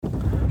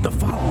The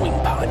following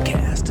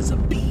podcast is a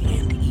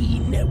B&E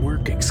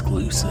Network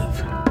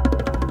exclusive.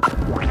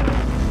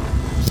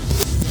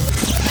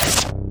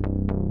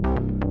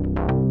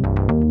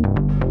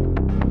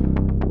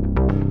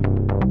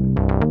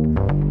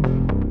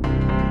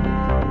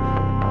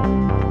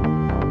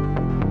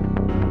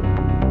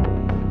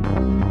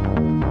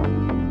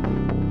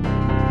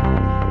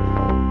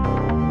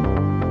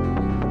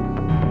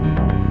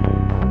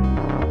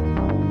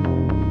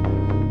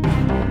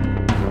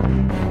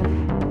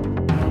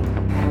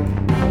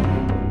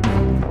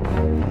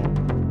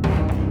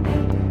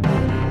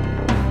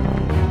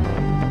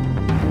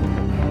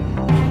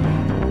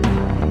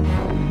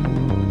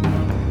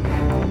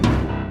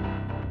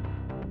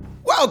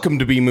 Welcome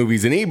to B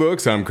Movies and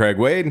Ebooks. I'm Craig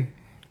Wade.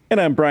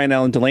 And I'm Brian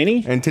Allen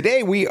Delaney. And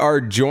today we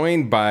are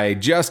joined by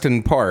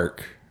Justin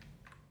Park.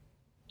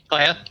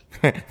 Hiya.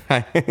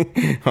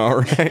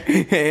 All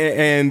right.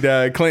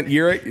 And Clint,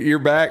 you're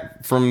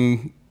back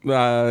from,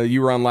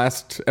 you were on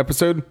last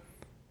episode?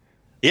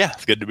 Yeah,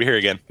 it's good to be here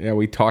again. Yeah,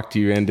 we talked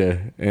you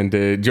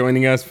into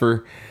joining us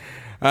for,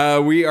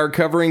 we are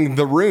covering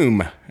The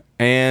Room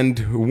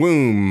and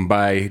Womb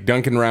by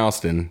Duncan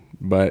Ralston.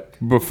 But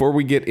before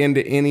we get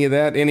into any of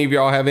that, any of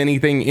y'all have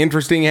anything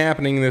interesting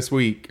happening this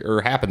week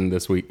or happened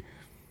this week?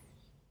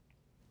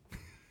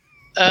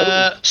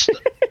 Stuff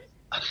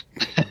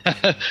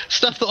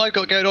that I've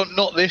got going on,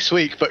 not this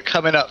week, but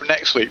coming up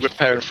next week. We're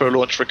preparing for a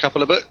launch for a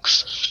couple of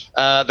books.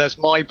 There's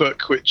my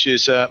book, which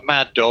is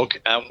Mad Dog,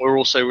 and we're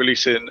also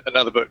releasing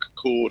another book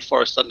called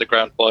Forest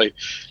Underground by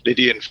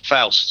Lydian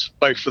Faust.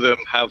 Both of them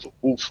have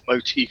wolf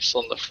motifs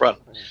on the front,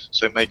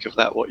 so make of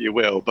that what you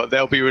will. But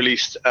they'll be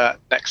released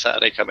next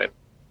Saturday coming.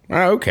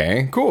 Oh,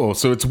 okay, cool.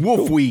 So it's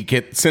Wolf Week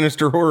at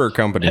Sinister Horror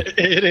Company.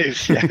 It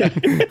is, yeah.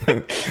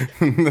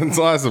 That's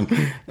awesome.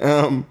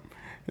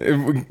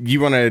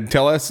 You want to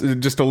tell us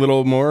just a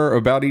little more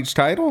about each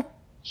title?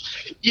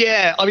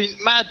 Yeah, I mean,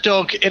 Mad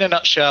Dog, in a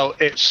nutshell,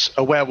 it's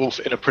a werewolf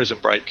in a prison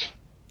break.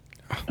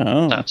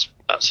 Oh. That's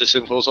as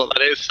simple as what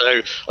that is.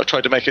 So I've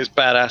tried to make it as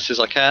badass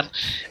as I can.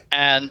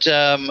 And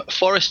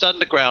Forest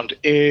Underground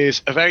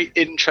is a very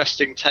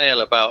interesting tale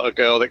about a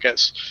girl that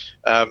gets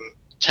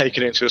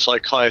taken into a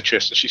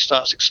psychiatrist, and she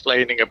starts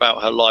explaining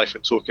about her life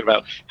and talking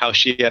about how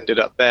she ended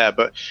up there.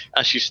 But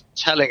as she's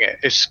telling it,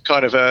 it's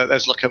kind of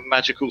there's like a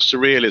magical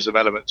surrealism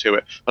element to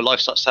it. Her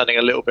life starts sounding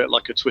a little bit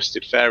like a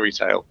twisted fairy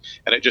tale,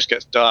 and it just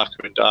gets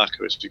darker and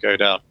darker as we go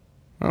down.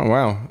 Oh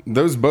wow,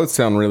 those both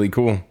sound really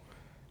cool.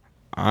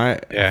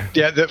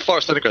 The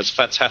Forest Underground is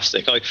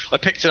fantastic. I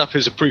picked it up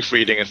as a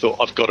proofreading and thought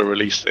I've got to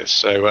release this.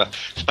 So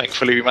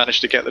thankfully we managed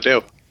to get the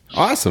deal.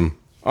 Awesome.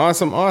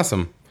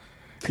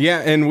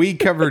 Yeah, and we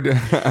covered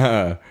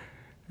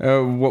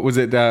what was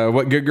it?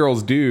 What Good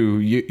Girls Do.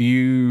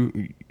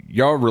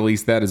 Y'all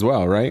released that as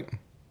well, right?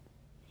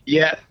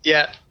 Yeah.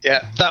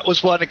 That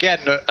was one again.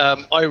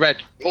 I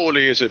read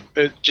Morley as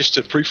just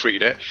to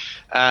proofread it,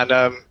 and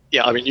I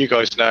mean, you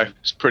guys know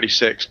it's pretty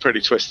sick, it's pretty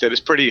twisted,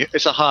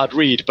 it's a hard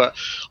read. But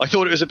I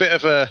thought it was a bit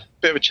of a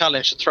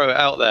challenge to throw it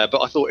out there.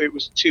 But I thought it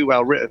was too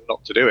well written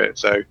not to do it.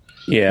 So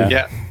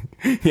yeah.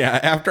 Yeah,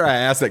 after I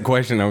asked that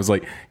question, I was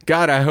like,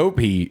 God, I hope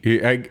he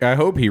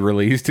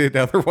released it.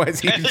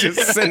 Otherwise, he's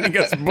just sending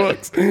us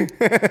books.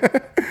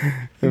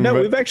 No,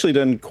 we've actually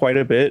done quite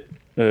a bit,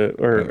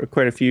 or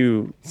quite a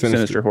few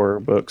Sinister horror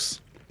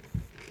books,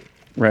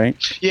 right?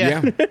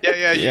 Yeah.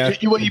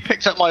 You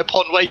picked up my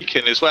Upon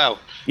Waking as well.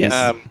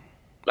 Yes.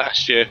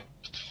 Last year.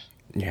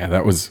 Yeah,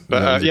 that was.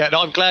 But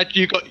I'm glad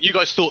you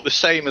guys thought the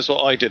same as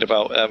what I did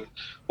about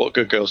what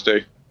Good Girls Do.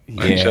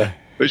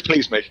 Which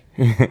pleased me.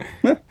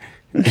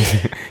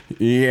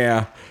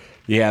 Yeah,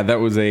 that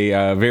was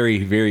a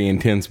very, very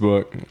intense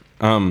book.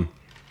 Clint,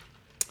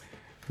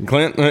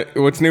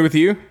 what's new with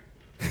you?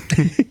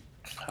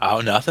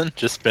 Oh, nothing.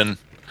 Just been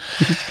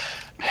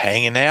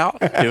hanging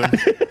out,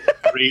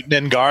 reading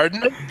and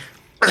gardening.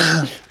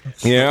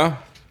 Yeah.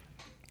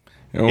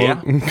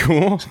 Yeah.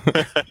 Cool.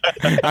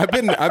 I've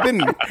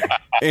been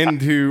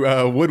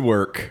into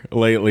woodwork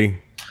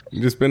lately.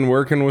 Just been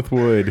working with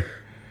wood.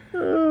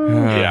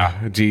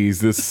 Yeah.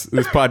 Geez, this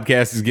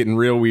podcast is getting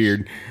real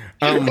weird.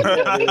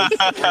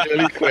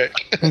 Really quick.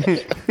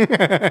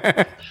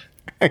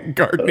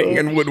 Gardening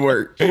and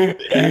woodwork.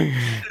 Yeah,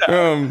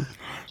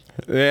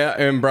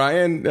 and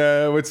Brian,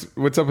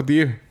 what's up with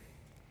you?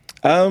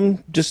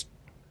 Just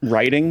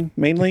writing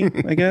mainly,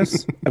 I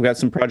guess. I've got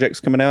some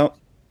projects coming out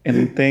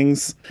and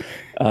things.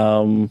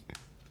 None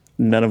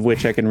of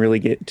which I can really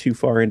get too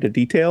far into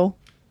detail.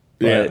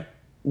 But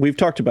we've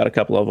talked about a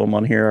couple of them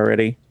on here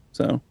already.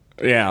 So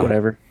yeah,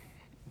 whatever.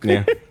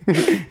 Yeah.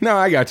 No,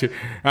 I got you.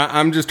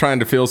 I'm just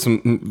trying to fill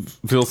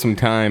some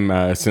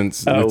time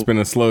since it's been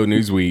a slow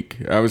news week.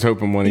 I was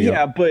hoping one of you.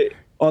 Yeah, but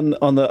on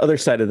the other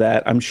side of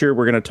that, I'm sure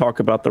we're going to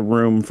talk about The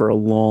Room for a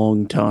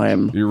long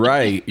time. You're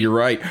right.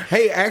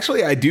 Hey,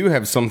 actually, I do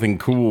have something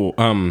cool.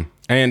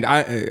 And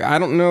I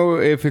don't know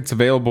if it's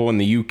available in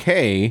the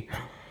UK,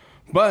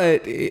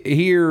 but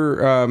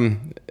here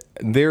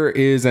there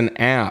is an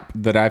app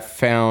that I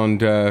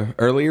found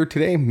earlier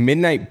today,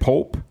 Midnight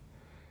Pulp.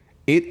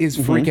 It is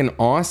freaking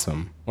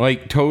awesome.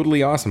 Like,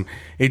 totally awesome.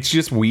 It's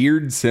just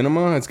weird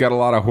cinema. It's got a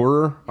lot of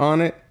horror on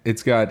it.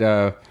 It's got,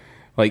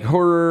 like,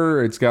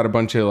 horror. It's got a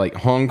bunch of, like,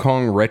 Hong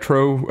Kong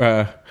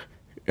retro.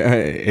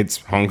 It's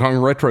Hong Kong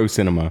retro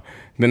cinema.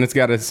 Then it's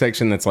got a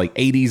section that's, like,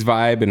 80s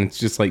vibe, and it's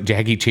just, like,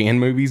 Jackie Chan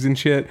movies and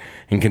shit.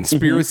 And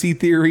conspiracy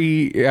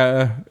theory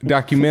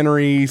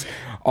documentaries.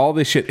 All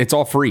this shit. It's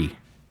all free.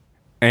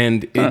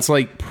 And it's,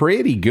 like,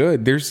 pretty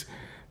good. There's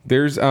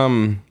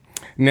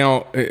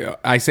now,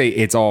 I say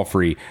it's all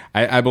free.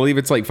 I believe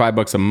it's like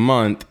 $5 a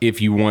month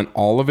if you want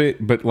all of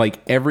it, but like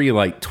every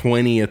like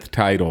 20th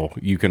title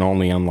you can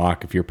only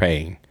unlock if you're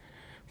paying.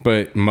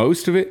 But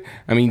most of it,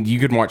 I mean, you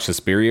can watch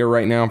Suspiria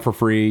right now for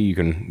free. You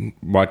can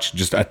watch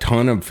just a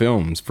ton of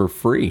films for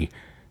free.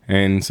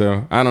 And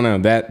so, I don't know.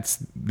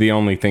 That's the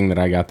only thing that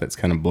I got that's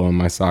kind of blowing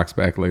my socks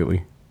back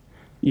lately.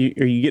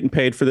 Are you getting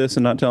paid for this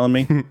and not telling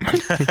me?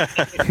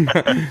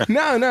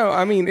 No.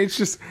 I mean,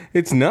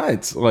 it's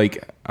nuts.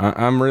 Like,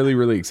 I'm really,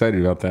 really excited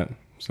about that.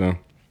 So,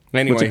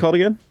 anyway. What's it called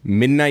again?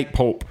 Midnight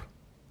Pulp.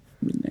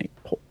 Midnight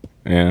Pulp.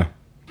 Yeah.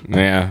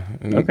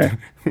 Okay.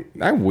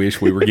 I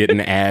wish we were getting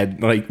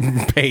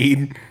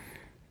paid.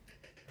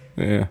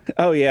 Yeah.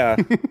 Oh yeah,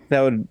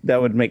 that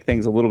would make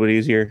things a little bit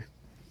easier.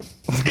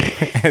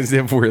 As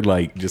if we're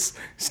like just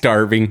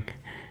starving.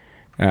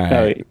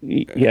 Yeah,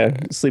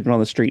 sleeping on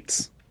the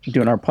streets,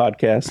 doing our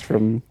podcast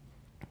from,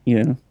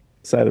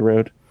 side of the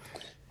road.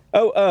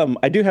 Oh,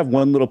 I do have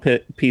one little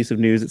piece of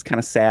news. It's kind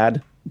of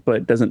sad,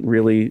 but doesn't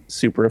really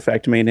super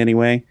affect me in any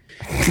way.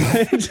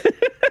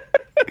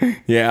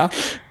 Yeah.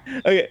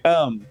 Okay.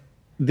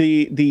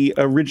 The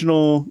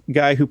original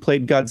guy who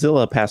played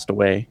Godzilla passed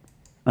away.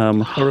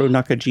 Haruo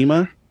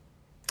Nakajima.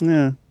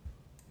 Yeah.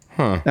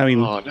 Huh. I mean,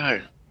 Oh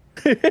no.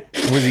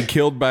 Was he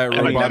killed by a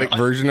robotic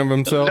version of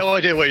himself? No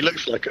idea what he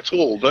looks like at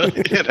all, but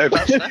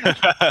that's sad.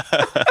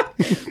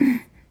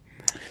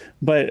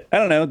 but I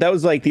don't know. That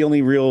was like the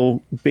only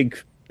real big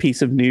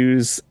piece of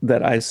news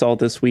that I saw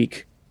this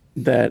week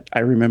that I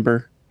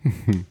remember.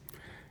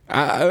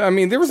 I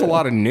mean, there was a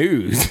lot of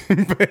news,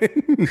 but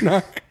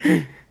not,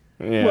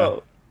 yeah.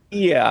 Well,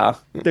 yeah,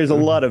 there's a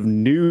lot of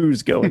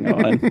news going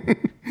on.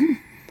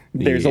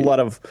 There's a lot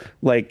of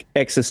like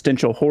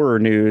existential horror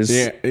news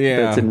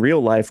that's in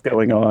real life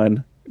going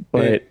on,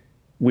 but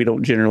we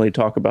don't generally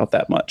talk about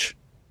that much.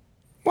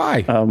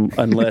 Why?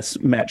 Unless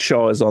Matt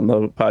Shaw is on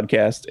the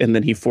podcast, and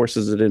then he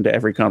forces it into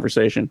every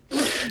conversation.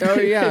 Oh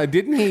yeah,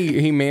 didn't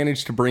he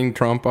manage to bring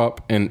Trump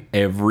up in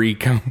every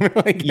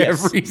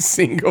every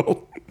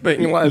single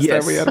thing last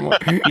time we had him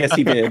on? Yes,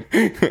 he did.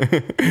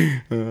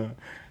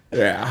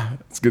 Yeah,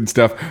 it's good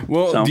stuff.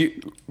 Well,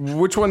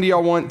 which one do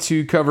y'all want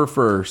to cover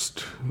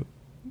first?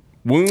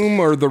 Womb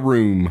or The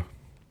Room?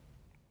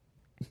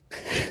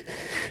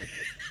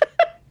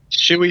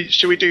 Should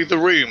we do The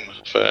Room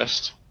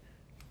first?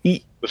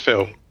 The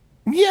film.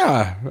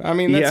 Yeah, I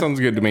mean that sounds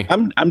good to me.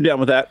 I'm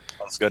down with that.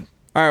 Sounds good.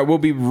 All right, we'll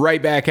be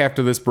right back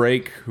after this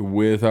break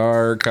with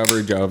our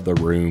coverage of The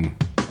Room.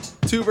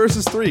 2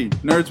 versus 3,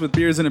 Nerds with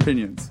Beers and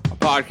Opinions. A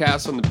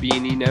podcast on the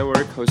B&E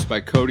Network hosted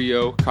by Cody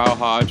O, Kyle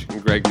Hodge,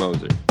 and Greg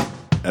Moser.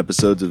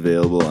 Episodes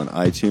available on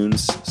iTunes,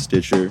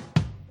 Stitcher,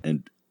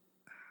 and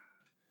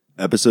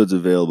episodes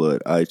available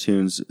at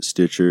iTunes,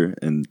 Stitcher,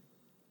 and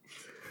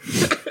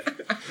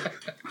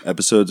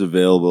episodes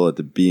available at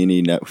the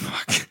B&E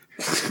Network.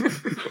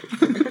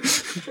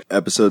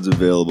 Episodes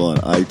available on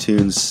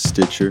iTunes,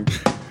 Stitcher,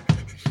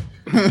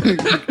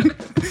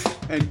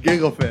 and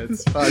Giggle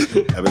Fits.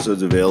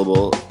 episodes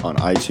available on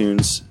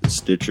iTunes,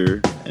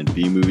 Stitcher, and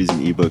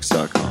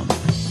bmoviesandebooks.com.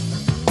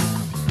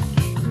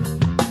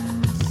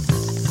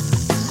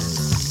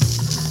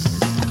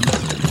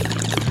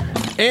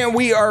 And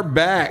we are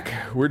back.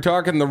 We're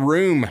talking The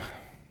Room.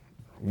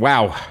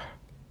 Wow.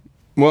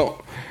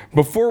 Well,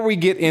 before we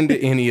get into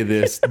any of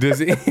this,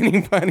 does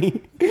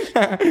anybody...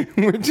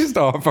 we're just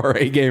off our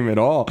A game at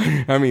all.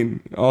 I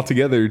mean,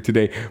 altogether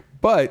today.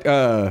 But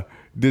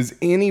does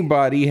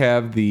anybody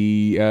have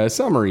the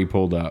summary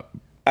pulled up?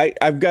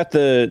 I've got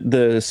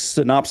the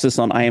synopsis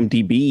on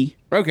IMDb.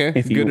 Okay,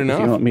 good enough.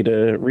 If you want me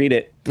to read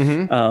it.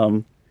 Mm-hmm.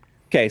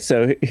 Okay,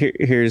 so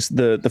here's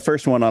the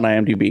first one on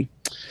IMDb.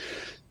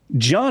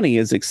 Johnny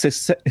is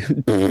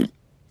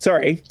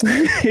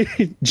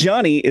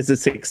Johnny is a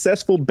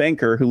successful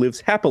banker who lives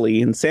happily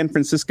in San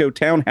Francisco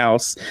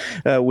townhouse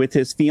with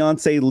his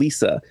fiancée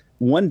Lisa.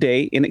 One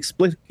day,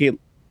 inexplicably,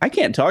 I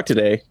can't talk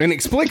today.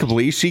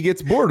 Inexplicably, she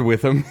gets bored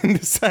with him and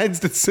decides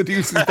to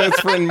seduce his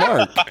best friend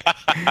Mark.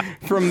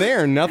 From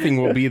there,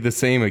 nothing will be the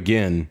same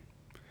again.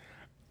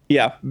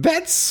 Yeah,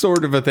 that's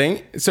sort of a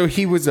thing. So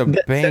he was a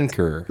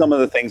banker. Some of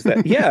the things that,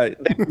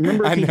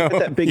 remember he had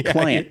that big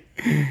client.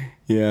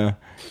 Yeah.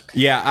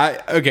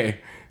 Okay.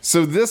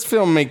 So this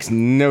film makes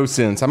no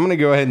sense. I'm going to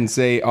go ahead and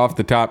say off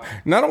the top,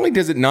 not only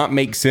does it not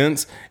make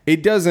sense,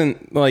 it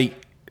doesn't,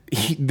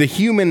 the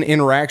human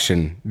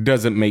interaction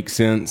doesn't make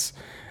sense.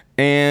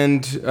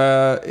 And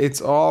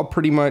it's all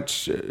pretty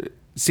much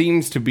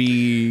seems to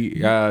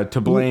be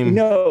to blame.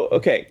 No,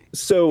 okay.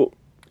 So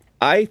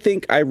I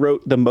think I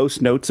wrote the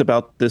most notes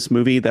about this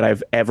movie that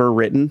I've ever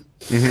written.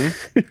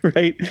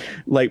 Right?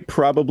 Like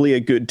probably a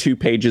good 2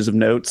 pages of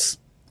notes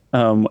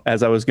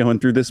as I was going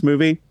through this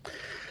movie.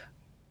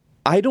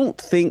 I don't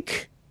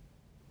think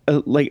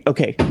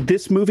okay,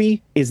 this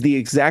movie is the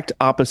exact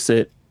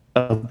opposite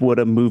of what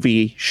a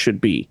movie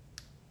should be.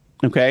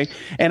 Okay?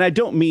 And I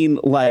don't mean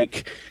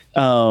like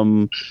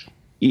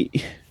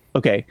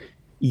okay,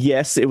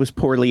 yes, it was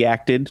poorly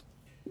acted.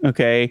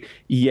 Okay.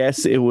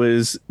 Yes, it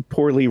was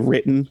poorly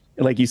written.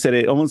 Like you said,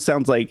 it almost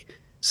sounds like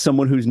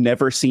someone who's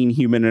never seen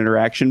human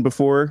interaction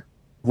before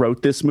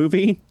wrote this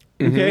movie.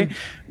 Okay.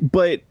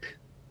 But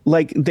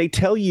like they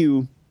tell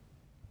you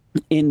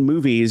in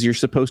movies, you're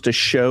supposed to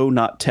show,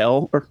 not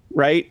tell,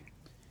 right?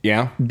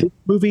 Yeah. This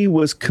movie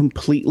was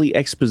completely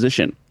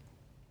exposition.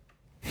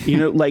 You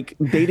know, like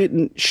they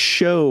didn't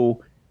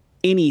show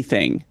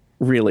anything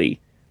really.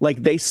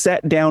 Like they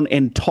sat down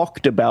and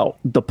talked about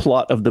the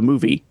plot of the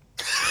movie.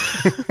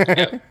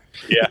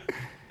 Yeah.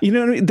 You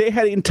know what I mean? They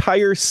had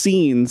entire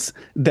scenes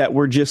that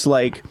were just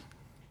like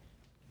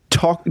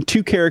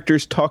two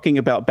characters talking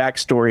about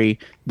backstory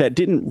that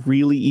didn't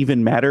really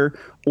even matter,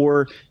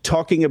 or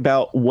talking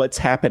about what's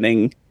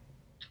happening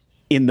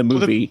in the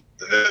movie.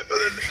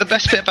 The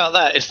best bit about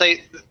that is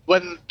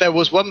when there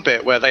was one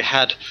bit where they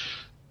had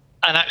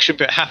an action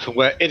bit happen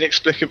where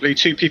inexplicably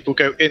 2 people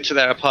go into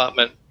their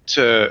apartment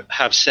to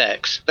have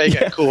sex, they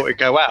get caught and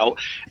go out,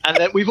 and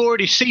then we've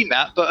already seen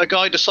that, but a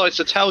guy decides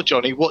to tell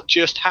Johnny what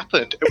just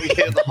happened, and we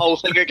hear the whole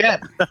thing again.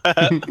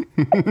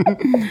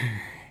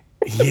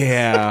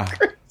 Yeah.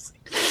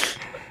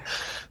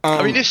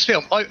 I mean, this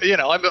film, I'm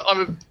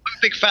a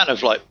big fan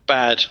of like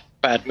bad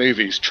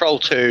movies. Troll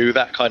 2,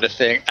 that kind of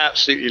thing,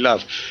 absolutely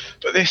love.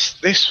 But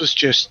this was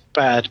just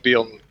bad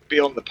beyond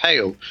the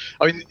pale.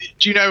 I mean,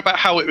 do you know about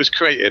how it was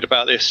created?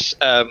 About this,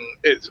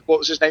 what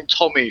was his name?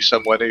 Tommy,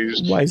 someone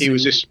he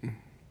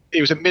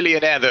was a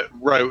millionaire that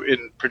wrote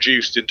and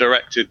produced and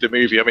directed the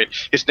movie. I mean,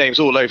 his name's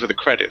all over the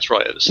credits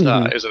right at the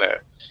start, isn't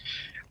it?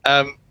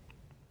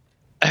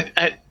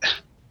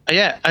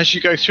 Yeah, as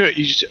you go through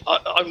it,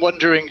 I'm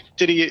wondering,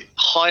 did he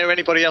hire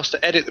anybody else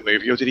to edit the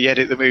movie, or did he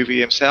edit the movie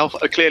himself?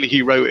 Clearly,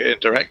 he wrote it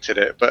and directed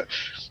it, but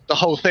the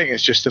whole thing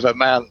is just of a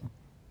man.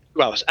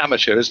 Well, it's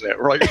amateur, isn't it?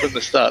 Right from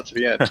the start to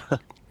the end.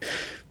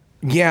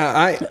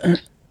 Yeah,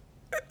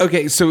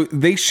 okay, so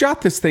they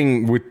shot this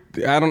thing with,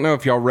 I don't know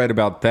if y'all read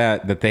about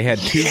that they had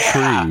 2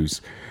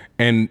 crews,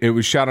 and it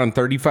was shot on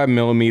 35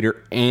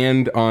 millimeter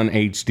and on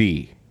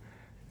HD.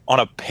 On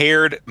a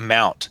paired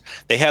mount.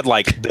 They had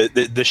like,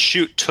 the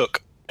shoot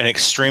took an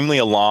extremely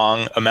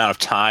long amount of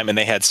time, and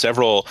they had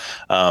several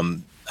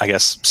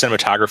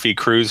cinematography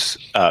crews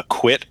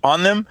quit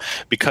on them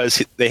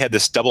because they had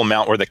this double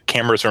mount where the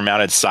cameras were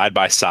mounted side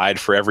by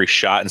side for every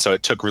shot, and so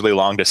it took really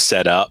long to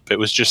set up. It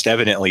was just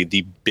evidently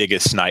the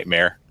biggest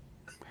nightmare.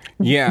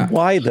 Yeah.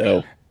 Why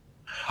though?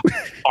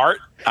 Art.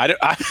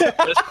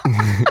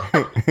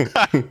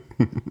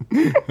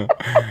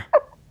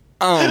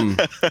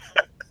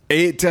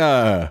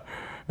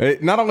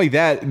 Not only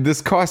that,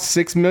 this cost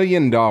 $6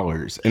 million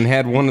and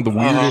had one of the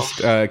weirdest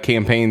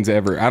campaigns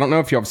ever. I don't know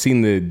if y'all have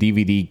seen the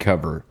DVD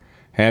cover.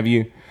 Have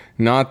you?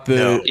 Not the...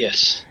 No.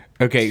 Yes.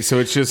 Okay, so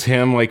it's just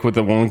him like with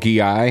the wonky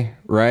eye,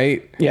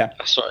 right? Yeah.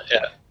 That's right,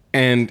 yeah.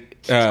 And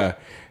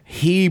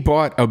he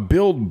bought a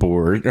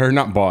billboard, or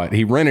not bought,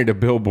 he rented a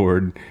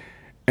billboard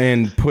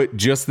and put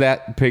just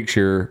that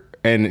picture,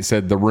 and it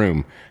said The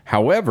Room.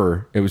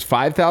 However, it was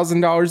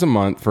 $5,000 a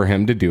month for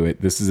him to do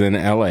it. This is in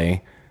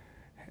LA.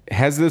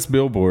 Has this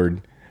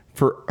billboard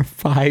for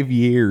 5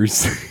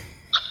 years.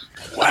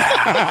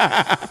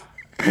 Wow.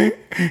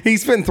 He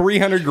spent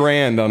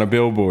 $300,000 on a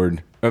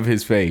billboard of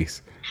his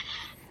face.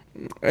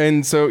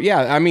 And so,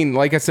 yeah, I mean,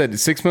 like I said,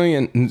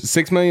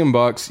 $6 million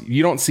bucks.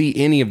 You don't see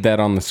any of that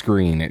on the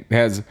screen. It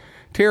has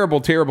terrible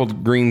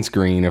green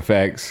screen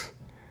effects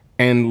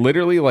and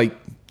literally like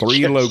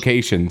 3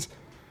 locations.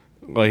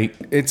 Like,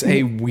 it's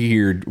a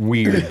weird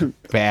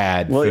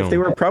bad well, film.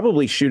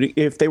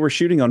 if they were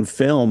shooting on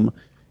film,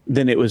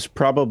 then it was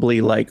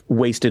probably like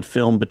wasted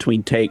film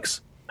between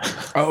takes.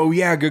 Oh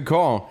yeah, good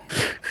call.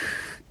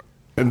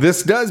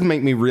 This does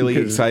make me really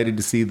excited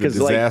to see the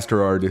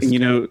Disaster Artist. You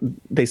know,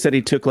 they said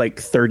he took like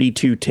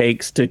 32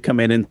 takes to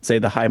come in and say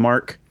the hi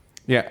Mark.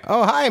 Yeah.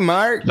 Oh, hi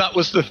Mark. That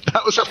was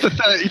after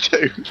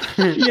 32.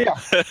 Yeah.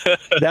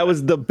 That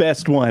was the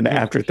best one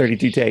after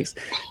 32 takes.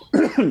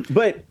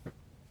 But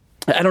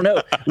I don't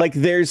know. Like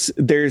there's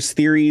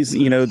theories,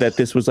 you know, that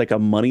this was like a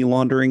money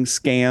laundering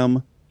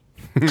scam.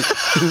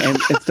 and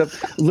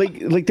stuff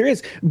like there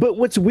is. But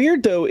what's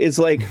weird though is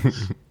like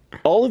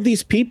all of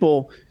these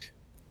people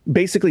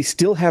basically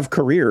still have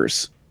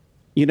careers,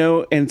 you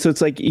know, and so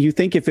it's like you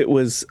think if it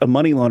was a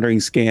money laundering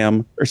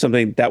scam or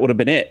something, that would have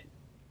been it,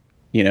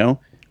 you know,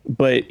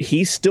 but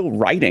he's still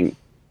writing.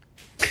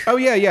 Oh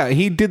yeah,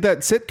 he did that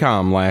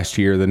sitcom last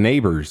year, The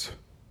Neighbors.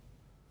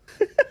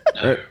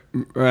 That's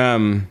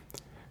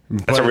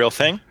a real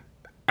thing.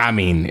 I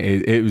mean,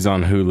 it was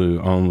on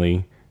Hulu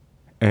only,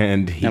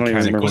 and he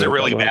was it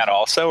really bad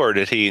also, or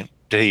did he?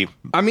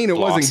 I mean, it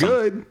wasn't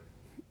good.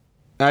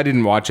 I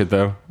didn't watch it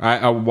though.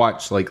 I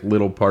watched like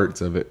little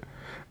parts of it.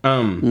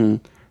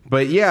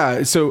 But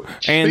yeah. So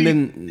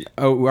then,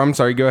 I'm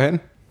sorry. Go ahead.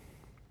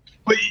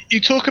 But you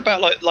talk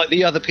about like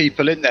the other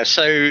people in there.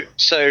 So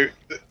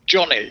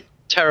Johnny,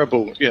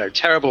 terrible,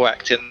 terrible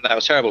acting. That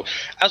was terrible.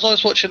 As I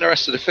was watching the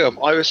rest of the film,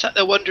 I was sat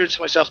there wondering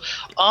to myself,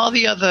 are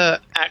the other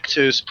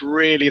actors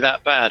really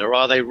that bad, or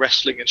are they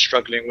wrestling and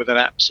struggling with an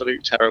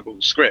absolute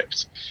terrible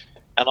script?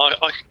 And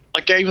I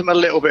gave them a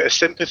little bit of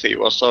sympathy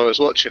whilst I was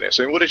watching it.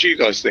 So what did you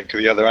guys think of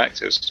the other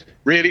actors?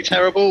 Really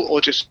terrible,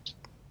 or just...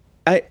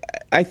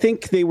 I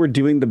think they were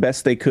doing the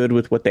best they could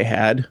with what they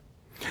had.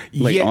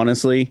 Like,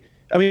 honestly.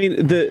 I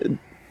mean,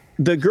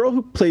 the girl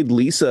who played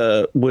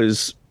Lisa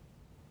was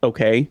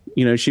okay.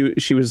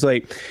 She was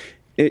like...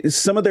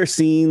 some of their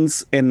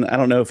scenes, and I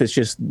don't know if it's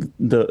just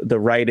the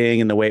writing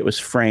and the way it was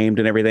framed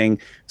and everything,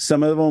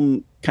 some of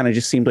them kind of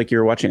just seemed like you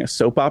were watching a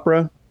soap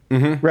opera.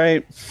 Mm-hmm.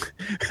 Right.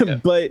 Yeah.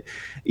 But,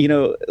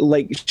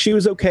 like, she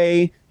was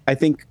okay. I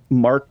think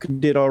Mark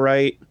did all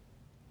right.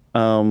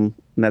 And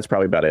that's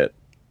probably about it.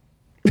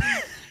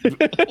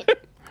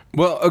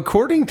 Well,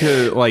 according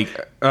to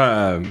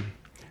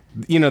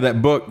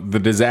that book, The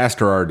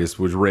Disaster Artist,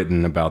 was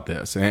written about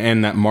this,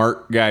 and that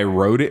Mark guy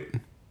wrote it.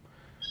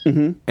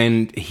 Mm-hmm.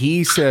 And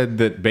he said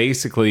that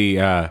basically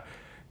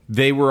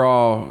they were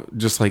all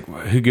just like,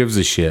 who gives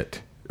a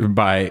shit?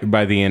 By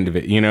the end of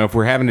it, if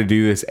we're having to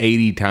do this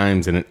 80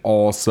 times and it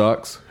all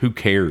sucks, who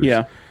cares?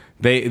 Yeah,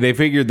 they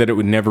figured that it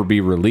would never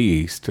be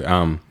released,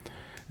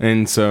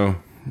 and so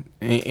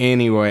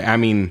anyway, I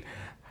mean,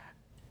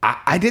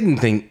 I didn't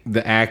think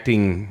the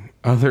acting,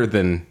 other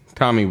than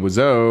Tommy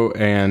Wiseau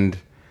and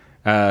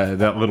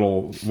that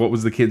little, what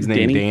was the kid's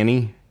name?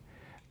 Danny.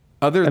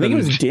 I think it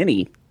was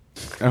Denny.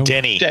 Oh.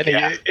 Denny.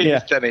 Yeah.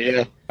 Denny.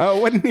 Yeah. Oh,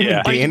 wasn't he?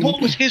 Yeah. Danny?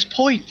 What was his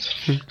point?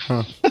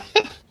 Huh.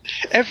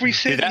 Every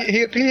scene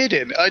he appeared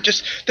in,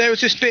 there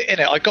was this bit in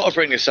it. I got to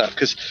bring this up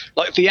because,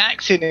 like, the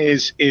acting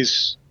is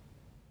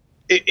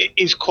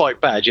quite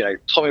bad.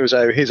 Tommy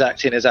Wiseau, his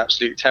acting is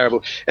absolutely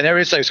terrible, and there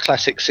is those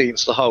classic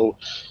scenes, the whole,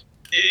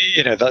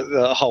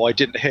 the whole "I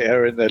didn't hit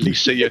her" and the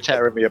 "Lisa, you're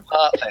tearing me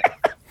apart"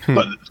 thing.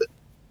 But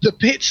the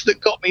bits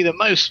that got me the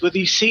most were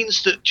these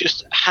scenes that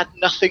just had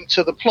nothing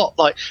to the plot,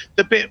 like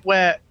the bit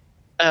where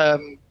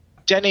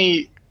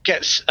Denny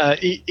gets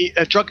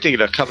a drug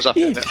dealer comes up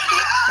and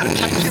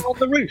attacks him on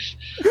the roof.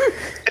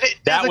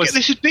 And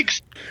this is big.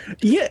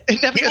 Yeah,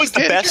 it never was the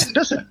best, again,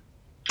 does it?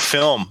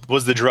 Film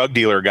was the drug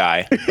dealer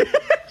guy.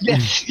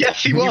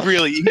 yes, he was.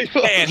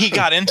 Man, he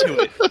got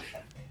into it.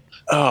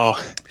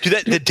 Oh,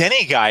 dude, the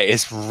Denny guy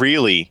is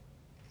really,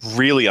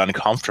 really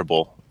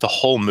uncomfortable the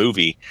whole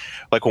movie.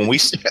 Like, when we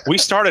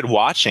started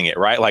watching it,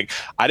 right? Like,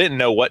 I didn't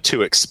know what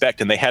to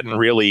expect, and they hadn't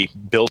really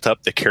built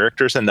up the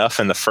characters enough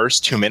in the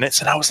first 2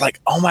 minutes, and I was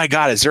like, oh my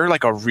god, is there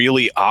like a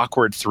really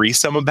awkward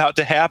threesome about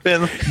to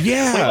happen?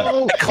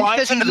 Yeah.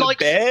 Climbs into the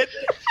bed.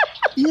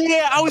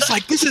 Yeah, I was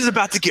like, this is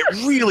about to get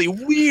really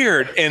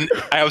weird. And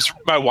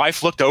my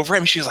wife looked over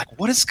at me. She was like,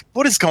 what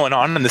is going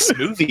on in this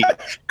movie?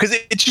 Because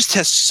it just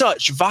has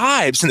such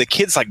vibes, and the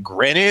kid's like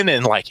grinning,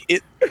 and like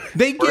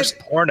worst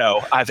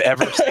porno I've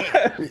ever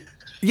seen.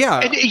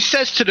 Yeah, and he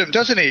says to them,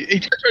 doesn't he?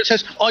 He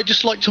says, "I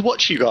just like to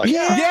watch you guys."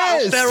 Yeah,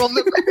 yes, they're on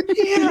the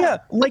yeah,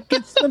 like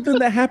it's something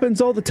that happens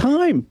all the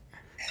time.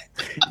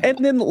 And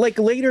then, like,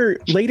 later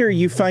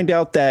you find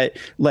out that,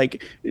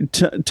 like,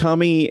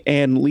 Tommy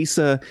and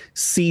Lisa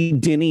see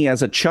Denny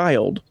as a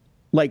child,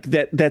 like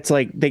that's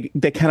like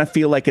they kind of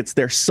feel like it's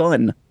their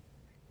son.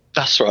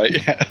 That's right.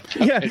 Yeah.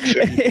 Yeah,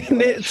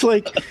 and it's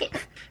like,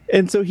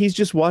 and so he's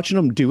just watching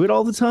them do it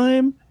all the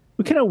time.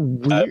 What kind of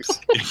weird?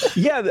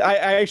 Yeah,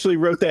 I actually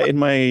wrote that in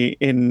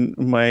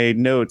my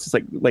notes. It's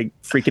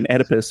like freaking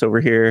Oedipus over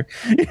here.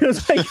 It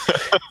was like,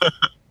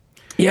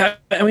 yeah,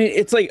 I mean,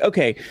 it's like,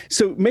 okay,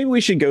 so maybe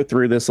we should go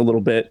through this a little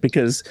bit,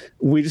 because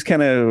we just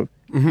kind of,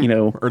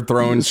 or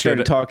throwing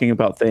started talking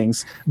about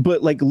things,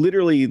 but like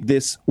literally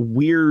this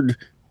weird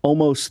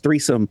almost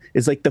threesome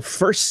is like the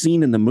first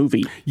scene in the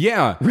movie.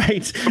 Yeah.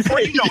 Right. Before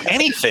you know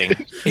anything.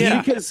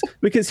 Yeah.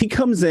 Because he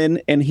comes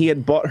in and he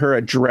had bought her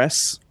a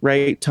dress,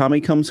 right? Tommy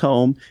comes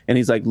home and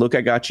he's like, look,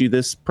 I got you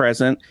this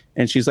present.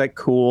 And she's like,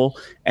 cool.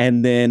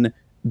 And then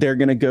they're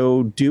going to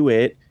go do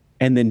it.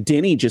 And then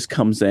Denny just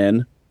comes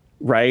in,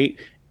 right?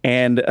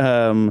 And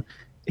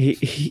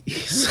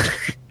he's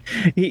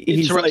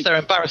interrupts like, their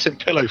embarrassing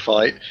pillow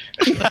fight.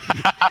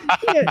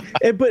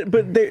 Yeah,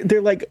 but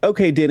they're like,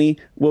 okay, Denny,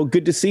 well,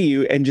 good to see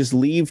you, and just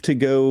leave to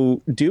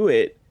go do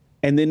it,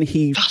 and then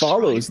he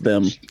follows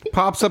them,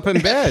 pops up in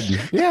bed,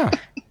 yeah,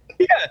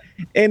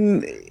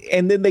 and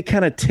then they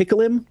kind of tickle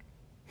him,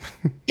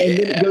 and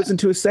then it goes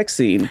into a sex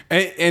scene,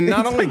 and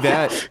not only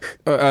that,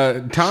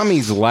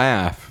 Tommy's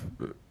laugh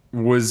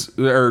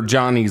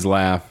Johnny's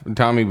laugh,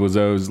 Tommy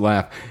Wiseau's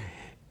laugh,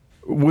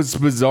 was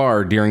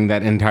bizarre during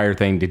that entire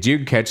thing. Did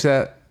you catch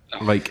that?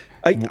 Like,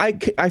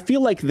 I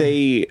feel like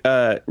they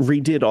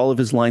redid all of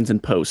his lines in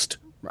post,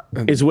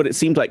 is what it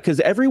seemed like, because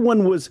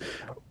everyone was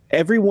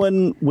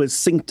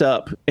synced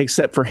up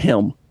except for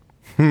him.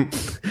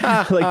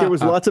 Like there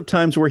was lots of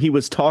times where he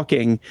was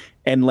talking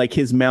and like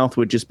his mouth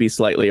would just be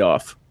slightly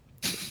off.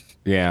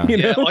 Yeah. You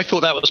Yeah, know? I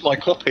thought that was my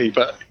copy,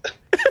 but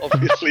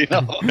obviously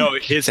not. No,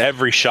 his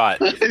every shot.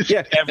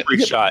 Yeah, Every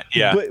shot.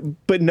 Yeah.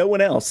 but no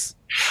one else.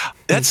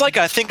 That's like,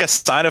 I think, a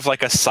sign of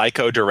like a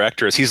psycho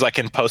director is he's like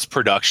in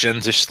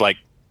post-production, just like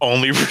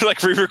only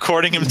like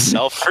re-recording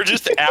himself for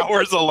just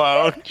hours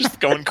alone, just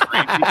going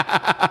crazy.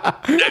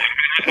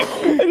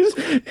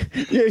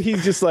 Yeah,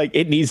 he's just like,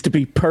 it needs to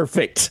be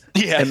perfect.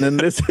 Yeah. And then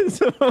this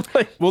is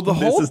like, Well, the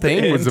this whole is the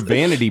thing was a end.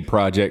 vanity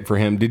project for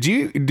him. Did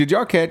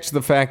y'all catch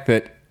the fact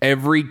that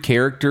every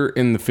character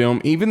in the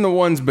film, even the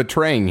ones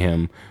betraying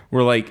him,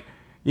 were like,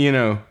 you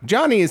know,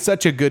 Johnny is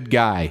such a good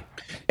guy.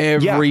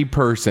 Every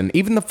person,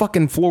 even the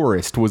fucking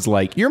florist, was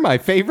like, "You're my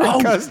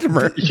favorite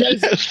customer."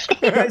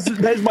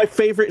 That's my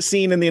favorite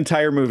scene in the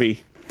entire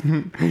movie.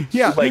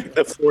 Yeah, Like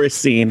the forest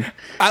scene.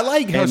 I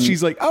like how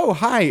she's like, "Oh,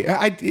 hi,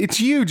 it's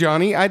you,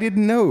 Johnny. I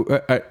didn't know,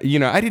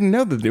 I didn't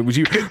know that it was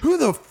you. Who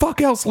the fuck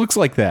else looks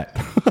like that?"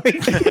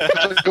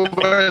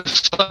 Wearing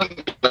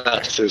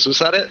sunglasses, was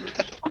that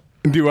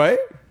it? Do I?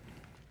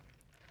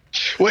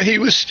 Well,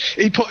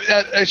 he put,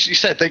 as you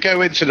said, they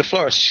go into the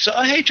florist. She's like,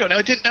 "Oh, hey, Johnny,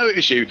 I didn't know it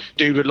was you.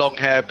 Dude with long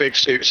hair, big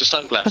suits, and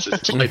sunglasses.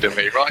 It's like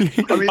me, right?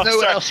 I mean, no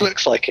one else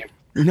looks like him."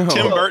 No.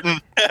 Tim Burton.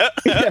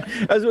 Yeah,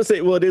 I was going to say,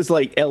 well, it is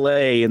like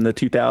L.A. in the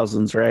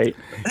 2000s, right?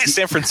 He's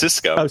San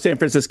Francisco. Oh, San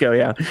Francisco,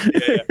 yeah.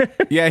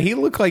 Yeah, he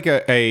looked like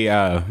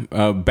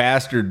a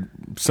bastard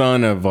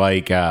son of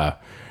like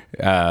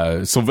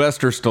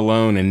Sylvester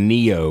Stallone and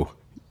Neo.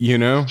 You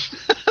know.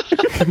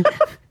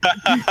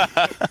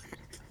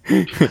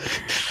 Yeah,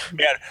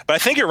 but I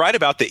think you're right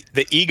about the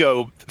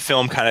ego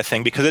film kind of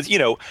thing, because it's, you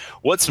know,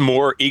 what's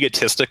more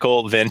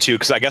egotistical than to,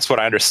 because I guess what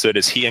I understood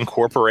is he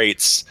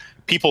incorporates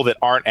people that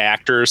aren't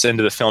actors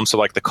into the film, so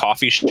like the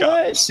coffee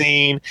shop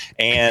scene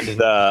and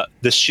the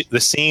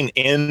scene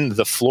in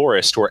The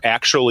Florist were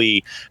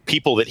actually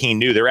people that he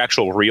knew. They're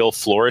actual real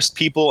florist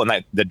people, and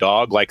that the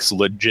dog like's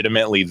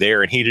legitimately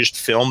there, and he just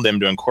filmed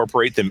them to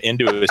incorporate them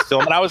into his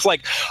film. And I was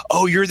like,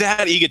 oh, you're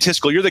that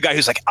egotistical. You're the guy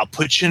who's like, I'll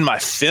put you in my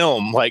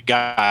film, like,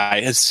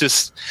 guy. It's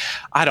just,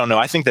 I don't know.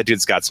 I think that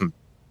dude's got some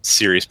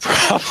serious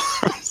problems.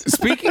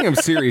 Speaking of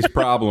serious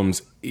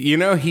problems, you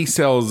know, he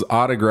sells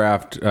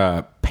autographed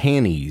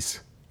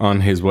panties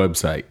on his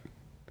website.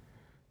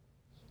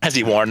 Has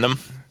he worn them?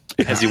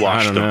 Has he I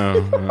washed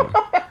don't them? know.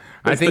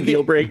 I The think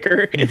deal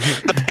breaker. The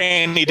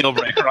panty deal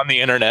breaker on the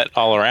internet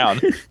all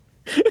around.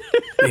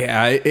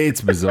 yeah,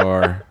 it's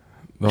bizarre.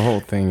 The whole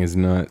thing is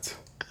nuts.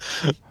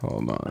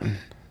 Hold on.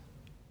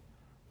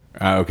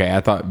 Okay,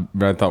 I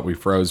thought we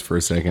froze for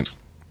a second.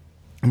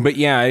 But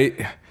yeah,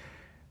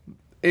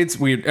 it's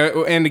weird.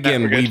 And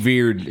again, we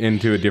veered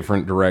into a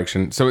different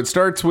direction. So it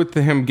starts with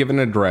him giving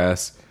an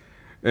address,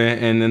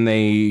 and then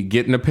they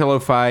get in a pillow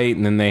fight,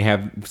 and then they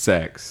have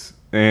sex.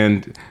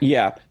 And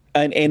Yeah.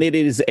 And it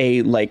is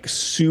a like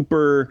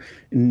super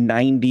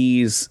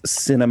 90s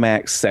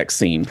Cinemax sex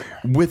scene.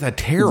 with a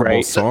terrible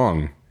Right.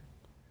 song.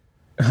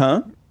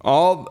 Huh?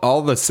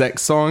 All the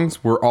sex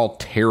songs were all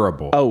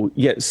terrible. Oh,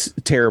 yes,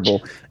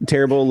 terrible.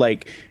 Terrible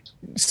like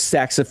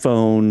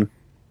saxophone,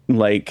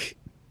 like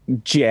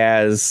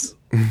jazz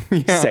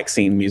sex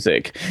scene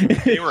music.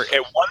 They were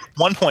at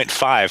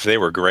 1.5. They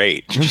were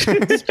great. Speed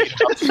up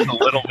just a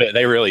little bit.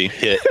 They really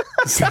hit.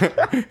 Sound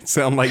like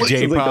Sounds like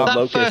J-pop. the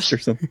Locust or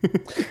something.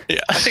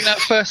 I think that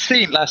first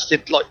scene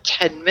lasted like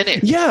 10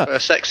 minutes. Yeah. For a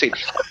sex scene.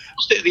 I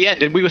watched it at the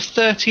end, and we were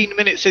 13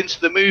 minutes into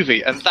the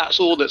movie, and that's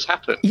all that's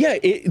happened. Yeah,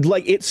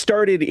 it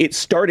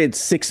started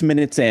 6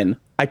 minutes in.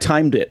 I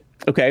timed it.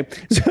 Okay.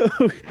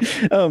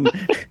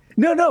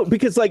 So no,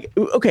 because like,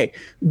 okay,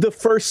 the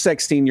first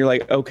sex scene, you're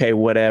like, okay,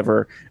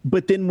 whatever.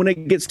 But then when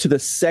it gets to the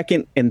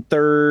second and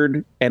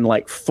third and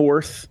like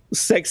fourth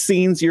sex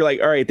scenes, you're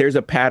like, all right, there's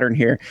a pattern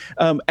here.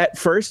 At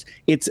first,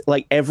 it's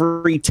like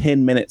every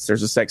 10 minutes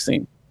there's a sex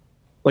scene.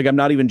 Like, I'm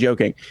not even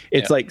joking.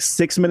 It's like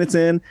 6 minutes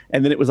in,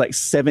 and then it was like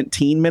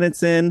 17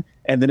 minutes in,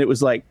 and then it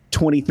was like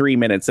 23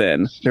 minutes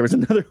in. There was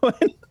another one.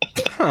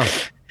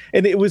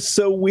 And it was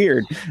so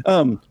weird.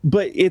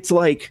 But it's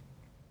like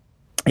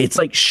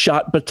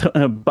shot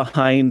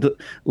behind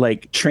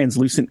like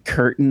translucent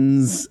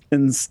curtains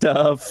and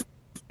stuff.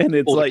 And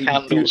it's All like, the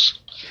candles.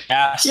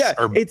 Ass Yeah,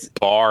 or it's-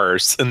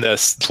 bars in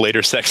this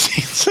later sex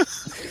scenes.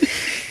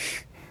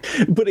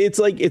 but it's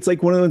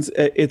like one of those,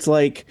 it's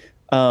like,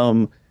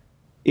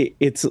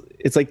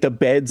 it's like the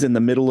bed's in the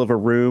middle of a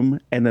room,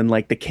 and then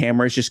like the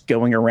camera's just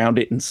going around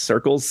it in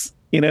circles,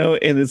 you know,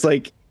 and it's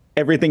like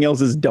everything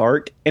else is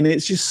dark, and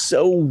it's just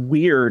so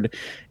weird.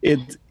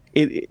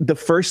 The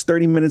first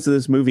 30 minutes of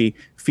this movie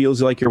feels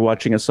like you're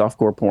watching a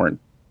softcore porn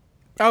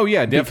Oh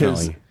yeah,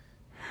 definitely.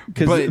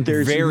 because But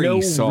there's very no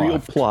real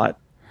soft. plot.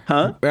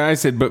 Huh? I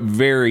said, but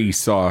very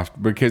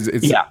soft, because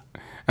it's. Yeah.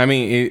 I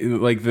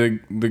mean, like the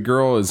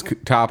girl is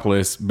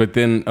topless, but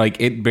then like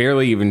it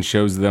barely even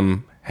shows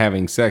them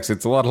having sex.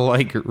 It's a lot of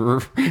like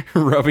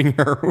rubbing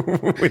her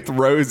with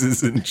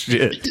roses and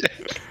shit.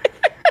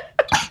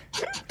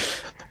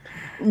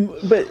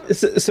 But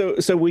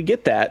so we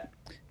get that,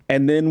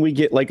 And then we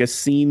get like a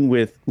scene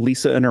with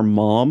Lisa and her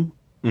mom,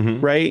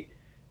 right?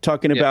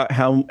 Talking about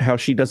how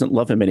she doesn't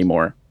love him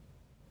anymore.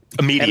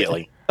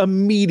 Immediately.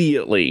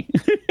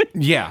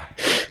 Yeah.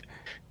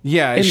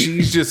 Yeah,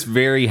 she's just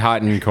very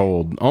hot and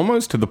cold,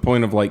 almost to the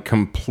point of like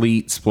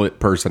complete split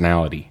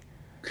personality.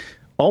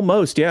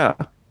 Almost, yeah.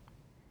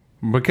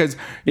 Because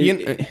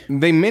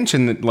they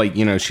mentioned that, like,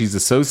 you know, she's a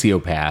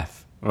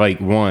sociopath,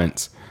 like,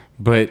 once,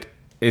 but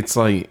it's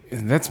like,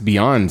 that's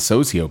beyond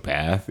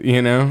sociopath,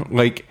 you know?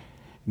 Like,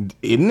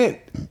 isn't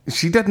it?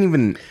 She doesn't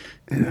even,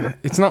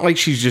 it's not like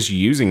she's just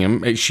using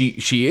him.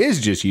 She is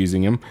just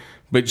using him,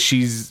 but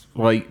she's,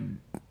 like,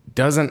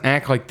 doesn't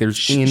act like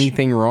there's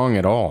anything wrong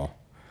at all.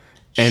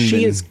 And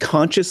she is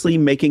consciously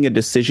making a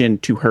decision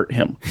to hurt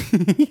him.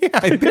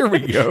 Yeah, there we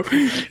go.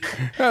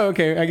 Oh,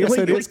 okay. I guess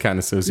that is kind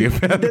of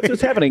sociopathic. That's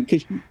what's happening.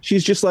 'Cause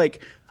she's just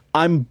like,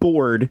 I'm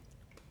bored.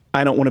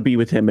 I don't want to be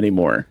with him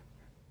anymore.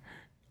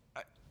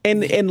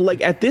 And like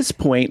at this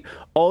point,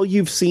 all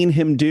you've seen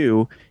him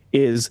do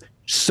is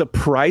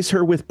surprise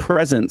her with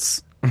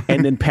presents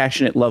and then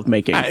passionate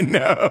lovemaking. I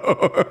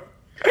know.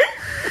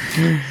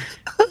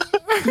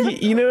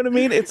 You know what I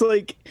mean? It's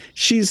like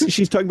she's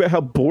talking about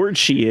how bored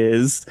she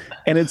is,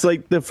 and it's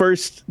like the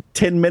first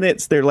 10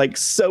 minutes they're like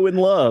so in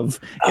love,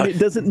 and it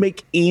doesn't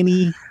make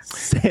any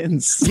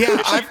sense.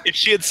 Yeah, If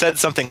she had said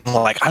something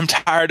like, I'm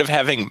tired of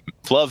having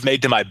love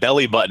made to my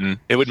belly button,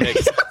 it would make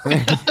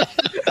sense.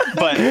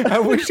 But I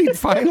wish he'd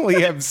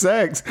finally have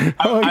sex.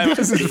 All I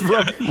guess is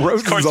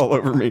roses all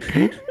over me.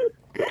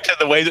 to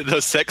the way that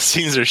those sex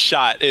scenes are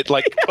shot, it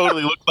like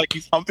totally looked like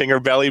he's humping her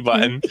belly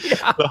button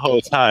the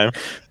whole time.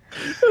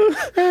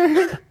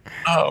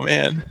 Oh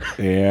man.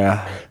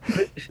 Yeah.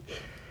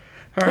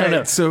 All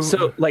right.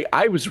 So like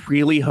I was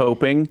really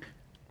hoping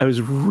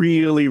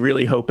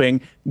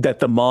that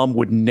the mom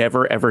would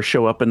never ever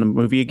show up in the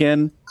movie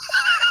again.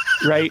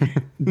 Right?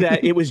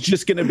 That it was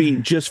just going to be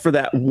just for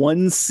that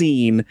one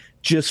scene,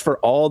 just for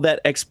all that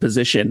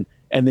exposition,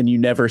 and then you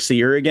never see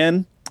her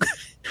again.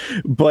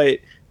 But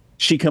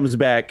she comes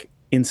back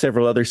in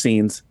several other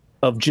scenes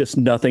of just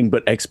nothing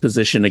but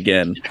exposition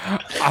again.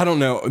 I don't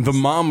know. The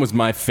mom was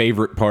my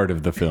favorite part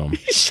of the film.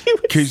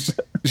 Because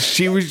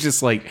she was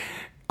just like,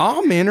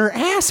 all men are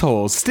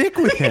assholes. Stick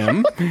with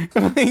him.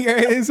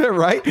 Is that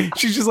right?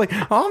 She's just like,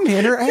 all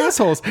men are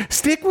assholes.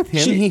 Stick with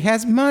him. He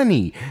has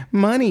money.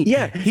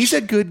 Yeah. He's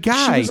a good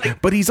guy,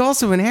 like, but he's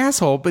also an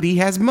asshole, but he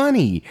has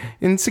money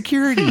and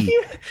security.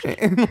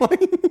 And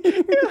like,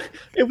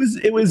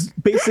 It was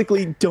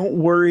basically, don't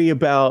worry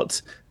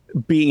about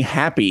being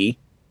happy.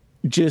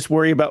 Just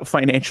worry about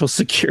financial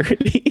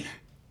security.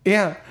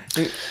 Yeah.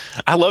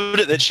 I loved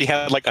it that she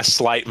had like a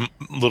slight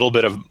little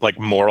bit of like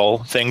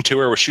moral thing to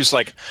her where she was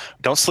like,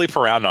 don't sleep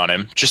around on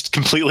him. Just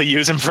completely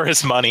use him for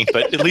his money,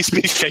 but at least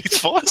be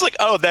faithful. I was like,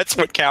 oh, that's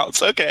what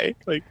counts. Okay.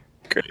 Like,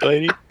 great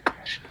lady.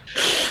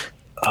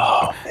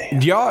 Oh,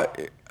 man. Y'all,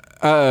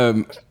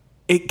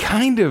 it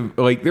kind of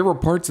like there were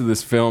parts of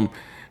this film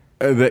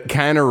that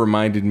kind of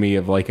reminded me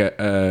of like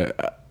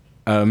a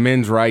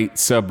men's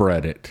rights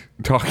subreddit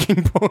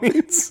talking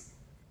points.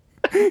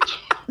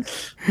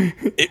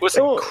 It was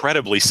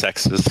incredibly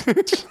sexist.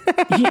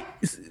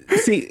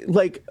 See,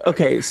 like,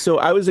 okay, so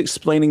I was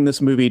explaining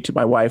this movie to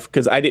my wife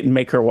because I didn't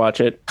make her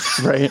watch it,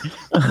 right?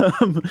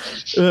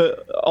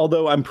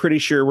 Although I'm pretty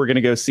sure we're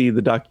gonna go see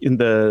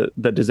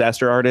the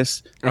Disaster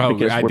Artist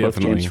because we're both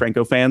James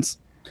Franco fans,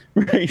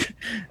 right?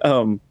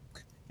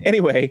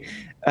 Anyway,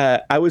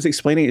 I was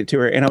explaining it to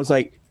her, and I was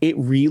like, it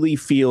really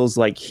feels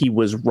like he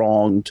was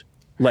wronged,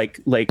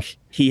 like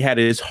he had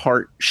his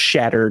heart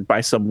shattered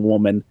by some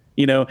woman.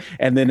 You know,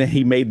 and then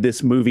he made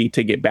this movie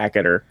to get back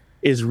at her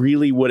is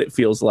really what it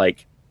feels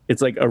like.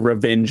 It's like a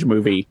revenge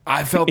movie.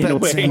 I felt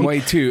that same way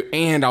too.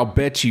 And I'll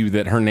bet you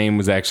that her name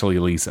was actually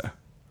Lisa.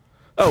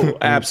 Oh,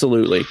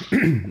 absolutely.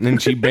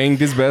 And she banged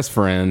his best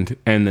friend.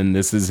 And then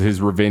this is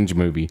his revenge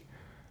movie.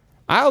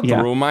 I'll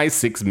throw my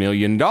 $6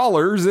 million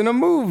in a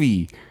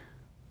movie.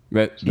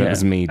 That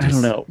was me. I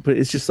don't know. But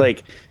it's just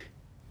like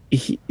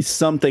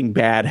something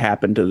bad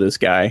happened to this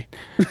guy.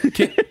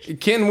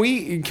 Can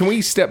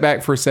we step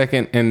back for a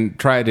second and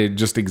try to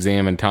just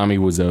examine Tommy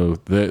Wiseau,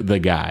 the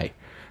guy,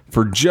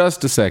 for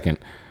just a second?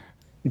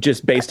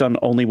 Just based on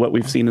only what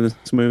we've seen in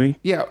this movie?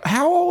 Yeah.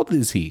 How old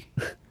is he?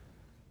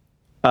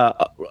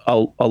 A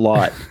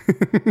lot.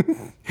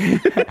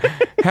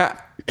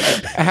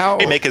 How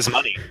He make his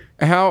money.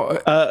 How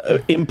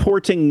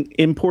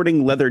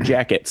importing leather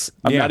jackets.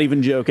 I'm not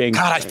even joking.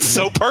 God, it's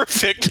so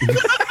perfect.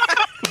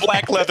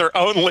 Black leather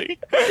only.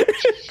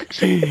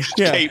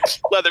 Capes,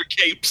 leather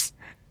capes.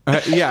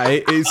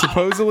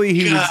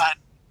 Supposedly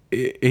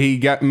he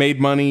got made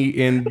money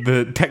in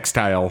the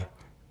textile,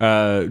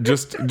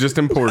 just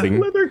importing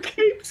leather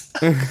capes,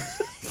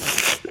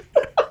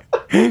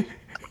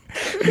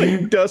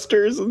 like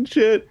dusters and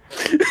shit.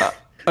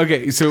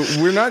 Okay, so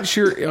we're not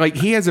sure. Like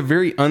he has a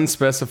very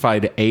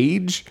unspecified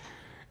age,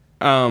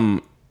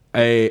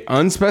 a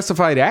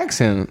unspecified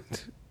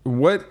accent,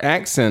 what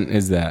accent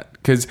is that?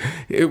 Because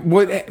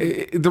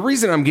the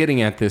reason I'm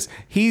getting at this,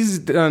 he's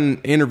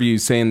done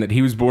interviews saying that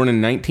he was born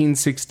in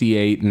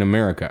 1968 in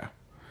America,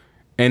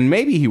 and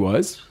maybe he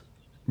was,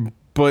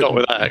 but Not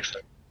with that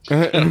accent.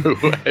 No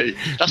way.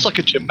 That's like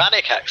a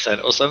Germanic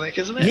accent or something,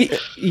 isn't it?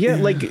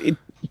 Yeah,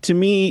 to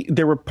me,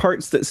 there were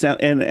parts that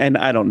sound, and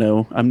I don't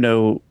know, I'm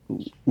no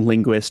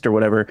linguist or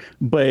whatever,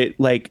 but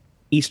like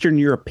Eastern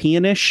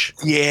Europeanish.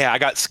 Yeah, I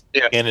got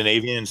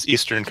Scandinavian,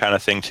 Eastern kind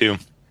of thing too.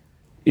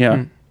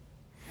 Yeah.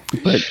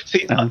 But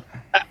See,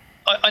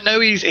 I know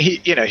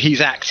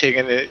he's acting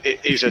and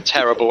he's a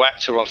terrible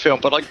actor on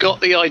film, but I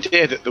got the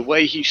idea that the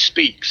way he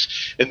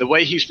speaks and the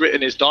way he's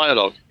written his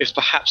dialogue is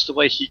perhaps the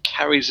way he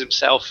carries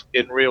himself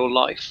in real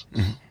life.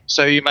 Mm-hmm.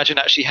 So you imagine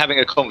actually having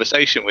a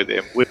conversation with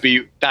him would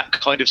be that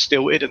kind of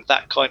stilted and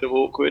that kind of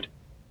awkward.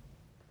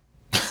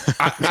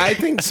 I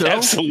think so.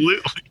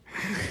 Absolutely.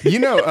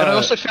 And I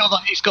also feel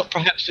like he's got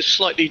perhaps a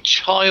slightly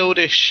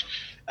childish,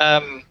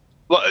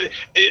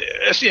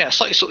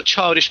 slightly sort of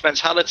childish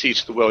mentality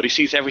to the world. He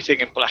sees everything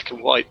in black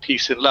and white,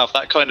 peace and love.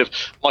 That kind of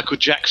Michael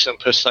Jackson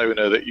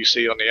persona that you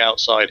see on the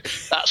outside.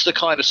 That's the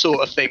kind of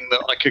sort of thing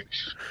that I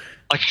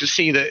could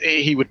see that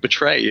he would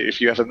betray you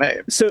if you ever met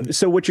him.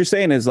 So what you're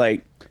saying is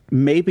like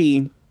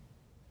maybe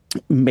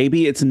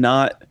it's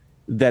not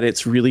that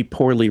it's really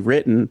poorly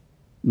written.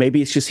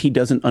 Maybe it's just he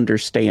doesn't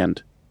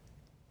understand.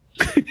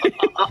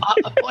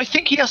 I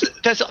think he has.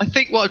 I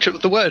think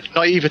the word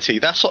naivety.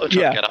 That's what I'm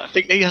trying to get at. I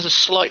think he has a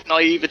slight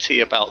naivety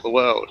about the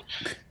world.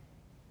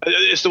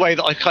 It's the way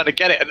that I kind of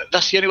get it, and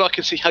that's the only way I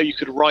can see how you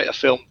could write a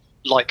film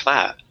like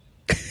that.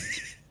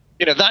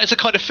 That is the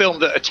kind of film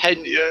that a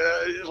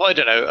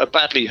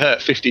badly hurt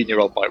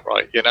 15-year-old might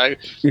write.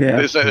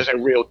 There's no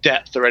real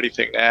depth or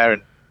anything there,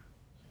 and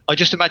I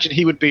just imagine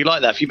he would be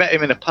like that. If you met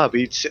him in a pub,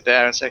 he'd sit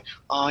there and say,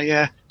 "Oh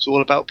yeah, it's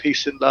all about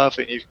peace and love,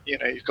 and you've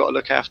got to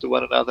look after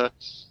one another."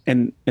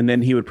 And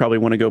then he would probably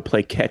want to go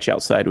play catch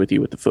outside with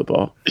you with the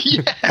football.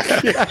 Yeah.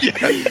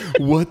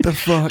 What the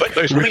fuck?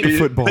 With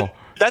football.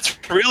 That's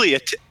really a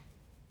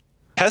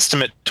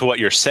testament to what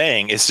you're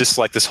saying. It's just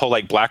like this whole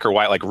like black or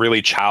white, like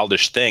really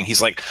childish thing.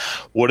 He's like,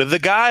 what do the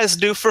guys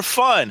do for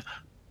fun?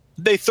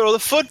 They throw the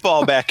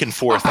football back and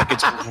forth. Like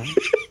it's.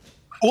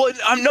 Well,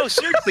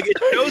 seriously, it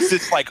shows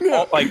it's like, and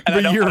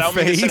I don't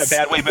mean this in a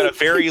bad way, but a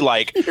very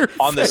like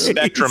on the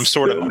spectrum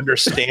sort of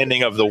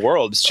understanding of the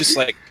world. It's just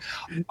like,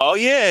 oh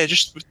yeah,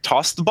 just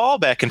toss the ball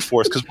back and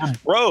forth because we're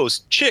bros.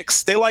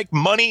 Chicks, they like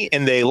money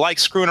and they like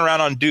screwing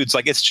around on dudes.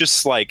 Like it's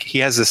just like he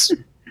has this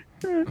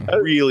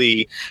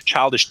really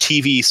childish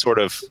TV sort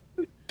of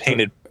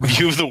painted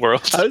view of the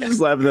world. I was just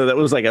laughing though. That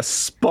was like a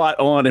spot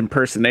on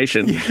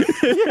impersonation.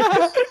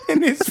 Yeah.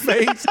 In his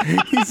face,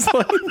 he's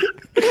like,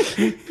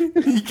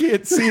 you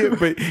can't see it,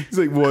 but he's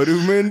like, what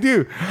do men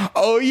do?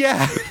 Oh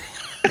yeah.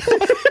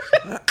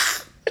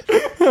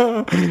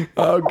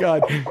 Oh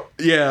god.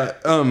 Yeah.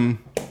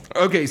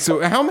 Okay,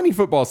 so how many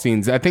football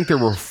scenes? I think there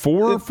were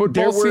 4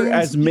 football scenes. There were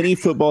as many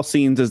football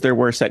scenes as there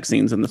were sex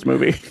scenes in this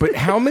movie. But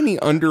how many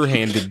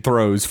underhanded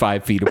throws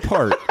 5 feet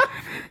apart?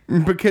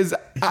 Because,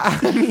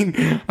 I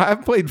mean,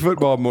 I've played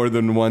football more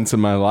than once in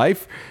my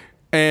life,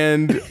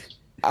 and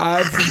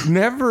I've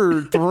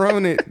never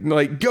thrown it,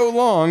 like, go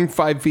long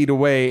 5 feet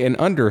away and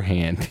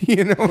underhand.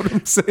 You know what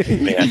I'm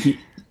saying? Man.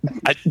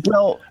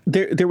 Well,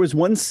 there was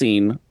one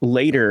scene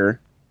later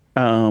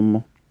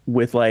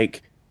with,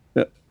 like,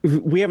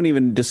 we haven't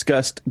even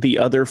discussed the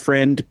other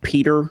friend,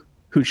 Peter,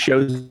 who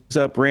shows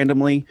up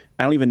randomly.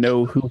 I don't even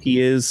know who he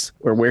is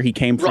or where he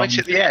came from. Right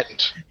at the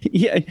end.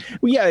 Yeah,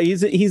 well, yeah,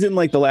 he's in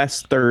like the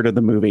last third of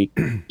the movie.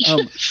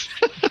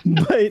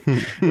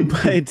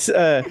 But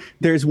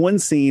there's one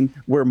scene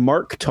where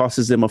Mark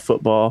tosses him a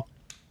football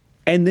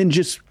and then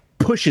just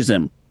pushes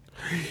him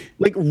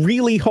like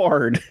really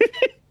hard.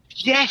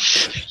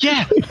 Yes,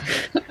 yeah.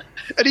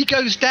 And he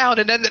goes down,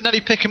 and then they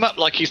pick him up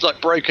like he's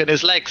like broken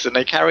his legs, and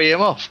they carry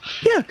him off.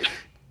 Yeah.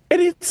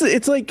 And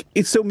it's like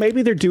so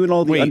maybe they're doing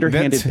all the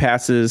underhanded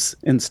passes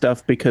and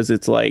stuff because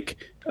it's like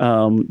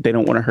they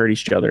don't want to hurt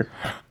each other.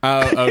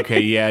 Okay,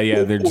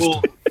 yeah. They're just.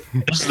 Well,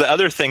 this is the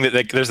other thing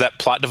that there's that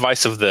plot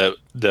device of the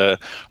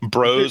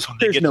bros when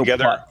they get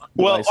together.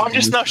 Well, I'm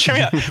just not sure.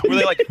 Yeah, where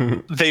they like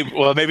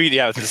maybe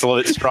it's a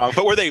little bit strong,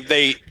 but where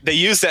they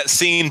use that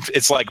scene,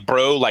 it's like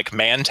bro like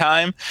man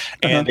time,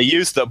 and they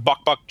use the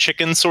buck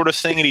chicken sort of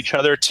thing at each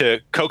other to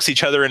coax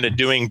each other into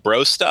doing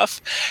bro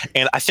stuff,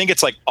 and I think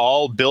it's like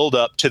all build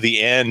up to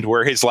the end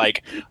where he's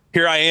like,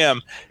 here I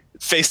am,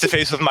 face to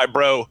face with my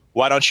bro.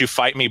 Why don't you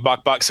fight me,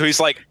 buck? So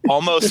he's like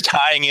almost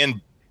tying in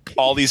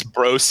all these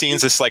bro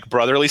scenes, this like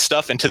brotherly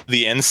stuff, into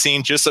the end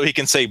scene just so he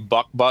can say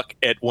buck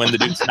at when the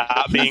dude's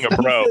not being a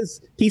bro.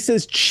 He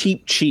says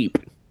cheap. Cheap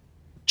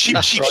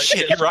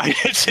shit. You're right.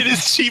 It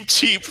is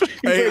cheap.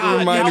 It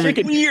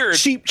reminded me weird.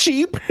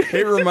 Cheap.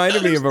 It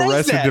reminded me of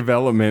Arrested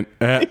Development.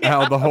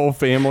 How the whole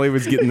family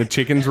was getting the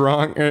chickens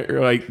wrong.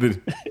 Like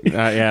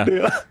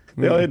yeah.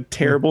 They all had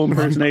terrible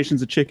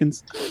impersonations of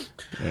chickens.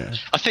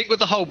 I think with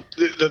the whole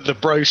the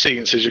bro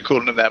scenes, as you're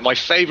calling them there, my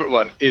favourite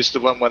one is the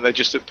one when they're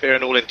just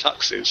appearing all in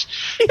tuxes.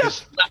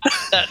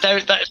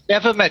 That's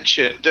never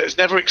mentioned. That's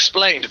never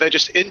explained. They're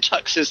just in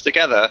tuxes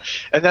together,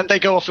 and then they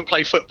go off and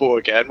play football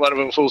again. One of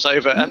them falls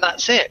over, and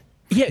that's it.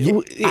 Yeah,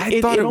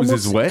 I thought it was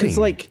his wedding. It's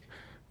like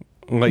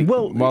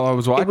well, while I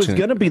was watching, it was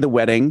going to be the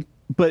wedding,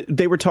 but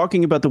they were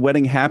talking about the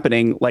wedding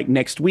happening like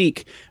next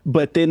week.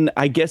 But then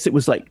I guess it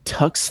was like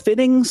tux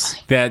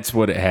fittings. That's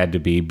what it had to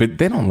be. But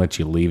they don't let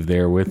you leave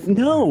there with.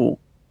 No.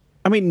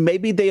 I mean,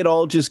 maybe they had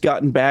all just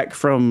gotten back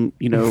from,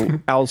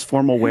 Al's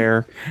formal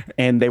wear,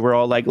 and they were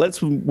all like,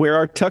 let's wear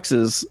our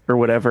tuxes or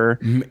whatever.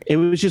 It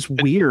was just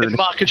weird. And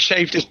Mark had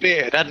shaved his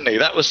beard, hadn't he?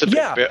 That was the big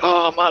bit.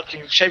 Oh, Mark,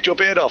 you shaved your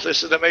beard off.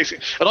 This is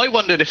amazing. And I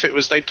wondered if it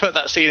was they put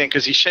that scene in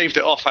because he shaved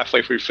it off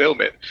halfway through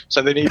filming.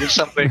 So they needed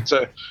something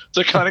to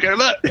kind of go,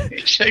 look, he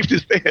shaved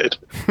his beard.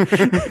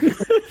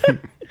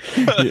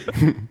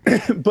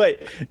 But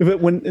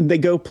when they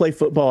go play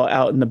football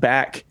out in the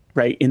back,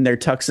 right, in their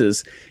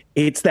tuxes,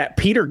 it's that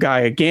Peter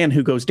guy again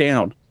who goes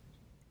down.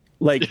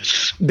 Like,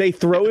 they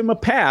throw him a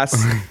pass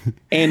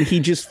and he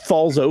just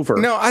falls over.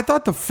 No, I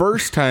thought the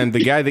first time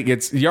the guy that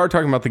gets, you are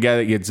talking about the guy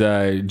that gets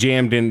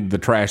jammed in the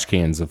trash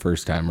cans the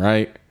first time,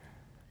 right?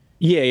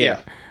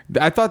 Yeah.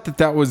 I thought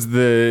that was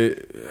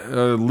the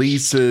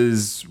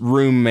Lisa's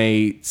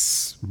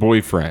roommate's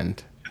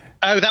boyfriend.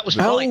 Oh, that was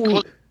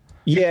Mike.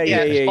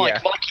 Yeah. Mike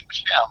and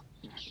Michelle.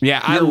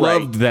 Yeah, I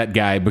loved that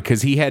guy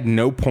because he had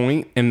no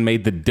point and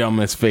made the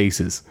dumbest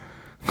faces.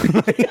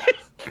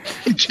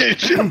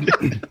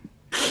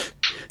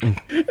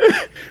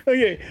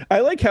 Okay, I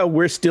like how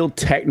we're still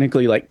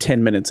technically like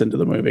 10 minutes into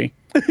the movie.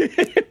 But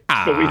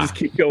we just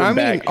keep going back.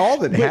 I mean, all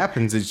that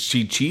happens is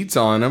she cheats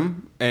on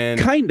him and...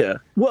 Kinda.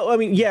 Well, I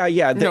mean, yeah.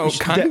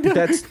 Kinda?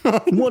 That's...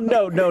 Well,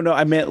 no.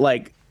 I meant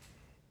like...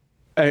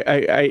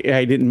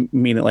 I didn't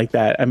mean it like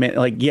that. I meant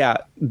like, yeah,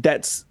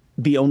 that's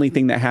the only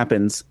thing that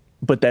happens,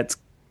 but that's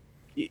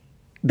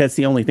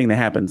the only thing that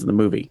happens in the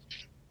movie.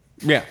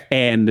 Yeah.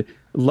 And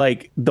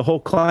like the whole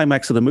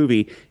climax of the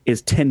movie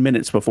is 10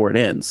 minutes before it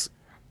ends.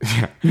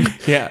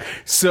 Yeah.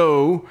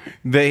 So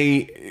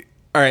they,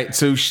 all right.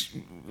 So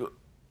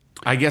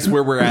I guess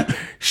where we're at,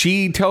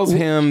 she tells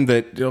him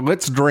that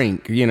let's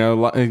drink,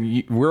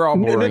 we're all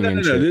boring.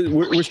 No.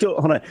 We're still,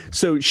 hold on.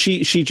 So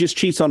she just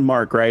cheats on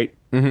Mark, right?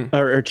 Mm-hmm.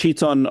 Or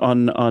cheats on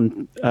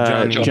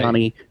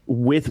Johnny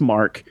with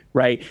Mark.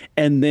 Right.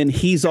 And then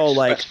he's all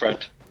like, best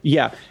friend.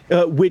 Yeah,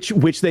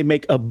 which they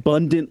make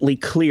abundantly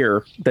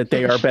clear that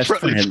they are best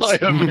friends.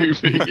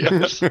 Movie,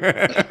 yes.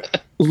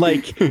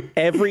 Like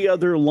every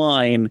other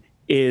line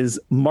is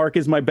Mark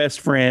is my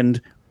best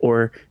friend,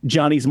 or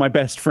Johnny's my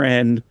best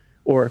friend,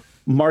 or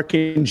Mark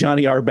and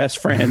Johnny are best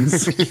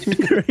friends.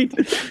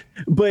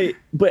 Right?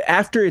 But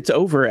after it's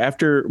over,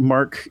 after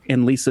Mark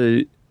and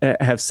Lisa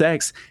have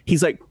sex,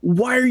 he's like,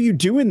 "Why are you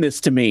doing this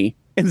to me?"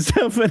 And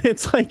stuff, and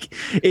it's like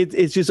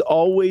it's just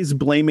always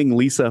blaming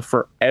Lisa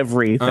for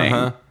everything.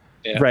 Uh-huh.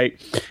 Yeah.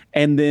 Right.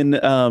 And then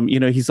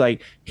he's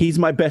like, he's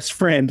my best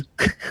friend.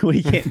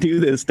 We can't do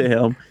this to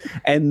him.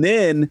 And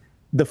then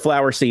the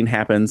flower scene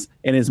happens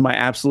and is my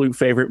absolute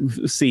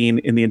favorite scene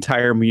in the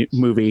entire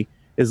movie.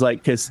 Is like,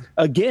 because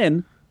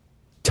again,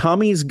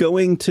 Tommy's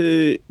going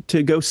to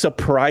go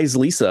surprise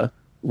Lisa,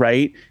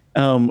 right?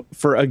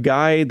 For a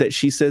guy that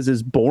she says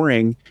is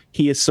boring,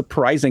 he is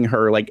surprising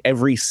her like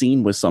every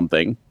scene with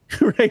something.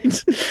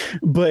 Right.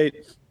 But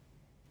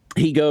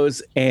he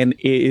goes and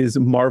it is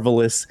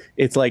marvelous.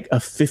 It's like a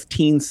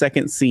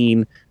 15-second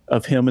scene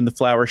of him in the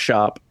flower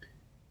shop.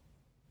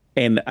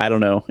 And I don't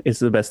know. It's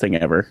the best thing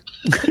ever.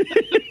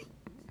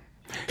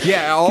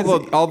 Yeah,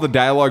 all the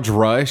dialogue's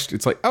rushed.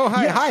 It's like, oh,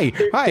 hi.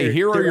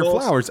 Here are your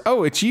flowers.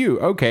 Oh, it's you.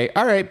 Okay.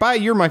 All right. Bye.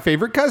 You're my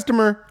favorite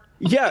customer.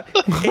 Yeah,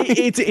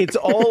 it's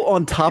all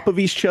on top of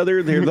each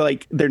other.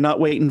 They're not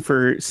waiting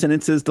for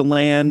sentences to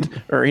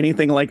land or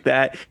anything like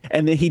that.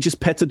 And then he just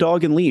pets a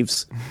dog and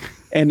leaves,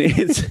 and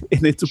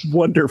it's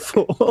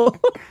wonderful.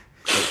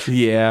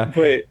 Yeah,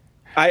 but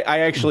I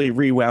actually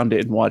rewound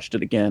it and watched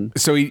it again.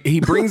 So he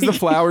brings the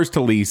flowers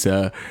to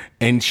Lisa,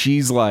 and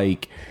she's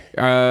like,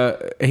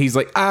 he's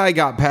like, I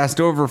got passed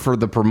over for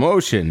the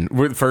promotion.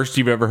 First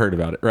you've ever heard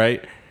about it,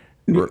 right?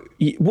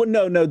 Well,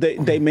 no,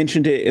 they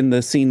mentioned it in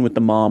the scene with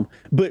the mom.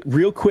 But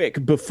real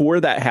quick, before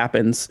that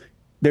happens,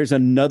 there's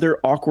another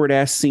awkward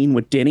ass scene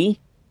with Denny,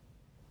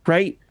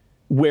 right?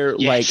 Where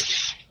like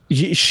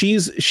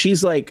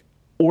she's like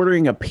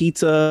ordering a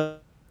pizza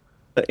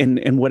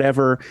and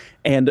whatever,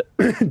 and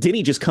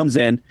Denny just comes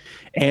in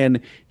and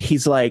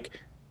he's like,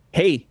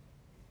 "Hey,"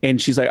 and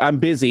she's like, "I'm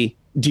busy.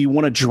 Do you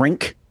want a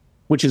drink?"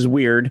 Which is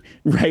weird,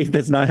 right?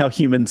 That's not how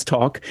humans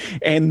talk.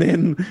 And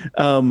then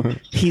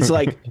he's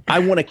like, "I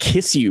want to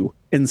kiss you,"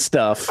 and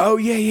stuff. Oh,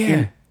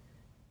 yeah.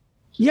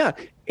 Yeah,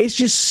 it's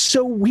just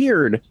so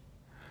weird.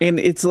 And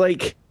it's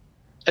like...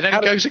 And then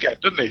he goes again,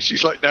 doesn't he?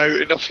 She's like, no,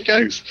 and off he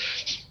goes.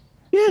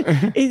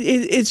 Yeah,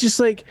 it's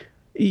just like...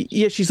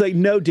 Yeah, she's like,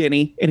 "No,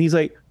 Denny." And he's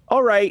like,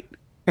 "All right."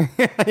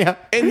 Yeah.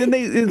 And then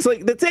it's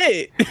like, that's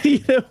it.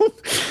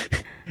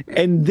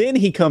 And then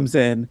he comes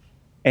in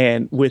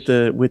and with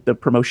the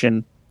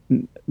promotion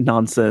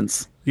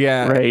nonsense.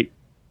 Yeah. Right.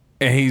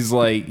 And he's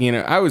like,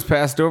 I was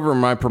passed over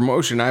my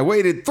promotion. I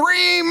waited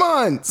 3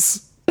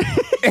 months.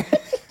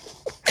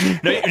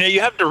 No,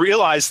 you have to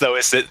realize though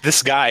is that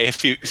this guy,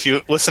 if you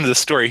listen to the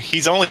story,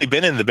 he's only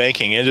been in the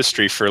banking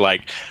industry for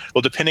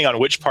depending on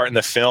which part in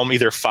the film,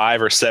 either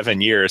 5 or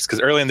 7 years. Because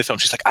early in the film,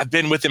 she's like, I've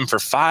been with him for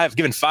 5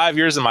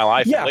 years of my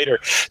life. Yeah. And later,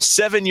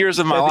 7 years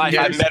of my life.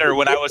 I met her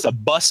when I was a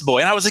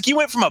busboy, and I was like, you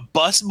went from a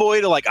busboy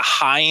to like a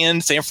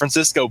high-end San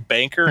Francisco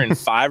banker in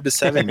 5 to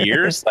 7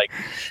 years? Like,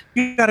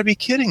 you got to be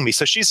kidding me.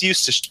 So she's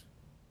used to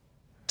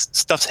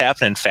stuff's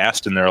happening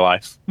fast in their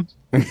life.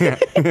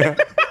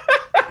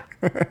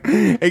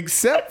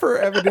 Except for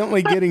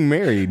evidently getting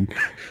married.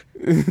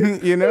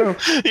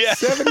 Yeah.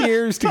 7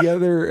 years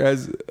together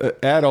as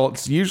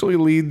adults usually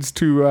leads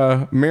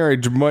to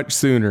marriage much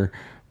sooner,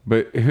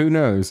 but who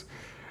knows?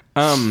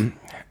 This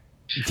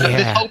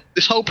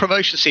whole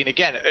promotion scene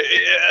again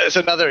is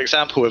another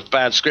example of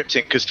bad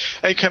scripting, because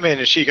they come in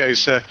and she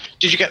goes,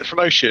 did you get the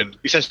promotion?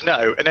 He says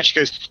no, and then she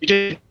goes, you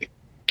didn't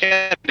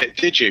get it,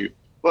 did you?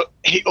 Well,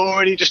 he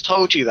already just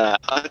told you that.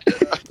 I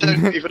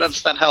don't even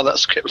understand how that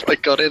script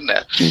got in there.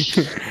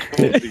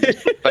 All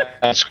these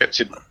bad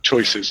scripted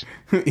choices.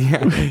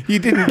 Yeah, you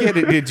didn't get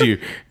it, did you?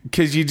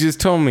 Because you just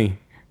told me.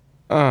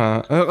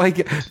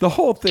 The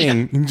whole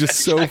thing just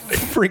so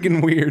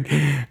friggin' weird.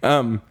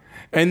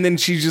 And then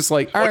she's just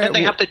like, all right. Then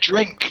they have to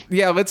drink.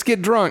 Yeah, let's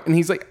get drunk. And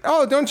he's like,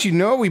 oh, don't you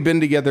know we've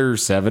been together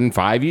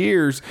 5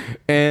 years?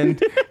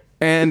 And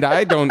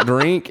I don't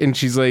drink. And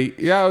she's like,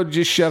 yeah,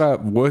 just shut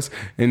up, wuss,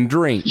 and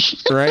drink,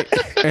 right?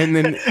 And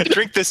then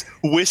drink this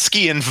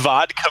whiskey and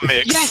vodka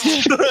mix.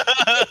 Yes.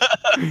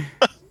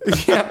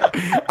 Yeah,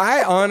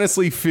 I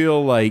honestly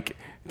feel like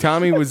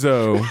Tommy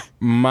Wiseau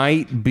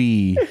might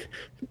be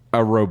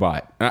a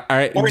robot. All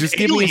right, or just an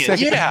give me a alien,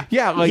 second.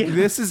 Yeah,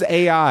 this is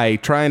AI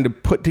trying to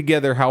put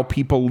together how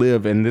people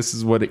live, and this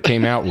is what it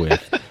came out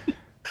with.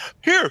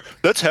 Here,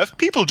 let's have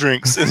people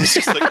drinks. And it's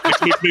just like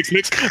mix.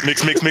 It's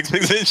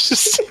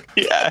just,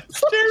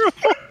 it's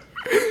terrible.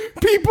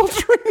 People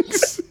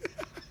drinks.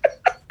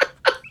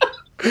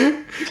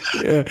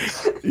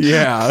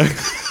 Yeah.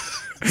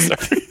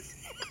 Sorry.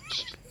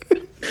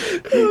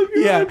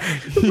 Yeah.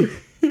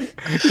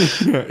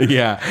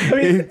 I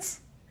mean,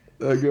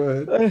 go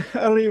ahead. I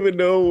don't even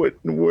know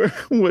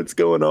what's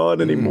going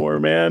on anymore,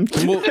 man.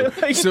 Well,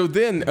 so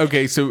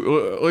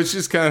let's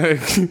just kind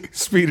of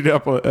speed it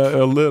up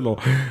a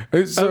little.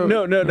 So,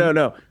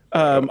 No.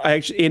 I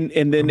actually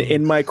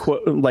in my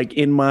quote,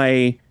 in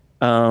my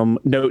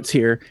notes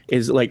here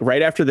is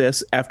right after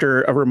this,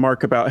 after a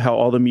remark about how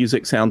all the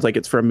music sounds like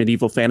it's from a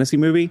medieval fantasy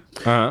movie.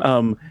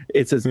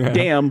 It says,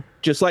 "Damn,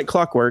 just like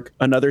clockwork,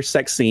 another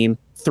sex scene,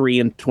 3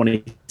 and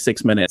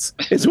 26 minutes."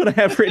 Is what I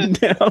have written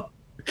down.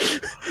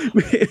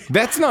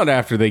 That's not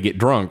after they get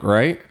drunk,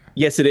 right?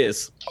 Yes, it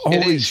is.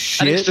 Holy And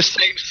shit. it's the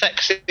same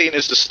sex scene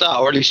as the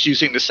start, or at least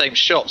using the same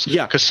shots.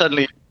 Yeah. Because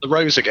suddenly the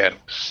rose again.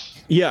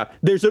 Yeah,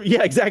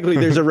 exactly.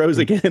 There's a rose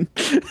again,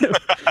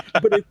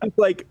 but it's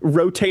just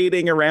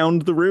rotating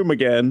around the room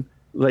again,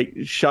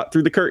 shot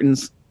through the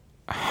curtains.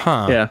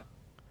 Huh. Yeah.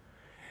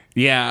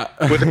 Yeah.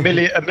 With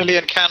a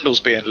million candles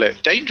being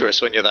lit.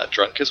 Dangerous when you're that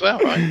drunk as well,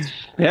 right?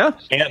 Yeah.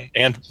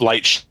 And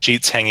light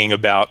sheets hanging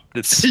about.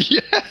 It's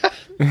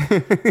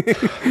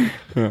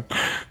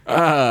But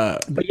yeah,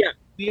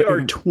 we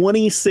are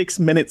 26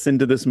 minutes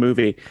into this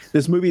movie.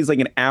 This movie is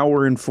an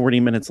hour and 40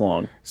 minutes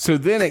long. So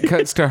then it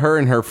cuts to her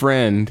and her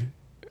friend,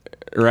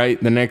 right,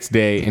 the next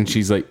day, and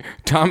she's like,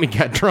 Tommy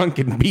got drunk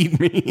and beat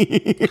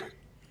me.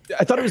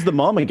 I thought it was the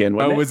mom again.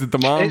 Wasn't Was it the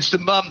mom? It's the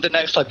mum the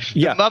next time.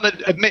 Yeah. The mum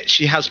admits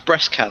she has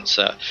breast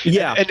cancer.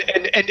 Yeah.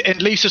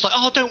 And Lisa's like,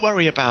 oh, don't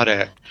worry about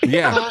it.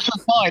 Yeah. Oh, it's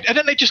fine. And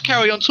then they just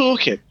carry on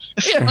talking.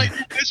 It's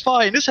it's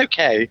fine. It's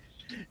okay.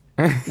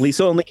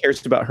 Lisa only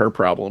cares about her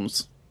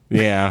problems.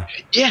 Yeah.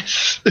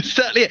 Yes,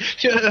 exactly.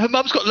 Her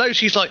mum's got loads.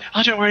 She's like,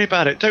 oh, don't worry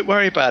about it. Don't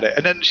worry about it.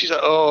 And then she's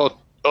like,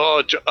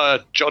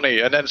 Johnny.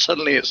 And then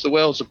suddenly it's the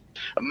world's a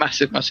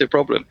massive, massive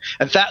problem.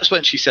 And that's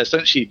when she says,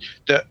 doesn't she,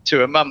 that to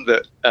her mum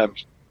that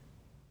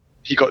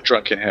he got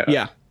drunk in here.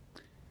 Yeah.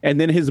 And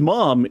then her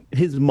mom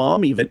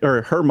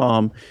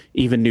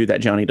even knew that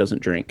Johnny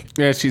doesn't drink.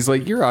 Yeah, she's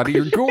like, you're out of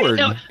your gourd.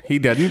 He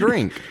doesn't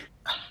drink.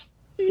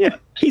 Yeah,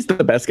 he's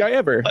the best guy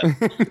ever.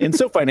 And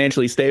so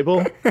financially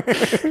stable.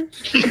 That's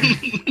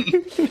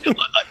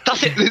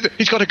it.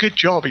 He's got a good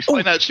job. He's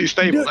financially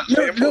stable. That's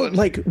very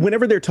important.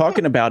 Whenever they're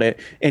talking about it,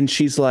 and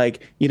she's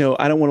like, I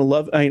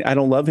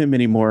don't love him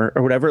anymore,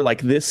 or whatever.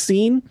 This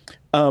scene,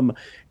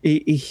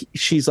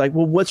 she's like,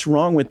 well, what's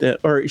wrong with it?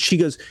 Or she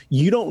goes,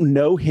 you don't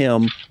know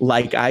him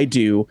like I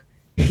do.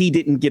 He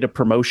didn't get a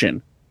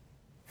promotion.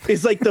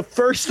 It's the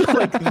first,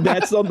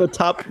 that's on the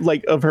top,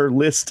 of her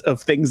list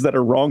of things that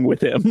are wrong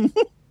with him.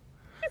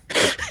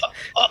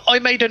 I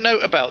made a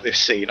note about this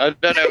scene. I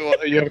don't know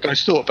what you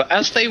guys thought, but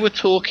as they were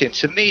talking,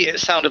 to me, it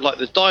sounded like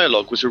the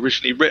dialogue was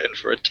originally written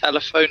for a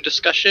telephone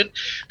discussion,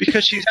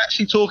 because she's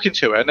actually talking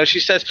to her, and then she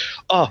says,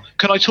 "Oh,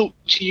 can I talk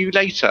to you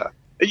later?"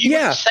 You Yeah.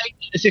 wouldn't say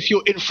it as if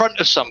you're in front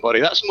of somebody.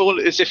 That's more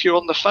as if you're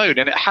on the phone,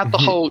 and it had the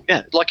whole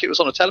like it was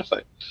on a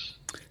telephone.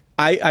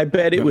 I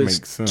bet it That was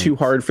makes sense. too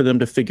hard for them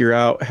to figure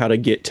out how to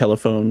get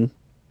telephone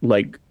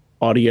like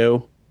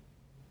audio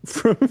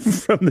from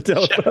the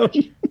telephone.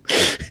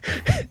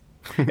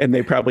 And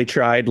they probably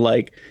tried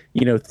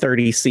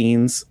 30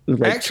 scenes trying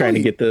to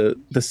Actually- get the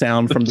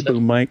sound from the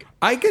boom mic.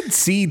 I could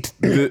see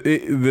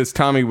this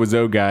Tommy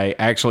Wiseau guy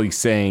actually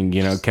saying,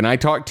 "Can I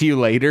talk to you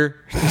later?"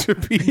 to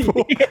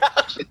people.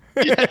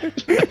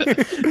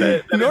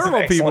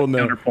 Normal people know,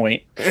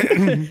 Counterpoint.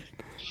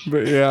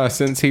 but yeah,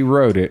 since he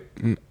wrote it,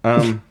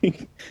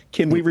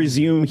 Can we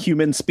resume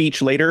human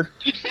speech later?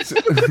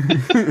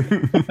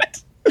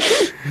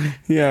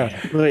 yeah,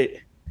 But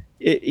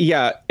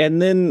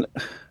and then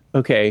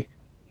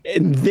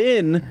and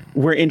then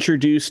we're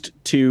introduced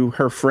to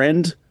her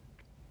friend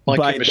Mike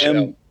by and Michelle.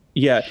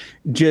 them,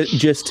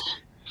 just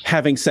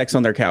having sex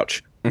on their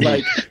couch,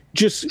 like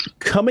just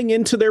coming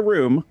into their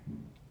room,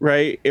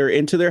 right, or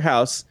into their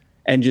house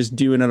and just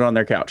doing it on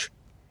their couch,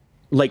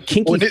 like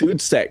kinky Well, food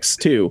sex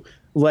too.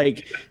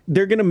 Like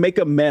they're gonna make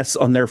a mess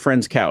on their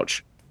friend's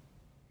couch.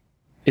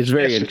 It's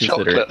very Yes, the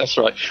chocolate, inconsiderate. that's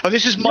right. Oh,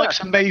 this is Mike's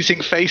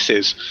amazing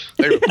faces.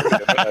 They were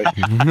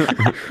brilliant,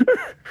 weren't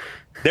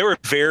They were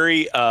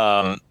very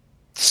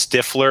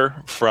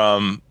Stifler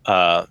from.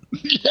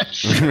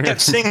 yes. I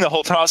kept seeing the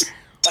whole time. I was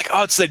like,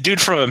 oh, it's that dude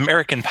from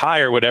American Pie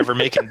or whatever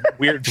making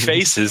weird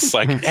faces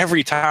like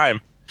every time.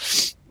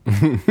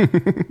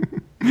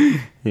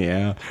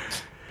 yeah.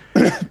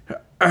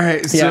 All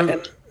right, so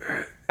and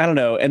I don't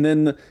know. And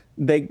then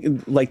they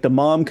the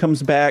mom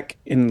comes back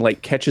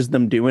and catches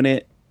them doing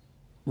it,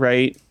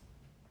 right?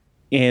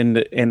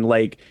 And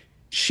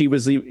she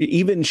was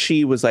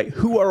like,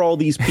 who are all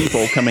these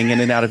people coming in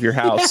and out of your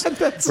house?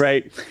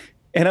 Right.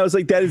 And I was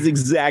like, that is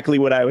exactly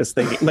what I was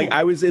thinking. Like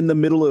I was in the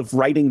middle of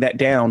writing that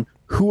down.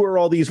 Who are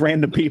all these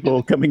random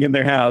people coming in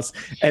their house?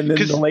 And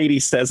then the lady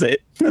says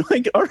it. I'm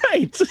like, all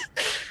right.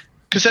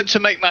 Because then to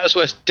make matters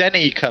worse,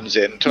 Denny comes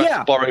in to have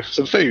to borrow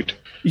some food.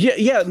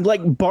 Yeah,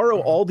 borrow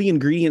all the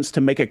ingredients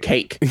to make a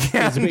cake.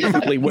 Yeah, is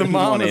basically what the he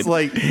mom wanted. is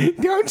like,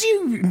 don't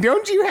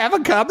you have a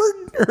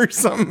cupboard or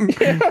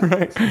something?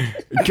 Right.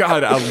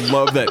 God, I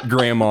love that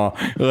grandma.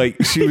 Like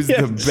she was the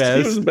She was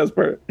best. the best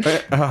part.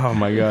 Oh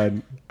my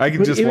God, I could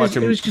But just watch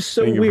him. It was just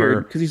so think of weird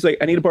her. because he's like,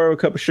 I need to borrow a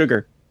cup of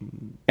sugar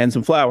and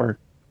some flour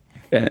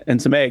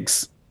and some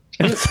eggs.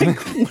 And it's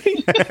like,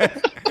 wait.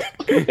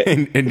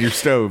 and your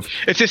stove.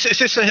 Is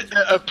this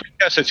a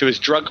precursor to his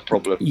drug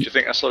problem? Do you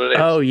think that's what it is?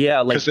 Oh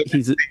yeah, like 'Cause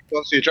he's he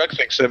wants to do a drug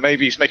thing, so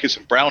maybe he's making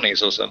some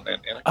brownies or something.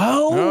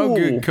 oh,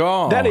 good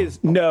call. That is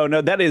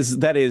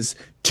that is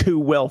too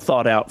well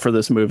thought out for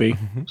this movie.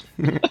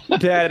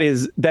 that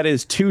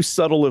is too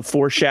subtle of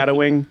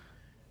foreshadowing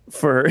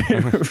for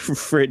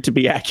it to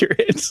be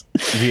accurate.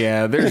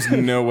 Yeah, there's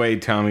no way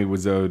Tommy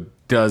Wiseau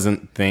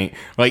doesn't think.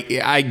 Like,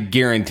 I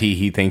guarantee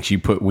he thinks you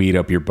put weed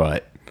up your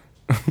butt.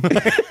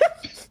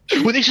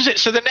 Well, this is it.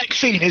 So the next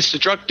scene is the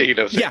drug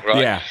dealer thing, Yeah,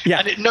 right? yeah.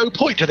 And at no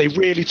point do they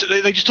really.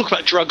 They just talk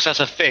about drugs as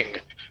a thing.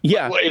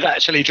 Yeah. What is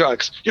actually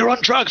drugs? You're on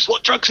drugs.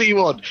 What drugs are you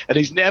on? And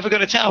he's never going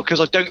to tell because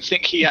I don't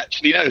think he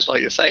actually knows, like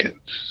you're saying.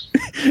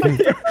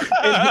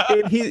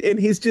 and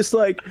he's just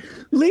like,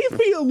 leave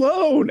me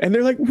alone. And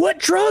they're like, what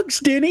drugs,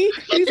 Denny?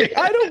 And he's like,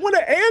 I don't want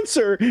to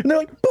answer. And they're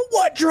like, but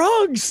what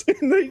drugs?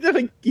 And they're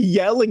like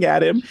yelling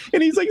at him.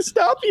 And he's like,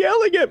 stop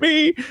yelling at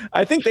me.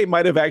 I think they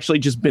might have actually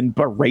just been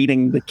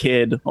berating the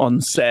kid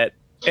on set.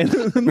 And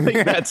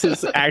that's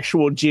his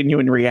actual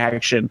genuine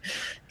reaction.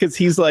 Because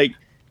he's like,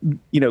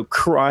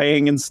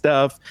 crying and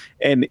stuff.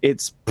 And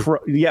it's,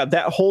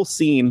 that whole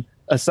scene,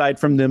 aside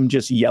from them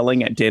just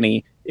yelling at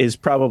Denny, is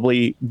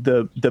probably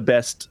the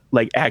best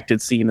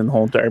acted scene in the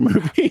whole entire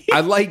movie.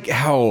 I like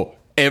how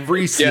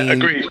every scene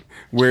agreed.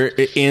 where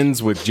it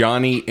ends with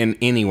Johnny and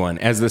anyone,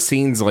 as the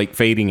scene's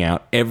fading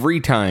out, every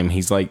time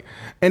he's like,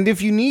 and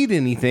if you need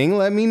anything,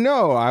 let me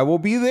know. I will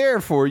be there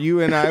for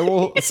you and I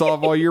will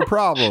solve all your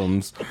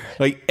problems.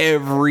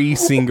 Every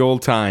single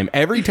time.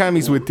 Every time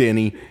he's with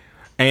Denny.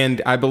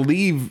 And I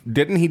believe,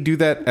 didn't he do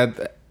that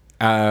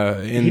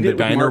in the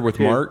diner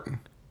with Mark?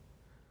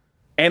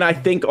 And I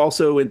think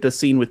also in the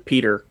scene with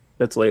Peter,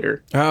 that's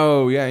later.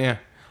 Oh, yeah.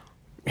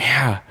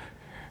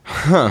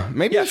 Huh.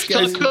 Maybe this So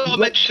guy's... I've got to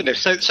mention this.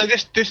 So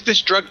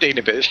this drug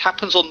dealing bit, this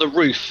happens on the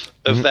roof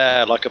of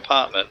their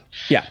apartment.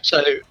 Yeah.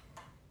 So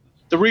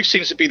the roof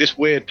seems to be this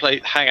weird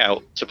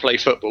hangout to play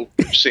football,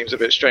 which seems a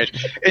bit strange.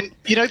 And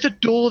the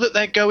door that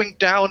they're going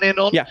down in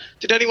on. Yeah.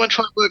 Did anyone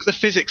try and work the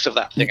physics of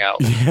that thing out?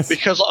 Yes.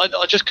 Because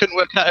I just couldn't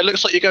work out. It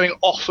looks like you're going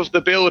off of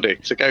the building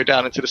to go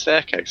down into the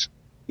staircase.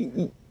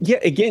 Yeah,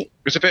 again, It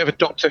was a bit of a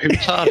Doctor Who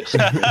TARDIS.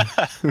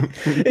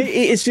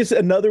 it's just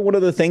another one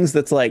of the things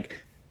that's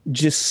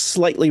just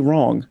slightly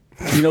wrong.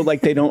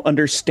 They don't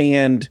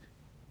understand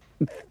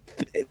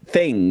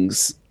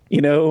things.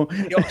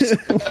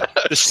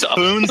 The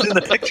spoons in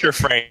the picture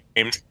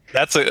frame.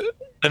 That's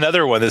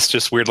another one that's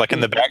just weird. In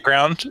the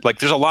background,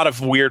 there's a lot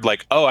of weird.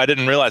 Oh, I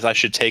didn't realize I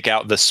should take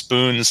out the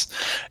spoons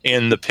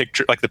in the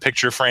picture, the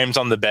picture frames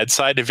on the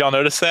bedside. Have y'all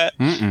noticed that?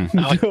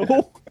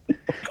 No.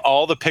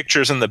 all the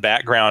pictures in the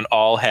background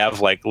all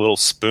have like little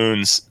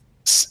spoons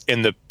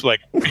in the like.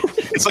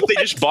 It's like they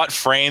just bought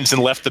frames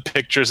and left the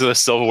pictures of the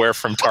silverware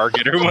from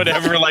Target or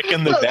whatever, like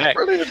in the back.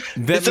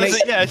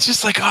 It's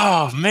just like,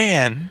 oh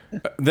man,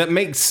 that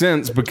makes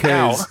sense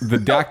because the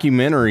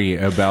documentary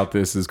about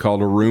this is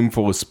called A Room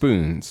Full of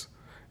Spoons.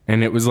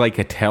 And it was like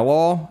a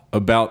tell-all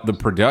about the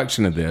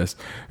production of this.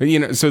 You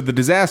know, so The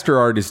Disaster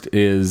Artist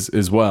is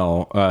as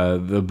well,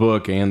 the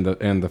book and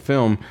the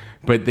film.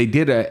 But they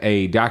did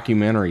a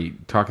documentary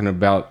talking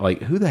about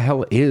like who the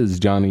hell is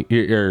Tommy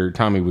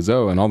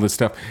Wiseau and all this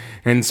stuff.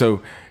 And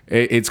so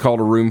it's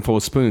called A Room Full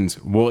of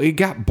Spoons. Well, it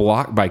got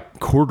blocked by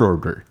court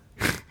order.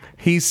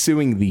 He's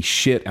suing the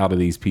shit out of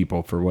these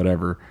people for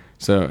whatever.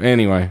 So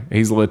anyway,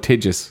 he's a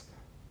litigious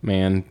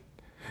man,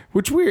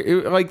 which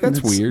weird. Like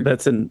that's weird.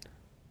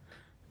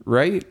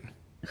 Right?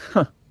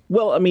 Huh.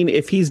 Well, I mean,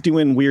 if he's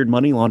doing weird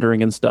money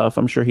laundering and stuff,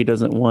 I'm sure he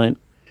doesn't want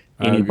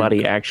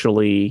anybody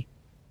actually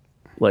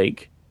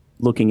like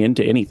looking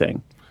into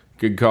anything.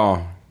 Good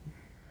call.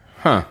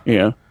 Huh.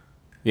 Yeah.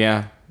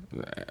 Yeah.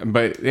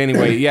 But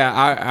anyway, yeah,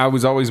 I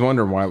was always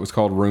wondering why it was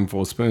called Room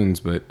Full of Spoons,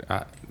 but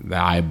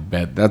I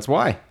bet that's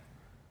why.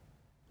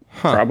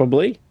 Huh.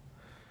 Probably.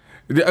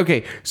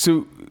 Okay,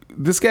 so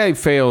this guy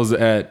fails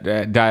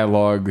at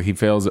dialogue. He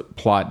fails at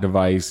plot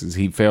devices.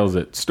 He fails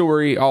at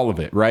story, all of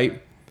it, right?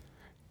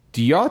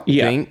 Do y'all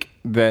think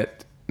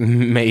that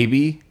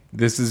maybe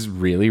this is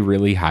really,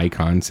 really high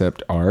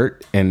concept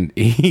art and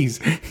he's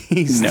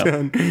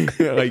done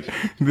like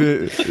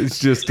it's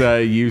just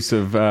use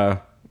of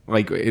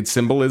like it's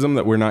symbolism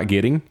that we're not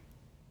getting?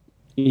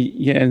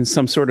 Yeah, and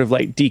some sort of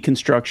like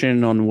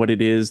deconstruction on what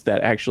it is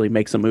that actually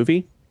makes a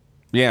movie?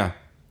 Yeah.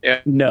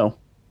 Yeah. No.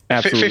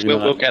 Absolutely we'll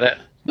look at it.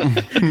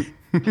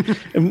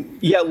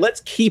 Yeah,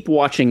 let's keep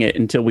watching it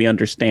until we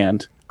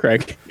understand,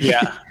 Craig.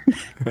 Yeah.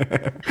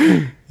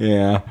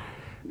 Yeah.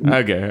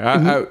 Okay.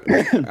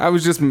 I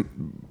was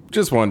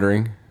just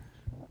wondering.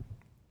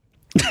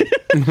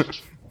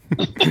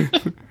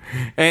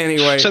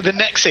 Anyway. So the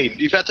next scene,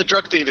 you've had the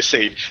drug dealer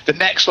scene. The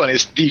next one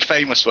is the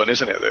famous one,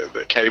 isn't it?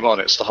 That came on.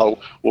 It's the whole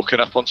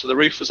walking up onto the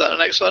roof. Was that the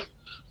next one?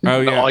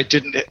 Oh yeah. No, I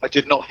did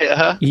not hit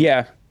her.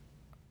 Yeah.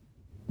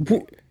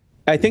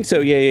 I think so.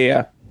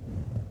 Yeah.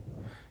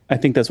 I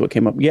think that's what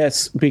came up.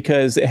 Yes,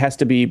 because it has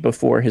to be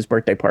before his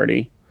birthday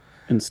party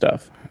and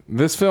stuff.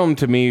 This film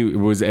to me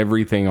was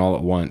everything all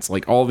at once.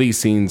 Like all these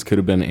scenes could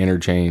have been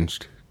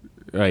interchanged.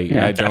 Like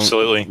I don't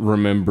absolutely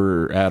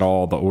remember at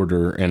all the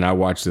order, and I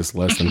watched this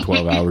less than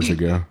 12 hours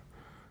ago.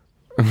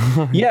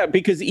 Yeah,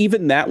 because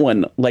even that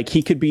one, like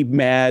he could be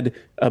mad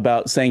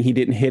about saying he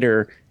didn't hit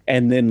her,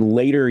 and then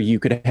later you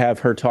could have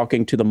her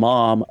talking to the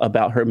mom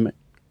about him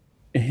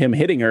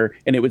hitting her,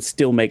 and it would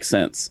still make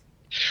sense.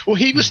 Well,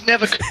 he was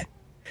never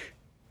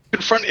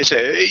confronted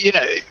it. You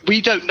know,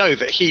 we don't know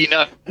that he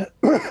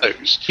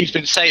knows. He's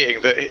been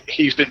saying that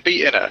he's been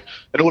beating her,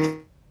 and all of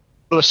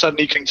a sudden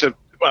he comes up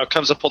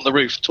on the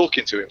roof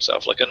talking to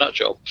himself like a nut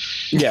job.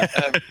 Yeah.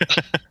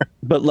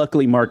 But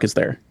luckily Mark is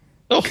there.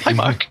 Oh, hi,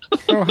 Mark.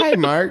 Oh, hi,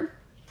 Mark.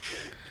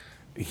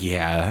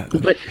 Yeah.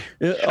 But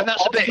and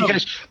that's the bit he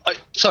goes,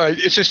 sorry,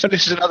 it's just,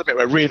 this is another bit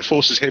where it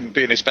reinforces him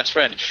being his best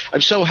friend.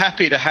 I'm so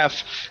happy to have,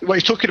 well,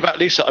 he's talking about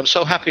Lisa, I'm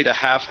so happy to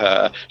have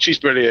her. She's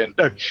brilliant.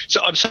 No,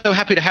 so I'm so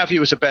happy to have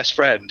you as a best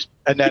friend.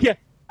 And then,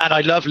 and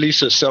I love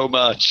Lisa so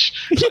much.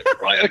 It's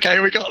like, right, okay,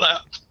 we got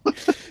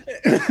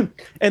that.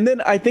 And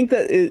then I think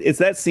that it's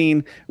that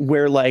scene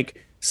where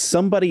like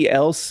somebody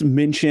else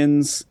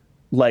mentions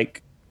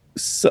like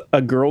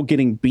a girl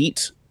getting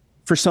beat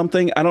for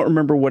something. I don't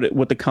remember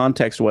what the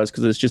context was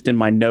because it's just in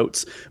my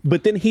notes.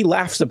 But then he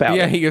laughs about it.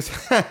 Yeah, he goes.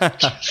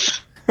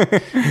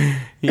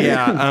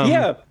 Yeah.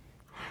 Yeah.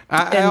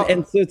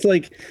 And so it's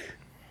like,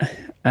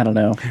 I don't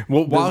know.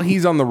 Well, while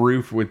he's on the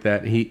roof with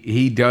that,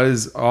 he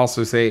does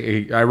also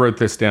say, I wrote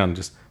this down,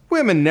 just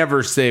women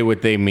never say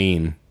what they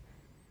mean.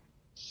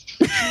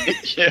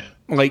 Yeah.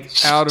 Like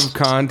out of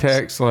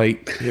context,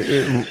 like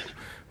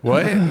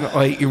what?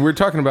 Like we're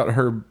talking about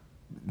her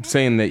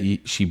saying that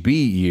she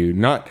beat you.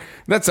 Not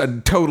that's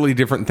a totally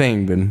different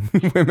thing than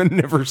women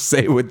never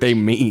say what they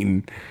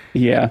mean.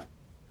 Yeah.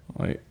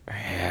 Like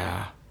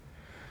yeah.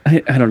 I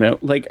don't know.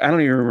 Like I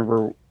don't even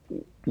remember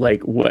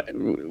like what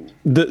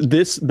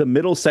the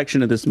middle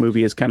section of this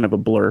movie is kind of a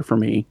blur for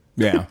me.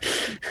 Yeah.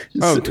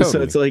 Oh, totally.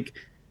 So it's like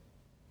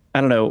I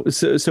don't know.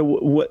 So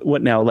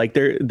what now? Like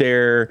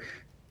they're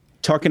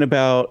talking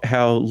about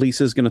how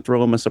Lisa's going to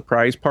throw him a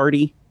surprise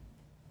party,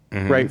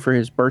 right, for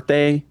his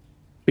birthday,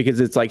 because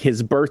it's like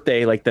his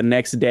birthday like the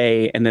next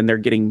day, and then they're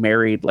getting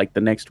married like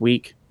the next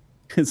week.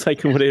 It's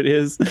like what it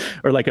is,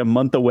 or like a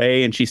month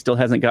away, and she still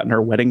hasn't gotten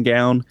her wedding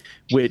gown.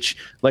 Which,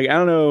 like, I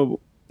don't know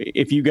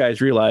if you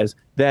guys realize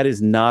that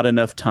is not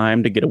enough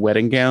time to get a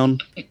wedding gown,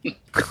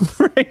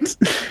 right?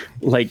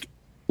 Like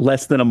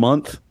less than a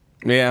month.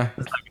 Yeah,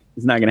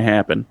 it's not going to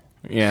happen.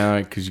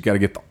 Yeah, because you got to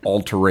get the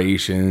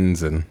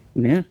alterations and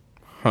yeah.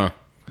 Huh.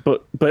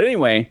 But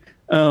anyway,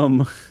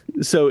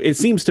 so it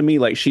seems to me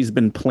like she's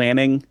been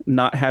planning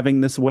not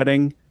having this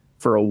wedding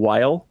for a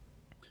while,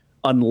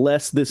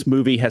 unless this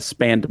movie has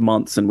spanned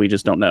months and we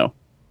just don't know.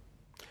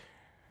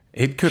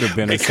 It could have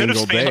been a It could have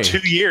single day.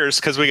 spanned 2 years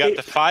because we got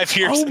the 5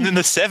 years and then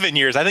the 7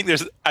 years. I think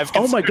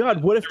Oh my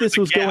God, what if this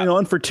was going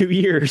on for 2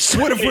 years?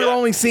 What if we're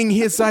only seeing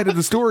his side of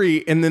the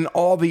story and then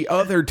all the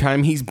other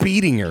time he's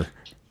beating her?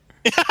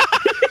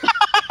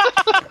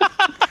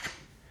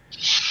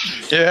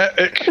 Yeah.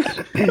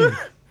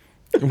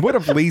 What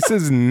if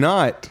Lisa's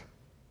not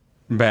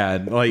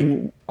bad? Like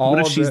all What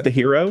if of she's the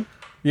hero?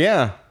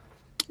 yeah.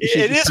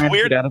 It is trying to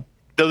weird get out of-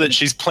 though that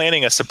she's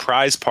planning a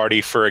surprise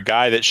party for a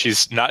guy that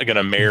she's not going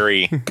to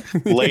marry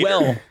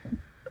later.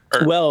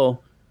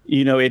 Well,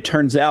 it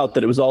turns out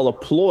that it was all a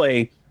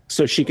ploy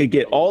so she could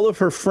get all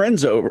their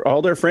friends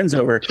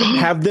over,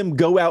 have them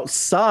go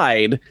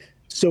outside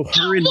so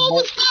her and What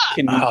Mark was that?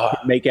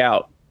 can make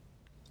out.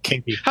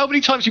 Kinky. How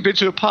many times have you been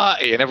to a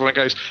party and everyone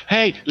goes,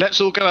 "Hey,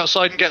 let's all go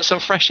outside and get some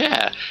fresh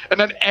air," and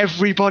then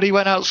everybody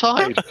went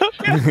outside?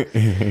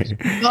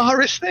 The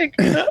hardest thing.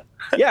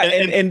 Yeah,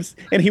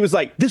 and he was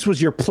like, "This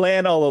was your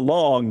plan all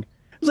along."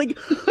 I was like,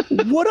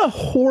 "What a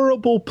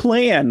horrible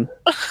plan!"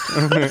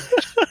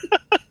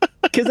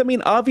 Because I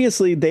mean,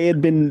 obviously they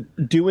had been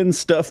doing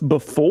stuff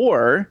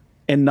before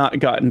and not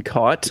gotten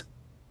caught,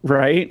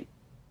 right?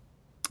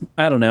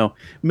 I don't know.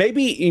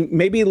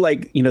 Maybe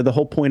like the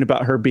whole point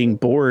about her being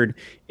bored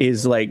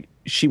is like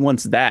she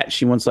wants that.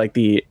 She wants like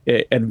the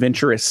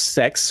adventurous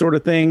sex sort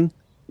of thing.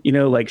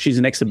 Like she's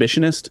an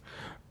exhibitionist.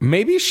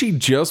 Maybe she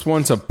just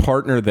wants a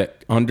partner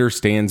that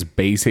understands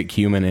basic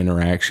human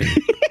interaction.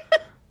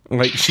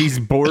 Like she's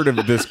bored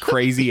of this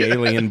crazy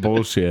alien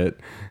bullshit.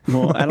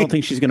 Well, I don't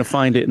think she's going to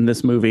find it in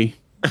this movie.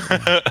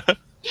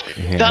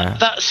 Yeah.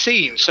 That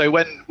scene. So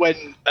when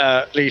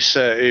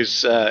Lisa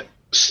is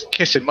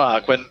kissing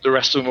Mark, when the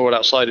rest of them are all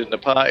outside in the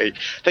party,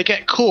 they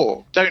get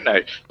caught, don't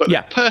they? But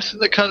Yeah. the person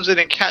that comes in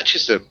and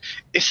catches them,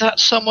 is that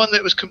someone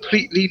that was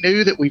completely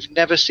new that we've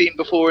never seen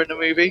before in the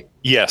movie?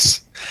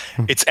 Yes.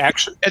 It's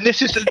actually And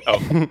this is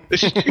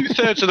this is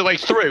 2/3 of the way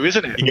through,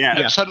 isn't it? Yeah.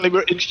 And suddenly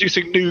we're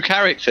introducing new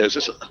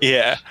characters.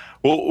 Yeah.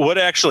 Well, what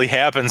actually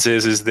happens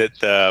is that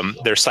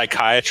their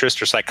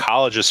psychiatrist or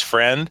psychologist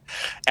friend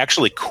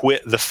actually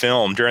quit the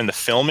film during the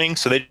filming,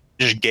 so they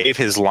just gave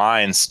his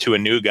lines to a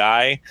new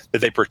guy that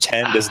they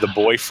pretend is the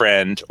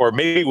boyfriend, or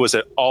maybe was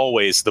it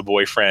always the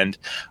boyfriend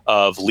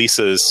of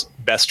Lisa's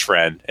best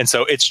friend. And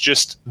so it's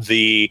just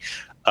the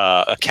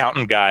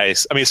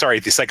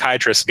the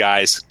psychiatrist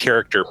guy's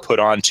character put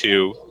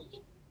onto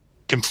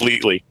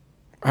completely.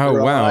 Oh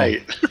wow.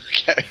 Right.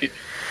 Okay.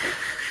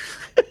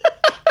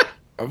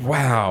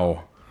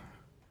 Wow.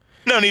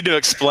 No need to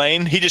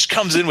explain. He just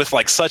comes in with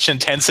like such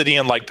intensity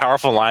and like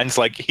powerful lines,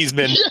 like he's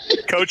been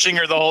coaching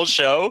her the whole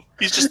show.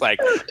 He's just like,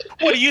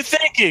 "What are you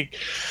thinking?"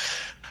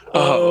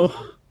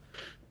 Oh,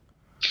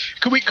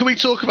 Can we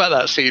talk about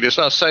that scene as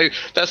well? So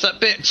there's that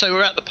bit. So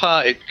we're at the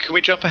party. Can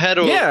we jump ahead?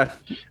 Or yeah.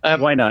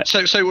 Why not?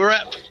 So we're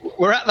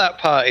at that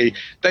party.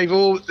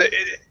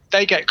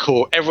 They get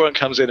caught. Everyone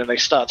comes in and they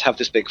start to have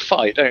this big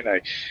fight, don't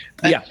they?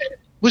 And Yeah.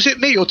 Was it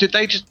me, or did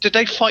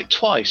they fight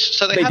twice?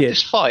 So they had did.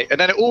 this fight, and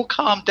then it all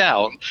calmed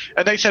down,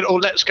 and they said, "Oh,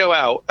 let's go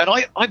out." And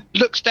I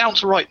looked down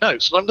to write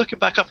notes, and I'm looking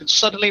back up, and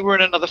suddenly we're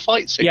in another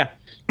fight scene. Yeah,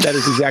 that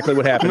is exactly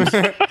what happens.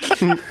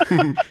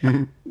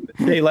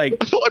 They like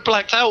I thought I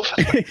blacked out for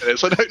 10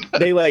 minutes. I don't know.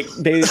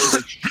 they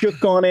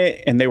shook on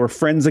it and they were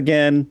friends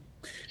again,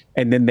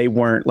 and then they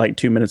weren't like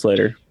 2 minutes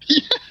later.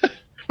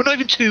 Well, not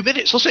even 2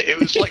 minutes, was it? It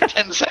was like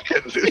 10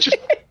 seconds. It was just,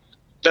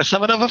 let's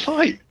have another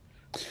fight.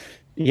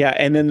 Yeah,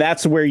 and then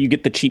that's where you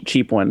get the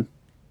cheap one.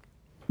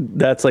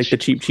 That's like the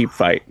cheap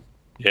fight.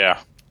 Yeah.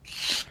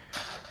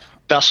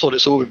 That's what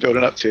it's all been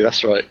building up to.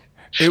 That's right.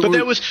 But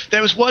there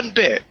was one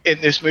bit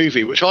in this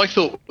movie which I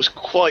thought was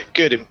quite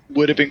good and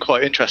would have been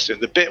quite interesting.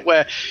 The bit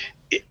where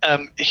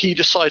he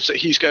decides that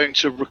he's going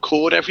to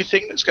record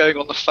everything that's going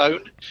on the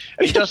phone,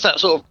 and he does that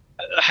sort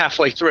of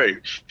halfway through,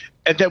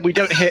 and then we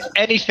don't hear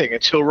anything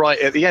until right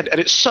at the end. And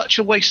it's such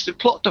a wasted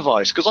plot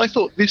device because I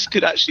thought this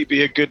could actually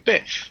be a good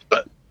bit,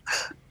 but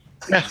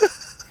yeah,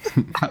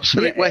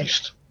 absolute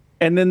waste.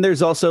 And then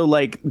there's also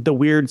like the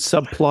weird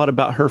subplot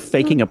about her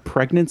faking a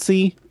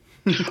pregnancy.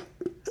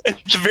 At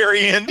the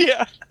very end,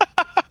 yeah.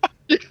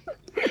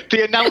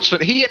 The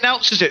announcement, he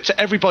announces it to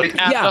everybody and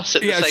Yeah. us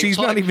at the Yeah, same she's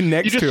time. not even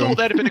next you just to thought him.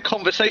 there'd have been a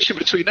conversation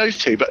between those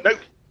two, but no.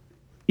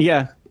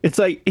 Yeah, it's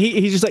like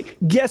he's just like,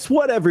 guess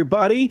what,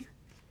 everybody?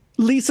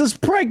 Lisa's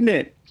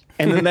pregnant,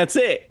 and then that's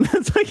it.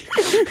 It's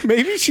like,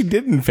 Maybe she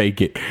didn't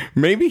fake it.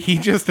 Maybe he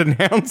just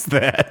announced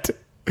that.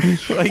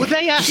 Like, Well,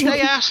 they asked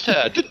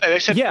her, didn't they? They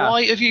said, Yeah.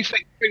 "Why have you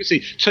faked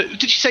pregnancy?" So,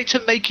 did you say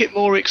to make it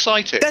more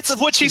exciting? That's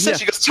what she said. Yeah.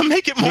 She goes, to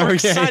make it more Oh, yeah,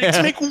 exciting. yeah.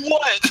 To make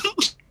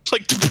what?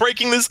 Like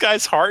breaking this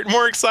guy's heart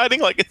more exciting?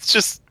 Like it's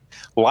just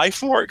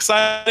life more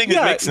exciting?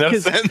 Yeah, it makes no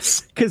 'cause-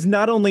 sense. because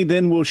not only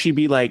then will she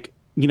be like,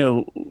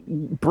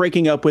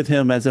 breaking up with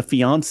him as a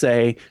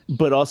fiance,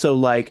 but also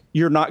like,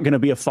 you're not going to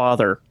be a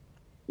father,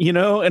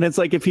 And it's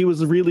like, if he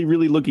was really,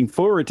 really looking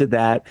forward to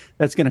that,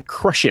 that's going to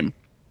crush him,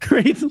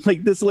 right?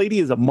 Like, this lady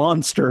is a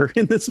monster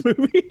in this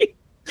movie.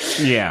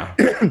 yeah.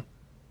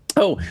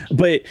 Oh,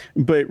 but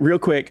real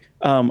quick,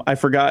 I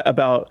forgot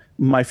about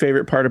my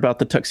favorite part about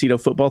the tuxedo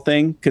football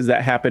thing, because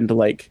that happened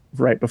like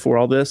right before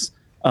all this.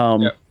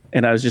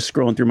 And I was just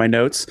scrolling through my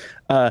notes.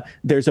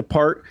 There's a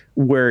part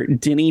where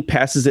Denny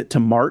passes it to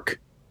Mark,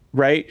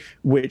 right?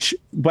 Which,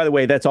 by the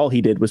way, that's all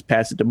he did was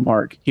pass it to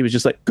Mark. He was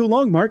just like, "Go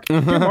long, Mark.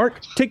 Here,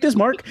 Mark. Take this,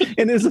 Mark."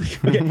 And it's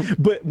like, okay.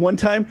 But one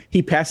time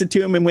he passed it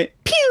to him and went,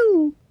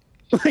 "Pew!"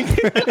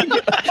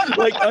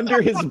 like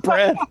under his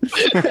breath.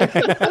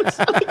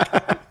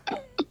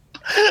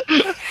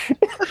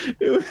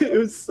 It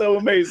was so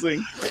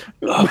amazing.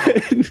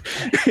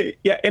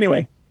 Yeah.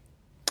 Anyway.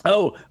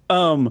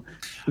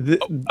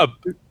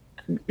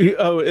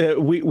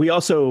 We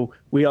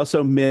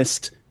also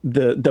missed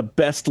the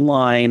best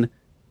line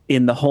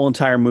in the whole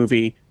entire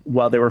movie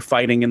while they were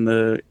fighting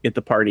at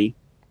the party,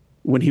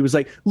 when he was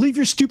like, "Leave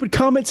your stupid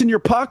comments in your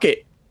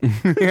pocket."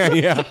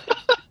 Yeah.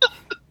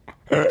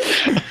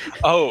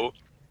 Oh,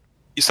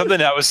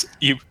 something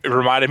you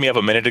reminded me of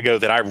a minute ago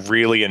that I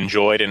really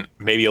enjoyed, and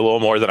maybe a little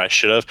more than I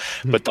should have.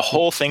 But the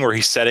whole thing where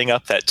he's setting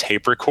up that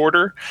tape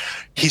recorder,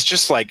 he's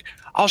just like,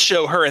 "I'll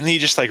show her," and then he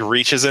just like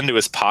reaches into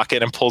his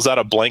pocket and pulls out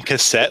a blank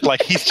cassette.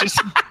 Like he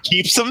just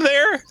keeps them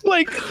there.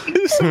 Like,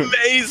 it's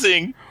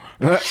amazing.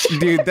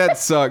 Dude, that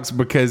sucks,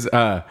 because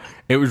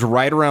it was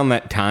right around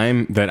that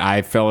time that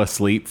I fell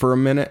asleep for a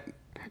minute,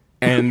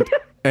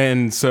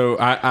 and so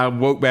I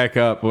woke back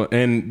up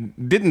and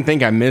didn't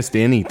think I missed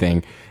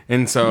anything.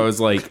 And so I was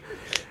like,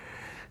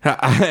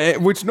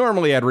 which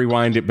normally I'd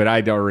rewind it, but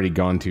I'd already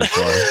gone too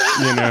far,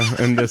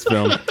 in this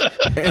film.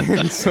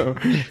 And so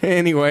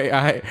anyway,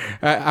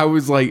 I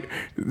was like,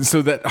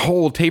 so that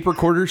whole tape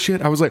recorder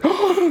shit, I was like,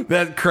 "Oh,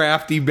 that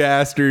crafty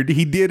bastard.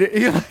 He did it."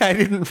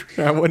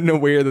 I wasn't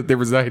aware that there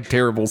was a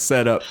terrible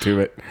setup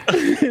to it.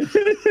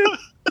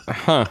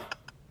 Huh.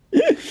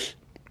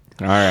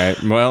 All right.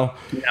 Well,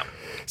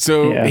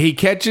 so he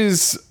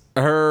catches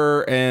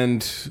her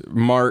and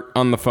Mark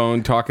on the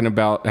phone talking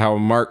about how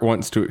Mark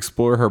wants to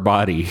explore her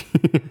body.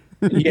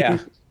 Yeah.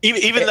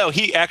 Even though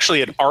he actually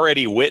had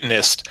already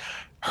witnessed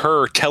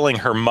her telling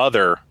her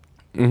mother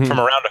from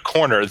around a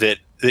corner that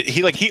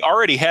he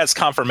already has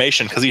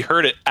confirmation, because he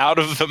heard it out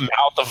of the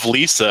mouth of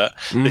Lisa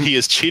that he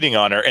is cheating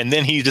on her, and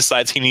then he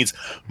decides he needs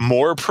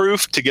more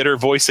proof to get her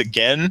voice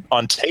again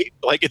on tape.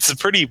 Like, it's a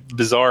pretty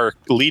bizarre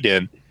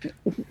lead-in.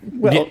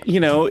 Well,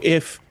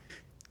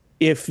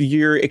 if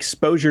your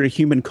exposure to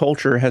human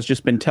culture has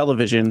just been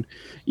television,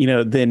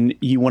 then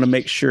you want to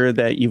make sure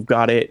that you've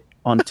got it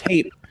on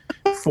tape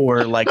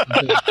for like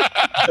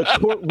the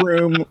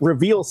courtroom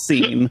reveal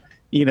scene,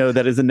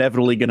 that is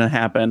inevitably going to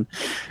happen.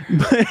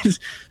 But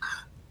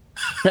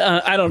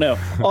I don't know.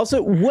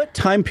 Also, what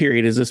time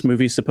period is this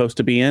movie supposed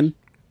to be in?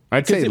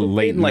 I'd say it was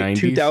late made in like 90s.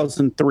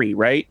 2003,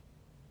 right?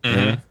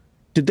 Mm-hmm.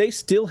 Did they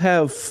still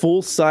have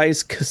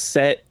full-size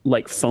cassette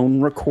like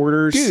phone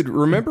recorders? Dude,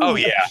 remember? Oh,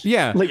 yeah.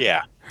 Yeah. Like,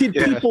 Yeah. Did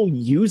people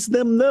use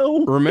them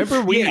though?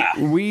 Remember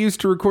we used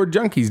to record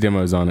Junkies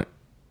demos on it.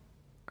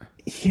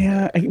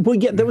 Yeah. Well,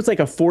 yeah, there was like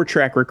a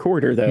 4-track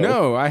recorder though.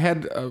 No, I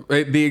had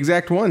the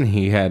exact one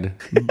he had.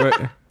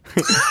 But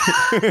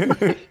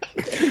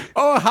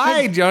oh,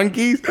 hi,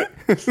 Junkies.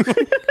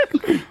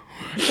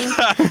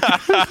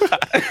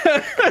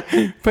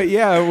 But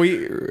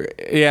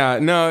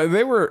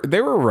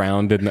they were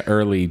around in the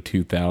early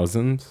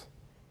 2000s.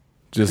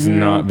 Just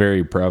not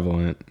very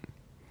prevalent.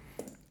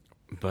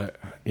 But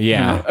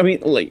yeah. I mean,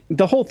 like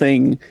the whole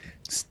thing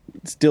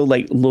still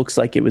like looks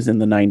like it was in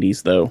the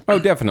 90s though. Oh,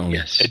 definitely.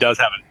 Yes. It does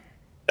have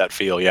that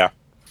feel, yeah.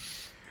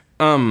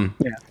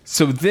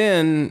 So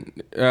then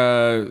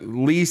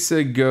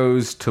Lisa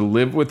goes to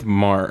live with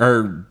Mark,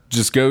 or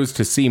just goes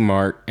to see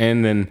Mark,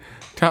 and then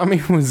Tommy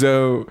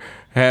Wiseau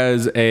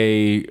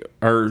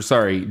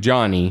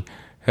Johnny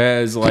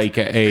has like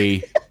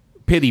a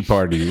pity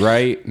party,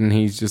 right? And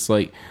he's just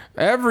like,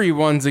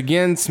 "Everyone's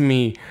against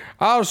me.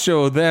 I'll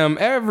show them,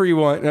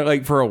 everyone,"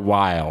 like for a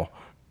while.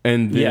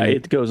 And then,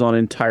 it goes on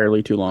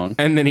entirely too long.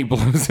 And then he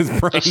blows his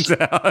brains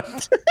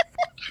out.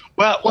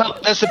 Well,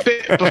 there's a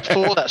bit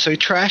before that. So he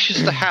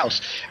trashes the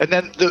house, and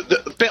then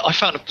the bit I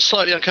found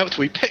slightly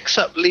uncomfortable. He picks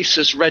up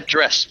Lisa's red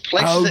dress,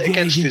 places it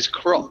against his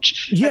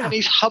crotch, and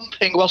he's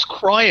humping whilst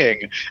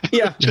crying.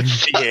 Yeah,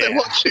 Just sat there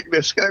watching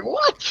this, going,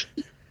 "What?"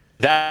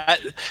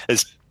 That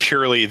is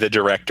purely the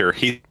director.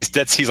 He's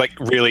like,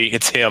 really,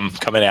 it's him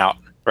coming out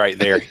right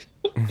there.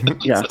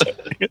 Yeah.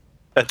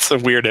 That's a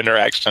weird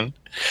interaction.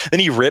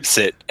 Then he rips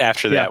it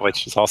after that,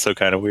 which is also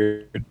kind of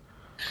weird.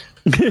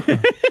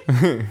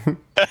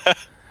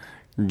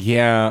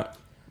 Yeah.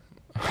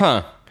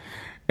 Huh.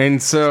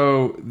 And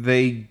so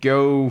they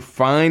go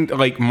find,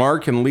 like,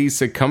 Mark and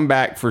Lisa come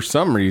back for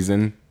some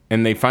reason,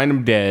 and they find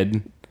him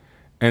dead.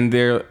 And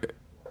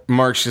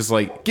Mark's just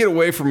like, "Get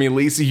away from me,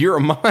 Lisa. You're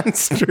a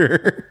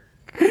monster."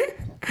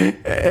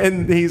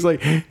 And he's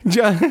like,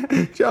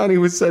 Johnny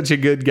was such a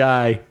good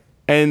guy.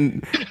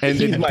 And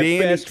he's my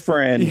best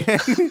friend.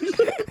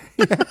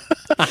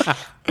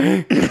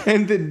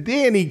 And then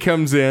Danny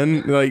comes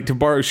in, like, to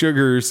borrow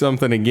sugar or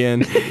something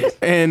again.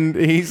 And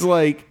he's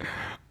like,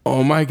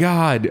 oh my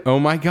God.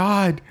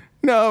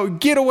 no,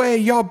 get away,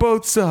 y'all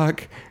both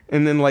suck.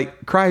 And then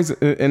like cries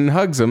and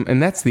hugs him,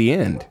 and that's the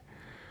end.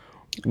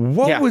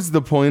 What was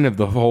the point of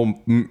the whole,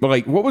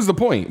 like, what was the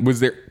point? Was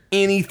there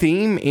any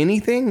theme,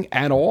 anything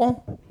at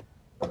all?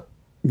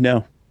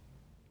 No.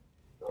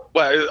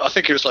 Well, I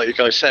think it was like you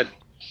guys said,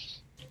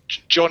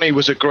 Johnny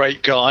was a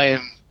great guy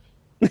and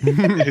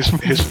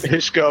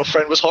his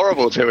girlfriend was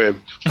horrible to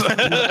him.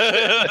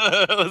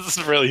 This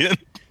is brilliant.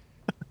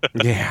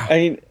 Yeah. I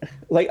mean,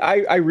 like,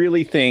 I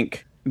really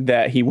think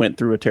that he went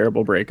through a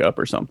terrible breakup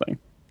or something.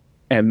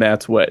 And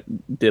that's what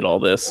did all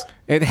this.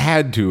 It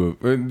had to.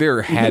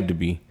 There had to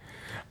be.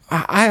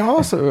 I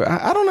also,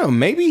 I don't know,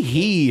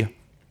 maybe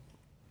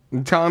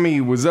Tommy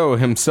Wiseau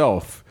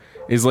himself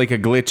is like a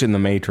glitch in the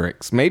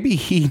Matrix. Maybe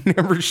he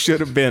never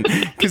should have been.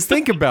 Because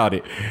think about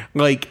it.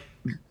 Like,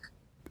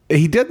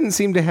 he doesn't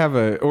seem to have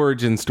an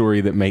origin story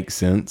that makes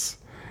sense.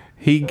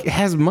 He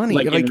has money.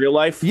 Like in real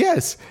life?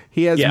 Yes.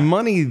 He has Yeah.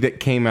 money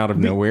that came out of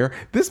nowhere.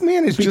 This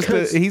man is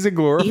Because he's a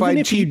glorified even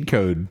if cheat you-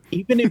 code.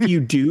 Even if you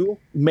do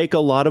make a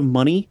lot of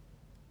money,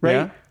 right?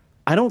 Yeah.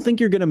 I don't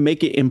think you're going to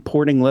make it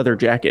importing leather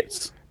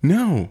jackets.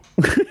 No.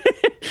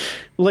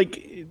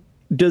 Like,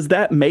 does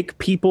that make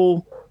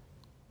people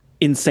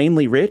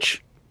insanely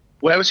rich?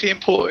 Where was he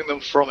importing them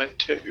from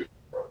into?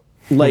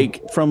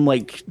 Like from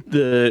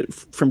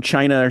from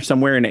China or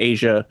somewhere in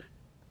Asia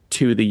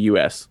to the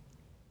US.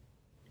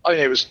 I mean,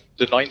 it was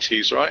the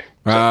 90s, right?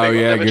 Oh, They got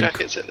yeah, leather good.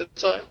 jackets at the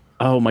time.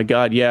 Oh my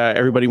God. Yeah.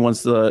 Everybody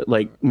wants the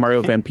like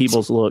Mario Van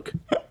Peebles look.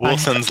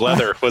 Wilson's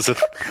leather was a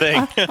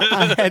thing.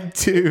 I had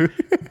two.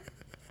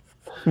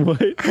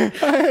 What?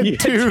 I had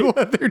two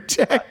leather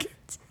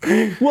jackets.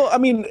 Well, I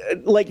mean,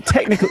 like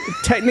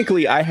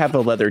technically I have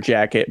a leather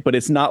jacket, but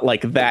it's not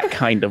like that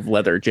kind of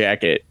leather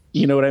jacket.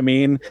 You know what I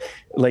mean?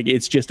 Like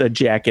it's just a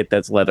jacket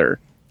that's leather.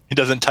 He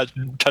doesn't touch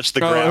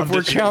the Oh, ground.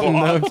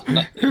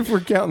 if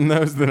we're counting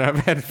those, then I've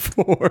had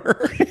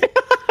 4.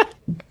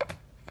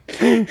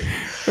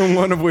 And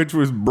one of which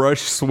was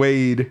brush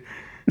suede.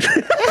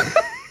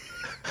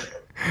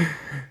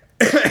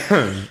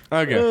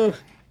 Okay.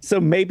 So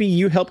maybe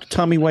you helped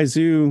Tommy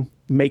Wiseau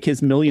make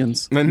his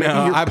millions. No, Maybe you're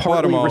I bought them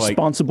partly all, like-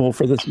 responsible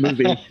for this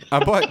movie.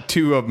 I bought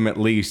 2 of them at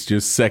least,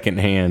 just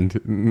secondhand.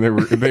 They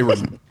were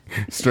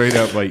straight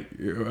up like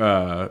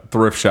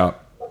thrift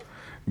shop.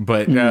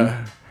 But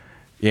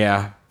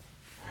yeah.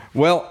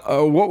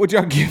 Well, what would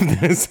y'all give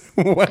this?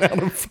 1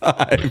 out of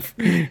 5,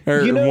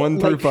 or You know, 1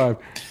 through like- 5?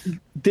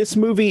 This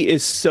movie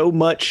is so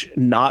much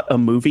not a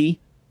movie.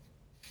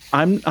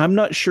 I'm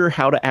not sure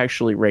how to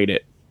actually rate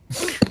it.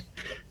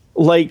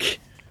 Like,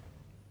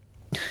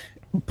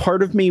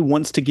 part of me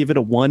wants to give it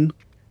a 1.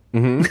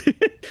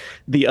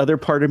 The other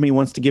part of me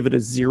wants to give it a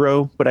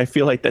 0, but I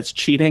feel like that's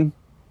cheating.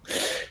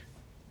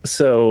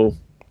 So,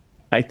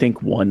 I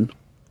think 1.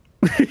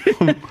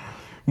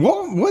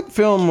 What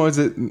film was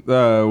it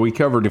we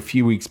covered a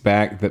few weeks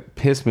back that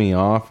pissed me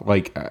off?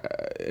 Like,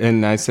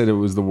 and I said it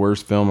was the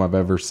worst film I've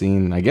ever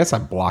seen. I guess I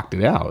blocked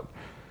it out.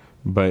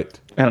 But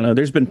I don't know.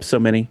 There's been so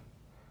many.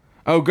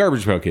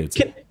 Garbage Pail Kids.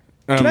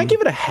 Can I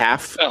give it a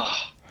half?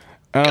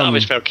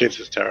 Garbage Pail Kids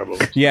is terrible.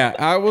 Yeah,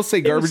 I will say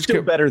It was Garbage still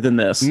Pail. better than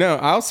this. No,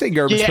 I'll say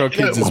Garbage Yeah, Pail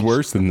Kids no. is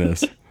worse than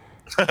this.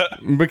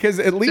 Because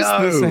at least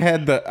No. this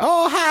had the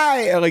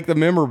hi, like the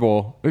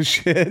memorable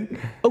shit.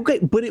 Okay,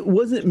 but it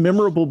wasn't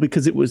memorable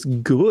because it was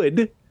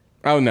good.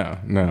 Oh no,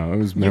 it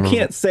was You memorable.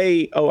 can't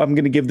say, "Oh, I'm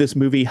going to give this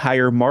movie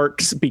higher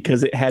marks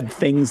because it had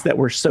things that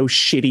were so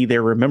shitty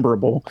they're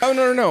memorable." Oh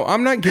no!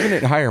 I'm not giving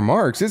it higher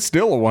marks. It's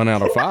still a 1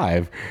 out of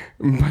 5,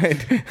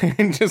 but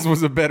it just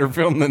was a better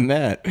film than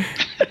that.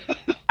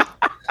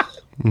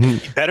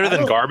 Better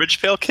than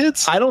Garbage Pail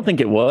Kids? I don't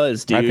think it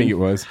was, dude. I think it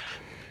was.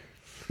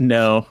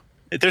 No.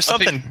 There's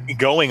something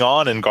going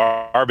on in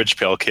Garbage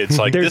Pail Kids.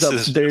 Like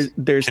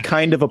There's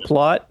kind of a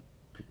plot.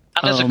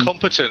 And there's a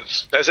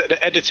competence. There's an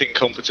editing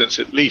competence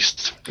at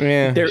least.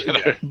 Yeah.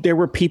 There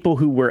were people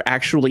who were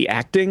actually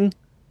acting.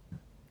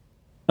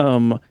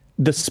 The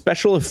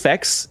special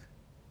effects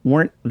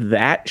weren't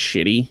that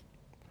shitty.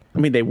 I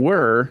mean, they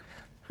were,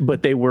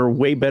 but they were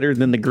way better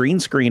than the green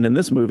screen in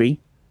this movie.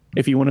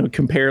 If you want to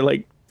compare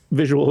like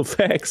visual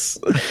effects.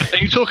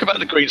 And you talk about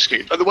the green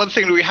screen, but the one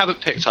thing that we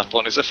haven't picked up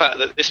on is the fact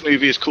that this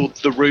movie is called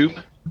The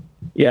Room,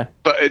 Yeah.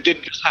 but it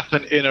didn't just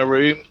happen in a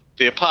room.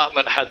 The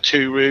apartment had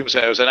 2 rooms.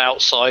 There was an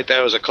outside,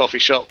 there was a coffee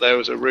shop, there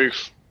was a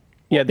roof.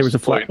 Yeah, there was a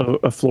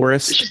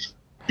florist.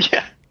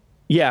 Yeah.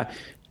 Yeah.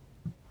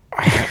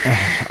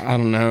 I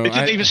don't know. It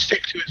didn't even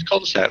stick to its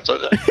concept.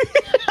 Can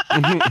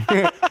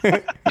I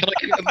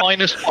give it a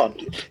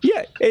 -1?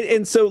 Yeah,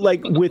 and so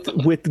like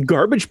with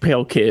Garbage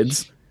Pail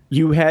Kids,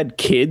 you had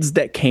kids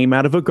that came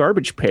out of a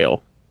garbage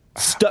pail,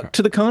 stuck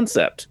to the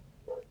concept.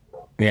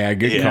 Yeah,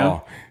 good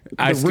call.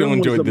 I still Room was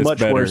enjoyed a this much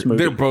better. worse movie.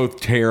 They're both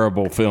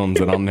terrible films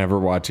that I'll never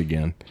watch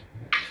again.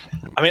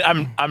 I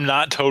mean, I'm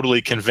not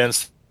totally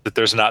convinced that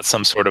there's not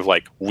some sort of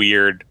like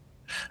weird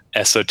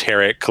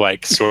esoteric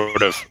like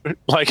sort of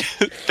like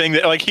thing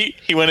that like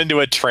he went into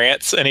a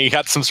trance and he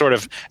got some sort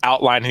of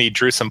outline and he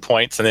drew some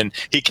points and then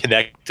he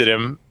connected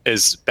him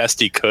as best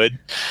he could.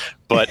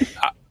 But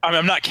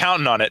I'm not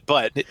counting on it.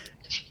 But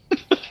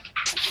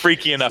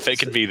freaky enough it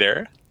could be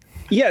there.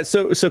 Yeah,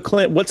 so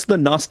Clint, what's the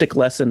Gnostic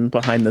lesson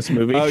behind this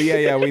movie? Oh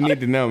yeah, we need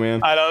to know,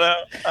 man. I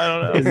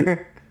don't know.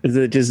 Is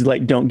it just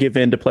like don't give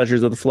in to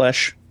pleasures of the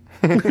flesh?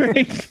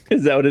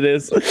 Is that what it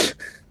is?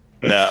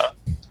 No.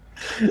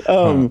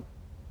 I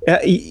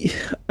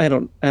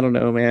don't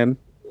know, man.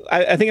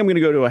 I think I'm gonna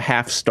go to a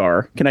half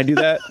star. Can I do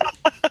that?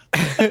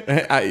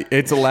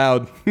 It's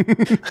allowed.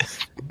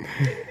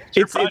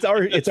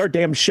 It's our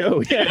damn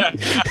show. Yeah.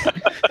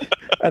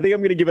 I think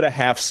I'm gonna give it a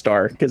half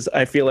star because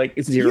I feel like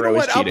zero You know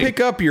what? is I'll cheating. pick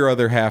up your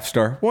other half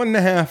star.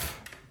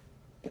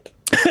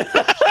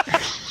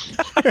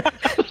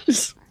 1.5.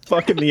 Just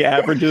fucking the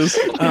averages.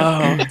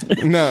 No.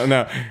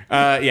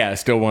 Yeah,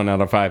 still 1 out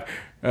of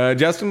 5.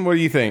 Justin, what do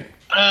you think?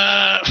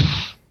 I'm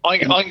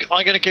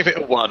going to give it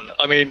a 1.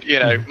 I mean,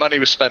 money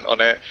was spent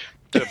on it.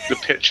 The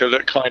picture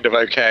looked kind of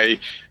okay.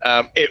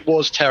 It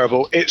was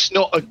terrible. It's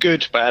not a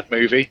good bad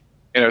movie.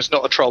 It's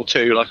not a Troll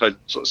 2 like I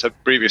sort of said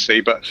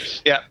previously.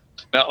 But yeah,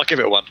 no, I'll give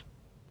it a 1.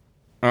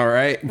 All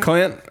right,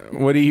 Clint,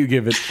 what do you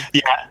give it?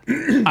 Yeah,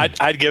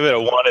 I'd give it a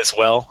 1 as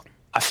well.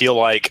 I feel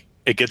like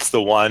it gets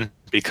the 1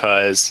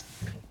 because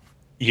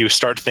you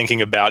start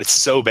thinking about it's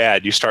so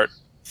bad. You start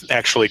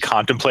actually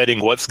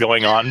contemplating what's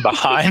going on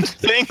behind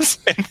things,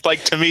 and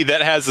like to me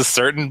that has a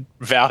certain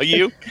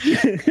value,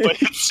 but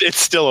it's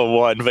still a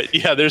 1. But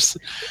yeah, that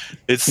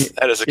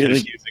is a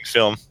confusing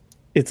film.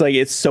 It's like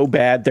it's so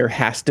bad there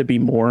has to be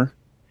more.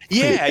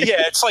 Yeah,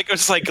 it's like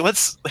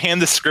let's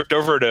hand the script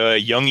over to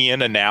a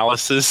Jungian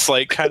analysis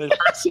like kind of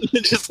person,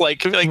 and just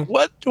like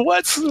what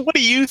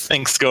do you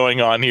think's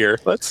going on here?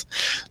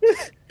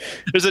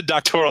 There's a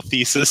doctoral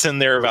thesis in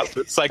there about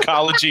the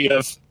psychology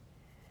of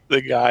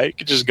the guy. You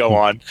could just go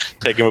on,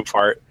 take him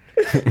apart.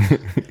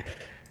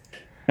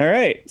 All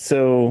right,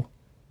 so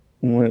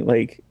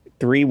like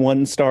 3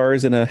 1.5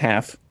 stars.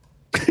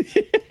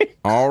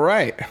 All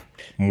right.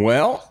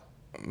 Well,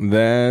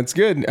 that's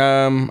good.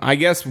 I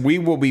guess we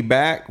will be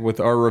back with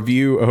our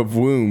review of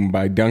Womb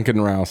by Duncan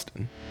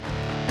Ralston.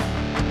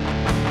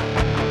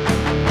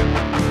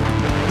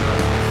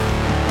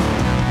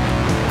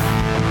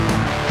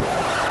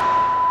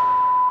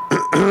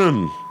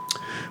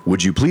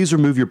 Would you please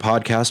remove your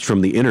podcast from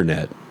the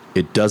internet?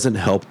 It doesn't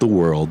help the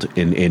world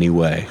in any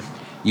way.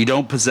 You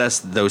don't possess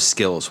those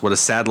skills. What a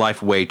sad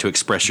life way to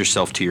express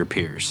yourself to your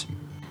peers.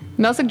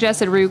 Mel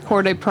suggested we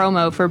record a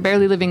promo for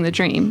Barely Living the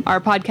Dream,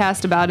 our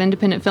podcast about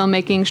independent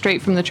filmmaking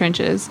straight from the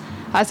trenches.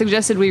 I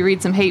suggested we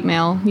read some hate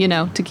mail,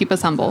 to keep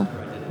us humble.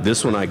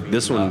 This one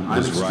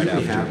was right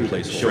after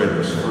Place Show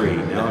was free.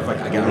 Now if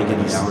I got to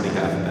get these hour and a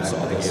half and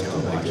saw the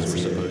game like we're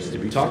supposed to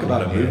be. Talk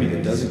about a movie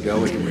that doesn't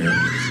go anywhere.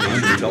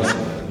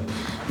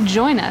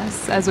 Join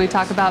us as we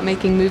talk about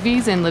making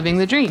movies and living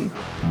the dream.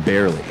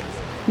 Barely.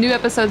 New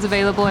episodes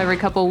available every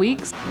couple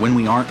weeks. When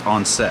we aren't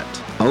on set.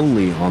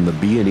 Only on the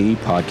B&E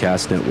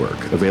Podcast Network.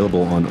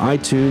 Available on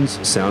iTunes,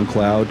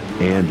 SoundCloud,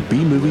 and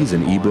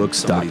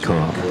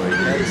bmoviesandebooks.com.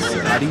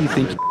 How do you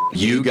think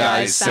you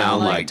guys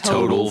sound like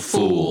total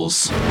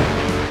fools?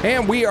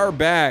 And we are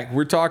back.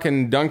 We're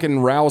talking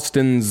Duncan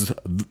Ralston's...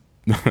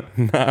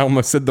 I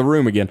almost said The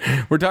Room again.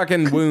 We're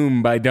talking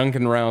Womb by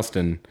Duncan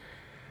Ralston.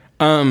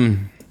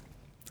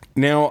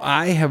 Now,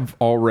 I have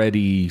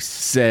already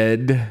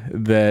said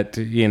that,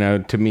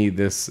 to me,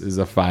 this is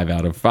a 5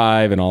 out of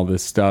 5 and all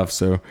this stuff.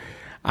 So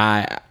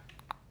I'm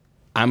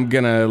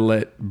going to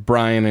let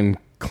Brian and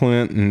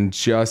Clint and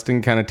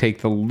Justin kind of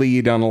take the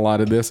lead on a lot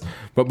of this.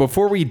 But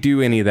before we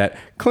do any of that,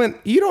 Clint,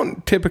 you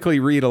don't typically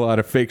read a lot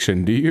of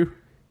fiction, do you?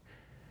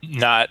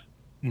 Not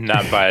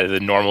by the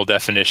normal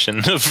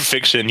definition of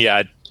fiction. Yeah,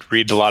 I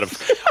read a lot of...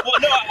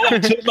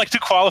 to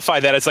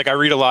qualify that, it's like I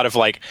read a lot of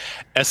like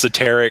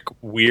esoteric,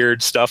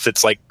 weird stuff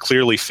that's like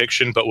clearly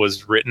fiction, but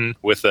was written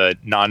with a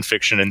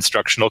nonfiction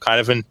instructional kind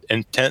of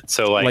intent.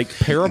 So like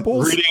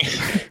parables? Reading...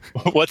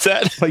 What's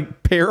that?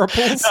 Like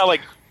parables?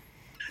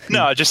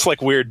 No, just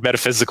like weird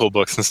metaphysical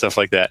books and stuff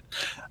like that.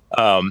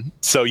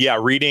 So yeah,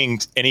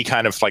 reading any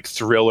kind of like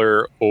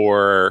thriller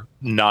or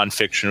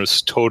nonfiction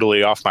was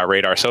totally off my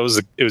radar. So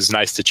it was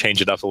nice to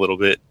change it up a little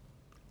bit.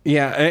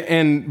 Yeah,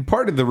 and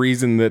part of the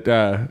reason that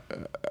I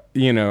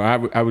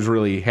was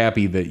really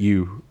happy that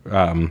you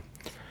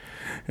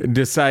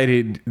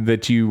decided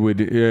that you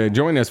would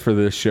join us for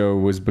this show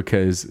was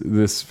because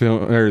this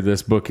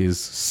book is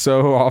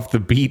so off the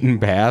beaten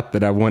path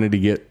that I wanted to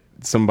get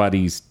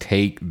somebody's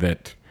take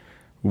that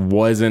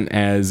wasn't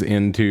as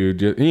into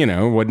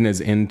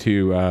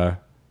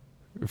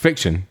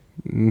fiction.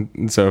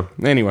 So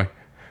anyway,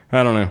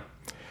 I don't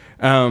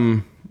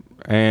know.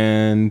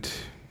 And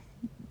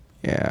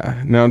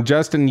yeah. Now,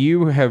 Justin,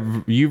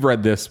 you've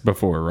read this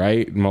before,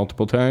 right?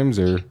 Multiple times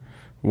or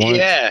once?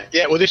 Yeah.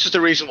 Well, this is the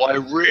reason why I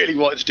really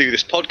wanted to do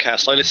this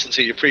podcast. I listened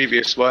to your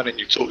previous one, and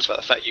you talked about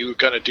the fact you were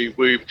going to do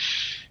Womb,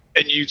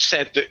 and you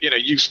said that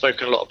you've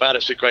spoken a lot about it.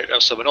 It's been great to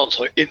have someone on.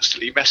 So I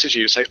instantly messaged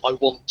you and say I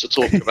want to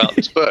talk about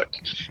this book.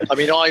 I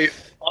mean, I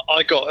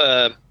got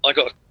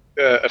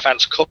a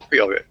fan's copy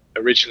of it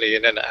originally,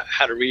 and then I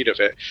had a read of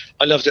it.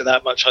 I loved it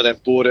that much. I then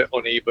bought it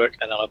on ebook,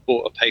 and then I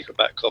bought a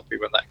paperback copy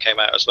when that came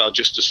out as well,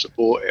 just to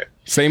support it.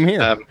 Same here.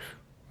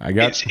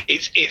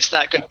 It's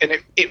that good,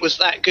 and it was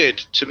that good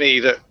to me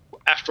that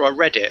after I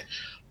read it,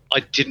 I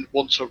didn't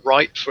want to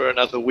write for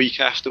another week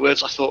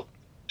afterwards. I thought,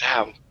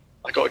 damn,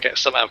 I got to get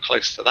somehow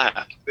close to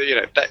that.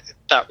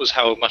 That was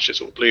how much it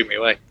sort of blew me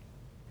away.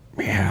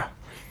 Yeah,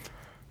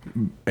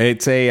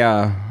 it's a.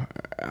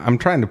 I'm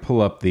trying to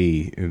pull up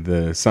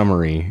the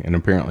summary, and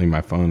apparently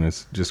my phone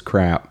is just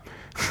crap.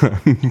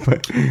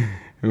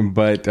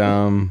 but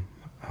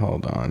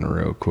hold on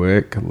real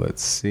quick.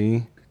 Let's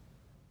see.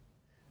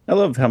 I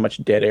love how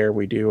much dead air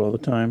we do all the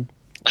time.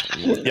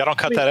 Y'all don't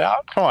cut that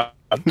out? Come on.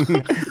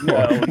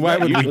 No, Why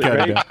would we cut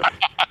right? it out?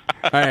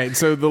 All right,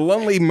 so the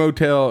Lonely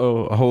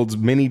Motel holds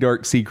many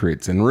dark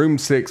secrets, and Room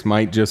 6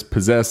 might just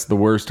possess the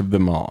worst of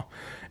them all.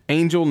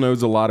 Angel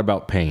knows a lot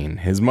about pain.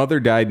 His mother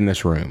died in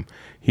this room.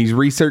 He's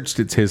researched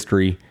its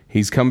history.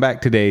 He's come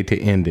back today to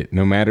end it,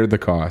 no matter the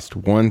cost,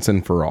 once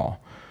and for all.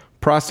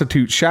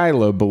 Prostitute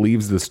Shyla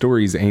believes the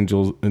stories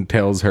Angel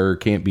tells her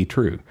can't be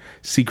true.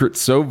 Secrets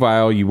so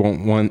vile you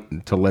won't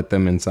want to let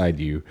them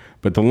inside you.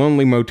 But the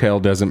Lonely Motel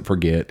doesn't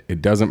forget,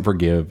 it doesn't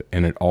forgive,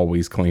 and it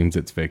always claims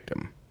its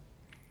victim.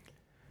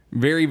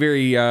 Very,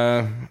 very,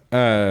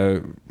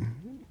 that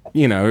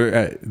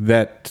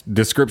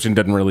description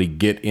doesn't really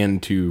get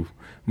into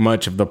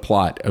much of the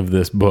plot of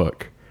this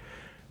book.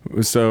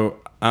 So,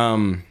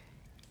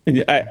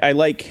 I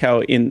like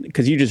how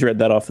because you just read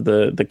that off of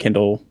the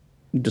Kindle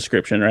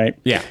description, right?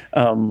 Yeah.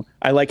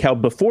 I like how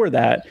before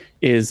that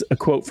is a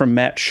quote from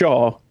Matt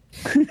Shaw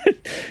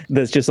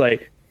that's just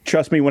like,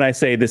 trust me when I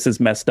say this is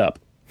messed up.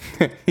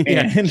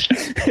 Yeah. And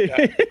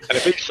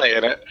I've been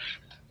saying it.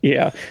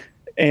 yeah.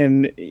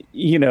 And,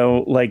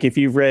 like if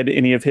you've read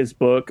any of his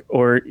book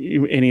or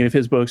any of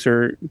his books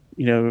or,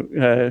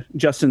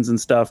 Justin's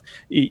and stuff,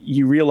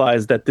 you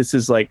realize that this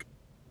is like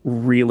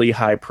really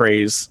high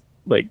praise,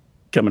 like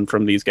coming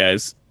from these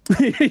guys,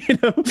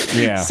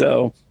 Yeah.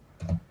 So,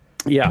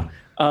 yeah.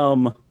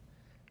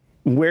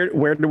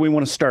 Where do we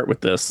want to start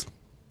with this?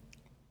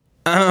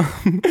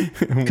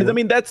 Because I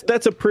mean that's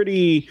a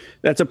pretty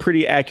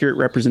accurate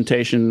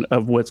representation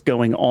of what's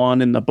going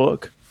on in the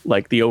book.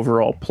 Like the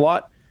overall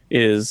plot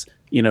is,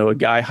 a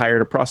guy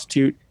hired a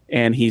prostitute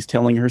and he's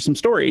telling her some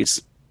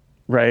stories,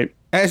 right?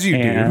 As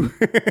you do.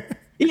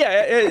 Yeah,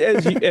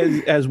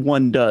 as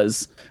one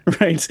does,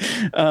 right?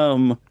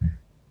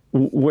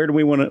 Where do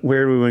we want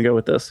to go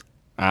with this?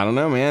 I don't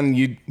know, man.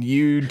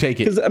 You take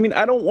it. Because I mean,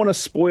 I don't want to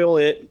spoil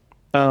it.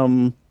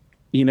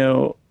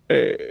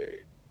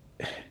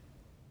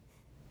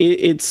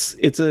 It's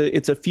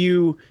a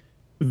few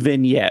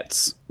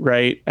vignettes,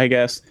 right? I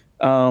guess.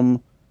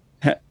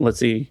 Let's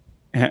see,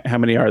 how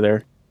many are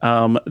there?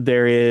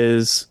 There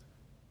is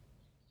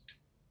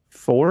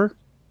 4.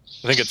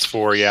 I think it's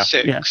 4. Yeah.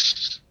 6. Yeah.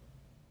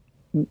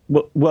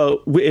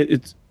 Well,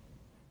 it's.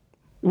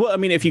 Well, I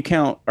mean, if you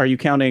count, are you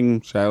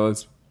counting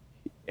Shyla's?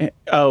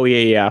 Oh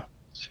yeah.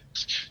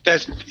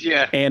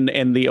 Yeah.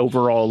 And the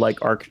overall like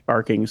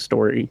arcing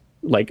story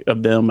like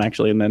of them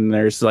actually, and then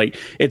there's like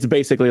it's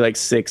basically like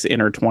 6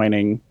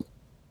 intertwining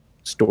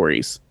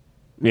stories.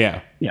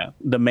 Yeah. Yeah.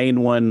 The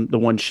main one, the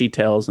one she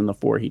tells, and the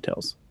 4 he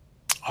tells.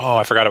 Oh,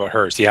 I forgot about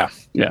hers. Yeah.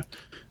 Yeah.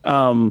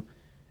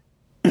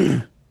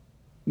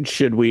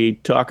 Should we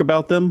talk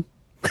about them?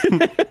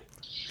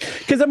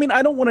 Because I mean,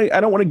 I don't want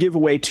to give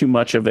away too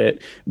much of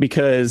it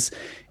because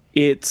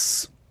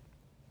it's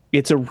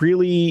a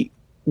really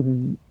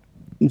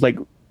like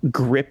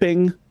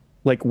gripping,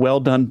 like well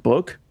done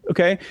book.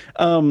 Okay.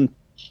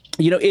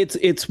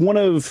 It's one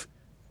of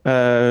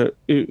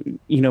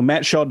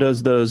Matt Shaw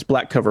does those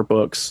black cover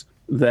books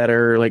that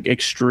are like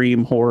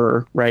extreme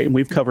horror, right? And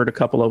we've covered a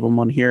couple of them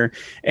on here,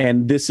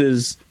 and this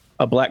is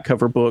a black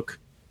cover book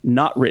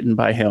not written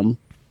by him,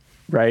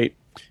 right?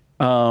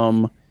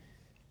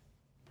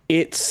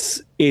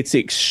 It's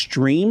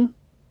extreme,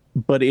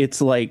 but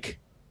it's like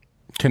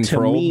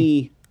Controlled. To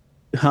me,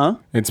 huh?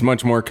 It's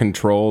much more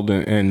controlled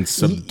and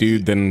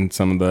subdued than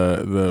some of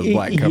the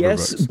black cover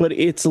books. But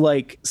it's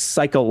like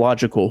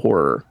psychological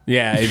horror.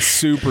 Yeah, it's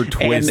super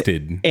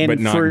twisted, and but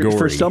not gory.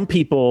 For some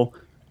people,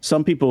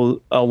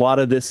 a lot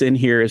of this in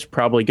here is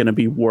probably going to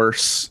be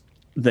worse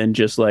than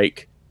just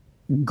like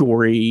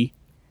gory,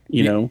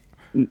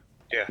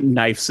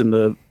 knives in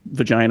the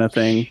vagina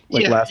thing.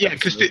 Like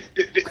because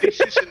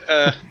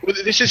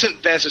this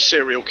isn't there's a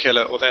serial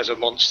killer or there's a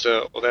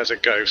monster or there's a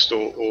ghost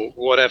or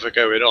whatever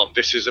going on.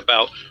 This is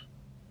about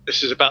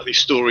these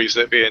stories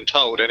that are being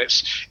told, and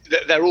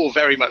they're all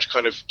very much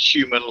kind of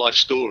human life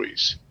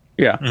stories.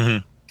 Yeah,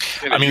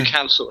 mm-hmm. You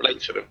can sort of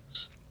relate to them.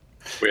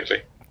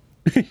 Weirdly,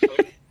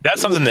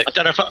 that's something that I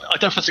don't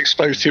know if that's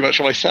exposed too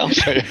much of myself.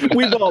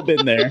 We've all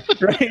been there,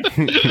 right?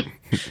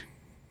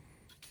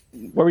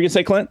 What were you gonna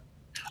say, Clint?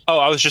 Oh,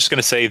 I was just going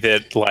to say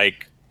that,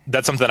 like,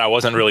 that's something I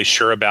wasn't really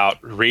sure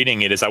about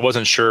reading it. Is I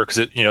wasn't sure because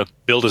it,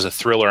 billed as a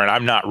thriller, and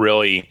I'm not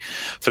really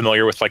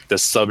familiar with like the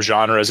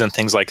subgenres and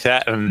things like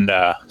that. And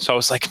so I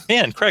was like,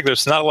 man, Craig,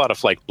 there's not a lot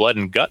of like blood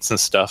and guts and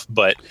stuff,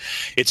 but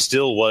it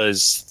still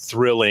was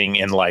thrilling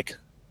and like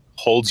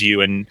holds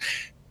you. And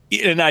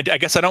I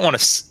guess I don't want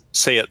to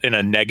say it in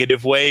a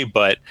negative way,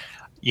 but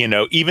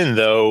even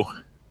though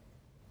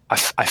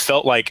I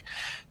felt like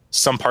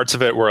some parts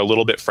of it were a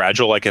little bit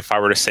fragile. Like if I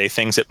were to say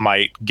things, it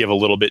might give a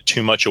little bit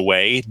too much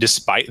away.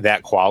 Despite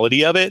that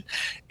quality of it,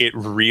 it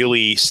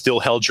really still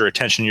held your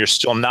attention. You're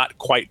still not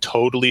quite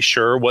totally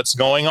sure what's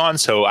going on.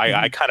 So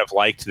I kind of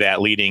liked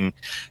that leading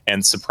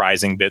and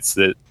surprising bits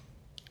that,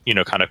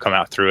 kind of come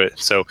out through it.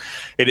 So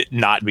it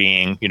not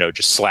being,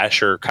 just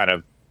slasher kind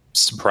of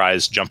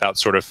surprise jump out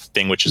sort of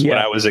thing, which is what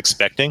I was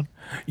expecting.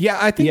 Yeah,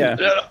 I think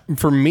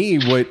for me,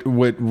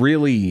 what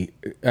really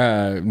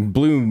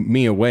blew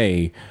me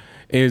away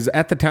is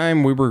at the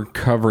time we were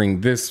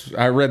covering this.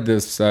 I read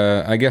this,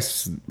 I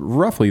guess,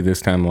 roughly this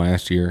time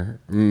last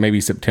year,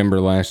 maybe September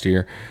last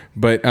year.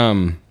 But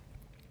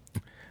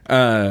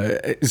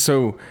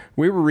so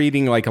we were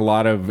reading like a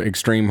lot of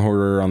extreme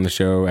horror on the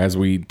show, as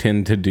we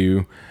tend to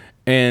do.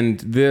 And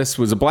this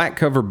was a black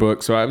cover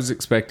book, so I was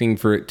expecting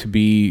for it to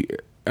be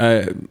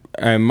a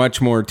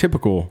much more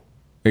typical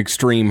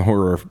extreme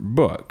horror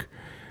book.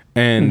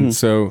 And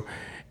so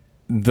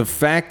the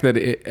fact that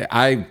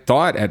I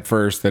thought at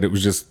first that it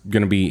was just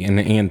going to be an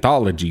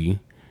anthology,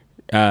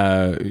 with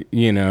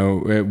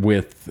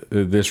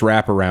this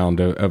wraparound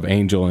of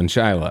Angel and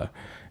Shyla.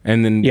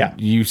 And then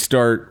you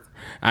start,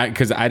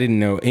 because I didn't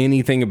know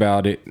anything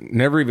about it,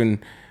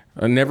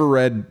 I never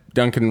read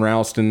Duncan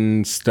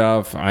Ralston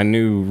stuff. I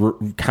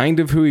knew kind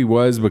of who he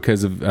was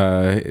because of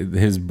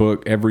his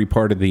book, Every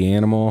Part of the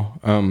Animal.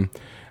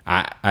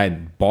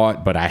 I'd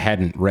bought, but I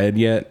hadn't read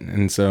yet.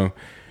 And so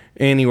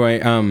anyway,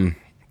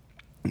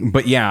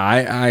 but yeah,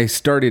 I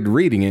started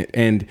reading it,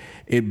 and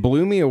it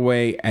blew me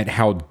away at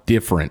how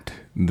different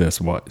this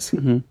was.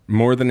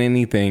 More than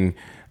anything,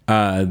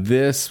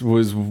 this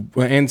was,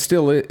 and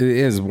still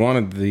is, one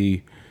of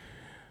the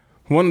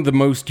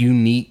most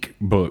unique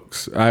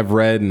books I've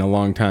read in a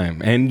long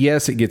time. And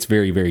yes, it gets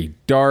very, very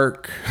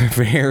dark,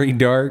 very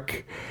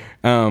dark.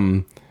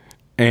 And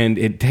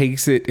it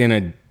takes it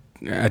in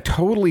a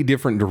totally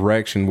different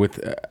direction with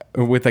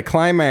a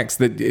climax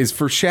that is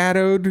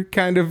foreshadowed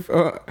kind of,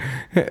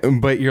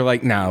 but you're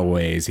like, no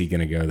way is he going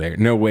to go there.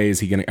 No way is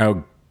he going to,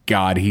 oh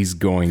God, he's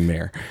going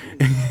there.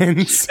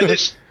 And so,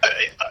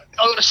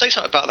 I want to say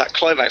something about that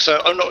climax.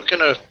 So I'm not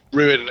going to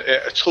ruin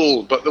it at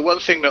all, but the one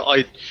thing that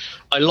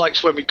I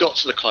liked when we got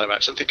to the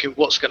climax, I'm thinking,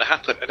 what's going to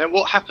happen? And then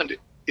what happened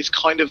is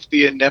kind of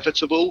the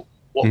inevitable,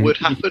 what would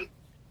happen.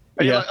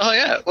 And you're like, oh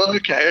yeah, well,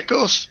 okay, of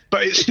course.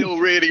 But it's still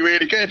really,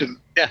 really good. And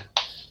yeah,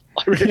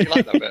 I really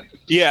like that bit.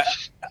 Yeah,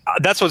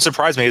 that's what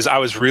surprised me, is I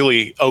was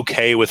really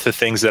okay with the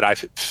things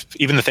that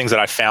even the things that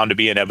I found to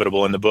be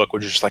inevitable in the book,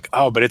 which is just like,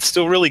 oh, but it's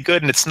still really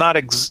good. And it's not,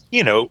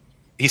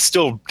 he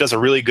still does a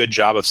really good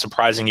job of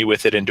surprising you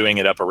with it and doing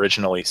it up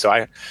originally. So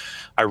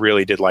I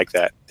really did like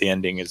that. The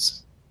ending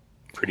is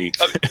pretty.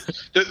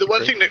 The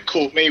one thing that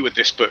caught me with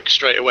this book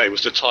straight away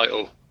was the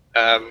title.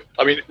 I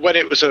mean, when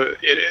it was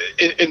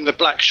in the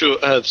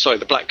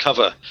the black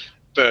cover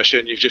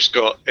version, it's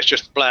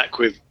just black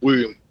with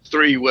womb,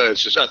 3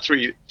 words,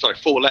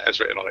 4 letters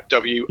written on it,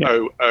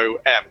 WOOM,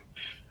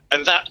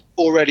 and that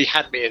already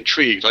had me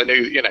intrigued. I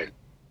knew,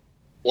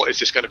 what is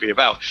this going to be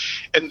about?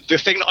 And the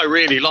thing that I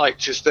really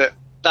liked is that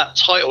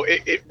title,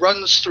 it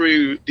runs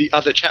through the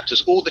other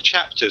chapters, all the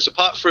chapters,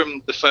 apart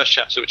from the first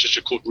chapter, which is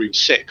just called Room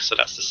 6, so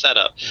that's the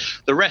setup.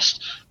 The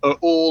rest are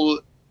all,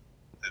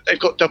 they've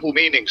got double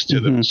meanings to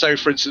them. So,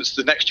 for instance,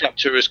 the next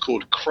chapter is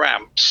called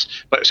Cramps,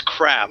 but it's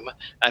cram,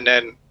 and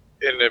then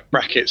in the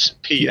brackets,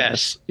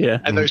 PS. Yeah.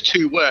 And those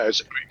 2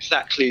 words are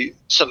exactly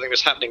something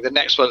that's happening. The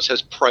next one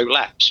says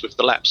prolapse with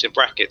the lapse in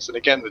brackets. And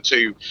again, the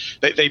 2,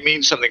 they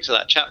mean something to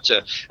that chapter.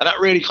 And that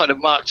really kind of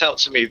marked out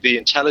to me the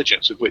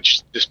intelligence with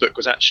which this book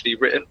was actually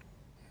written.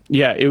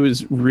 Yeah, it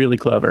was really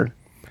clever.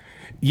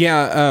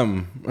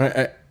 Yeah,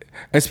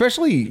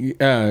 especially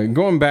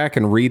going back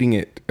and reading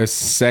it a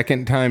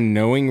second time,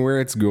 knowing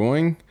where it's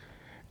going,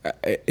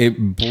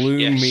 it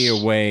blew me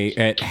away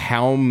at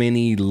how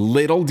many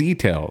little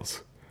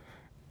details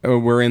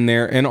were in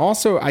there. And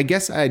also, I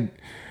guess I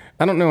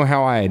don't know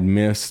how I had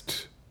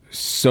missed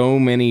so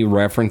many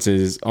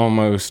references,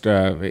 almost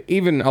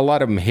even a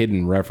lot of them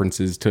hidden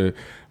references to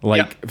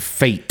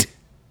fate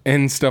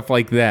and stuff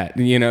like that.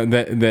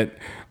 That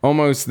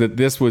almost that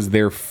this was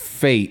their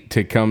fate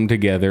to come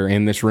together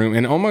in this room,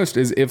 and almost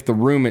as if the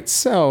room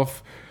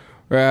itself,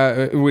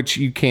 which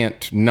you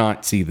can't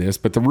not see this,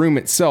 but the room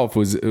itself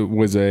was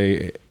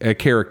a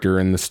character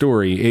in the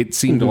story. It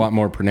seemed a lot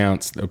more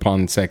pronounced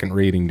upon second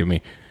reading to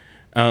me.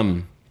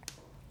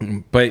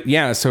 But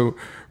yeah, so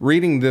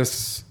reading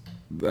this,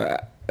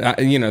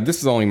 this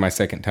is only my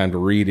second time to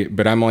read it,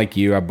 but I'm like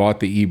you, I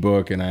bought the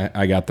ebook and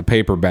I got the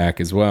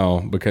paperback as well,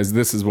 because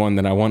this is one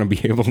that I want to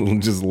be able to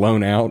just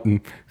loan out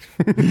and,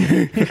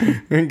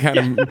 and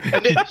kind of.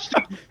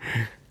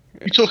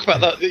 You talk about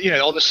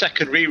that, on the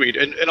second reread,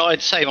 and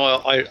I'd say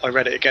I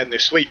read it again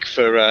this week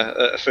for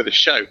the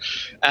show,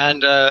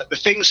 and the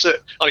things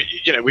that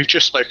we've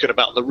just spoken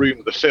about the room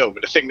of the film,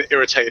 and the thing that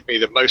irritated me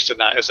the most in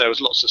that is there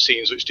was lots of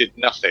scenes which did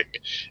nothing.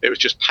 It was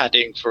just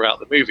padding throughout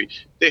the movie.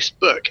 This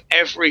book,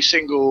 every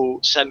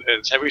single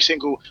sentence, every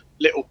single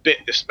little bit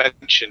that's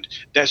mentioned,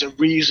 there's a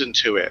reason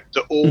to it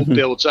that all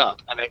builds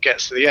up and it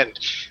gets to the end.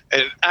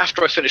 And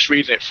after I finished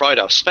reading it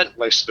Friday, I've spent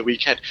most of the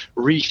weekend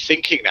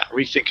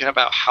rethinking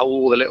about how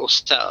all the little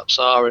setups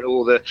are and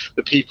all the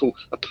people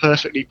are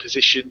perfectly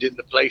positioned in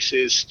the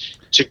places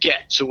to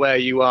get to where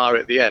you are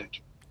at the end.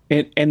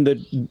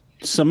 And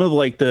some of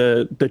like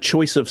the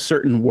choice of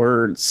certain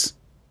words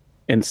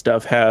and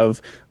stuff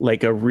have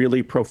like a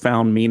really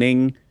profound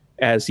meaning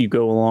as you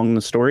go along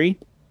the story.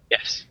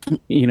 Yes.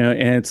 You know,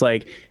 and it's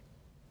like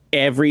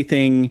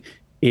everything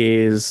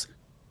is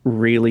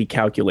really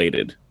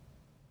calculated.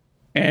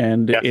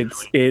 And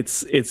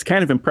it's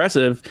kind of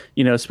impressive,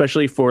 you know,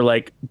 especially for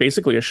like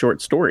basically a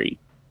short story.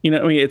 You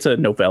know, I mean, it's a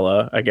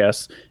novella, I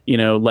guess, you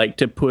know, like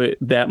to put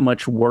that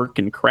much work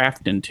and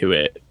craft into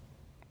it,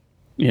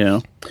 you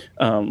know.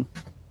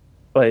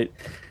 But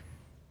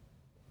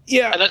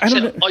yeah, and I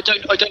don't know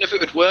if it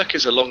would work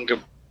as a longer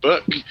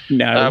book.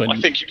 No,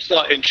 I think you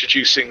start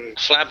introducing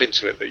flab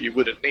into it that you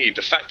wouldn't need.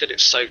 The fact that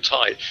it's so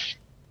tight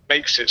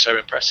makes it so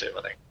impressive,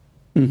 I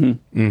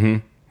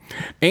think.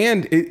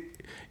 And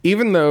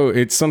even though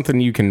it's something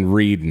you can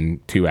read in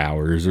 2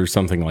 hours or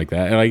something like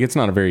that, like it's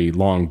not a very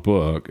long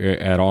book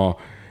at all,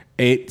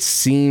 it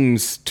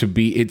seems to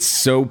be, it's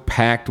so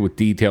packed with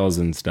details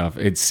and stuff.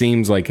 It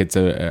seems like it's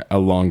a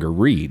longer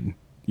read,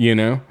 you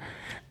know?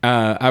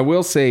 I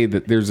will say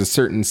that there's a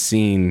certain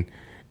scene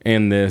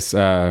in this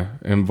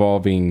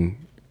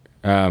involving,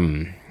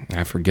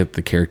 I forget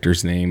the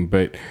character's name,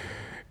 but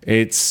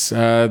it's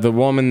the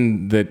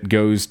woman that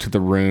goes to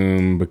the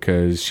room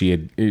because she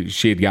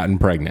had gotten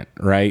pregnant,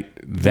 right?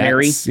 That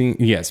Mary? Scene,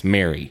 yes,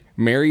 Mary.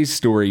 Mary's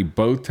story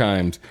both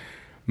times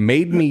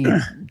made me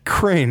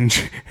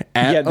cringe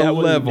at a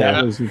level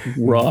that was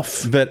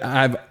rough. that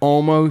I've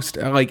almost,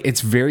 like,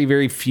 it's very,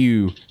 very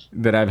few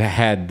that I've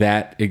had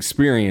that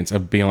experience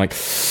of being like,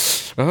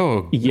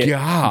 oh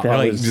God,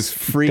 like was, just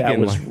freaking. That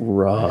was like,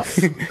 rough.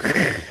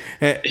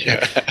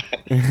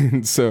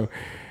 So,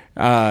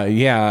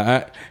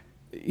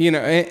 you know,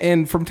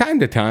 and from time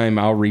to time,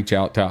 I'll reach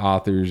out to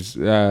authors.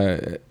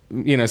 You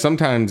know,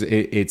 sometimes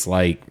it's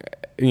like,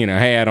 you know,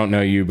 hey, I don't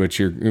know you, but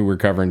we're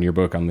covering your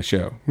book on the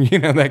show. You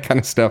know, that kind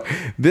of stuff.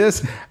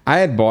 This, I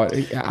had bought.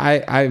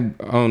 I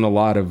own a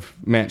lot of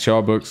Matt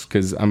Shaw books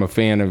because I'm a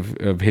fan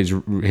of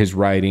his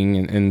writing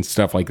and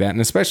stuff like that,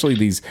 and especially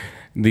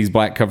these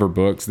black cover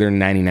books. They're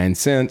 99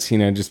 cents. You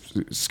know,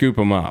 just scoop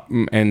them up.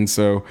 And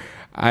so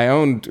I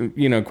owned,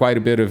 you know, quite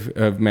a bit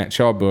of Matt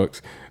Shaw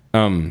books.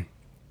 And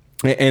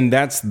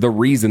that's the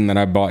reason that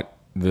I bought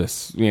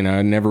this, you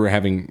know, never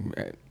having,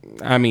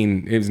 I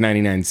mean, it was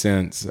 99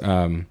 cents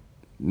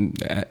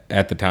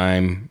at the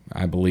time,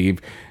 I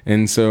believe.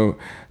 And so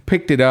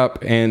picked it up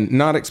and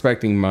not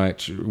expecting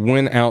much,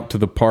 went out to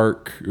the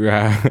park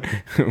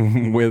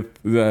with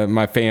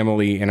my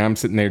family, and I'm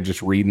sitting there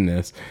just reading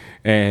this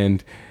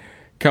and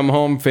come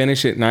home,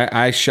 finish it. And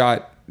I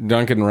shot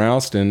Duncan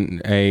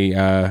Ralston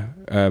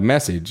a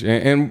message,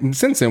 and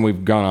since then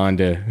we've gone on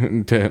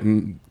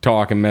to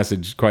talk and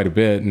message quite a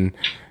bit and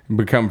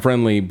become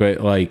friendly.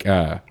 But like,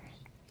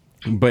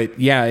 but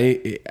yeah,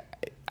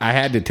 I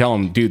had to tell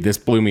him, dude, this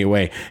blew me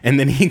away. And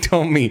then he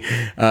told me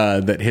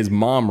that his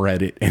mom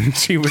read it and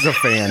she was a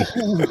fan,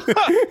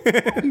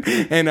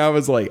 and I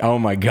was like, oh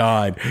my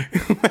God.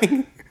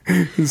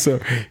 So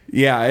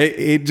yeah,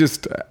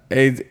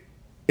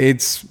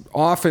 it's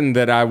often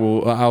that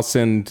I'll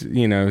send,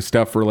 you know,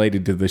 stuff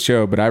related to the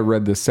show, but I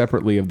read this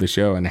separately of the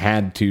show and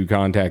had to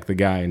contact the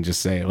guy and just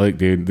say, look,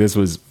 dude, this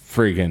was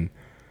freaking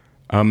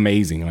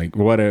amazing. Like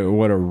what a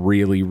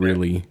really,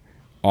 really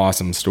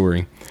awesome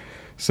story.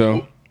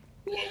 So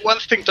one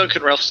thing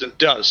Duncan Ralston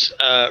does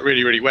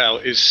really, really well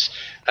is,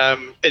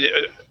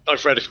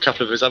 I've read a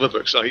couple of his other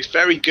books, so he's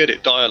very good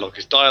at dialogue.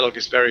 His dialogue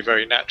is very,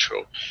 very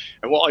natural.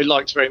 And what I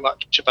liked very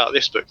much about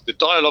this book, the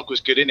dialogue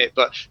was good in it,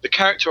 but the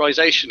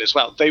characterization as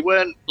well. They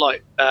weren't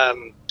like,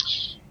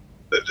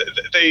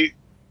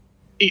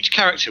 each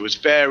character was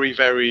very,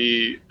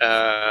 very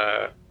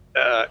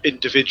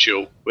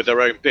individual with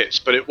their own bits,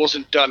 but it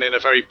wasn't done in a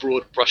very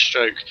broad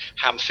brushstroke,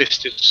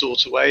 ham-fisted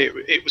sort of way.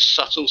 It was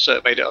subtle, so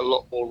it made it a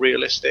lot more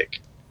realistic.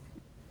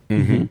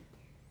 Mm-hmm.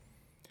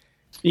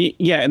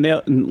 Yeah, and they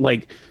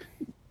like,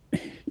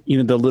 you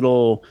know, the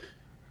little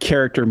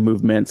character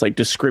movements, like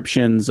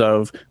descriptions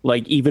of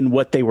like even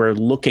what they were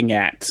looking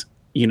at,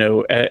 you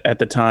know, at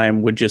the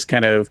time would just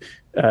kind of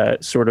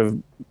sort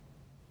of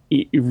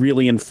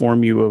really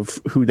inform you of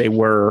who they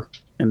were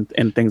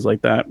and things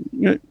like that.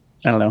 I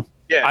don't know.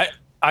 Yeah,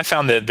 I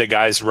found that the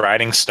guy's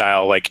writing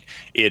style, like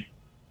it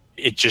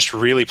just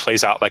really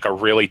plays out like a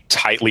really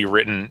tightly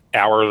written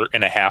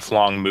 1.5 hour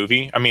long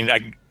movie. I mean, I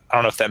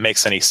don't know if that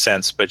makes any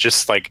sense, but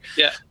just like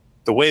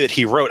the way that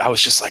he wrote, I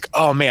was just like,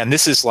 oh man,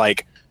 this is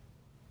like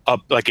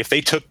if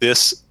they took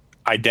this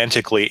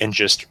identically and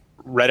just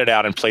read it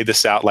out and played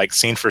this out like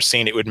scene for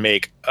scene, it would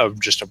make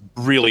just a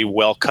really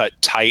well cut,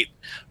 tight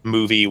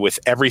movie with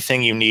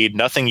everything you need,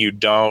 nothing you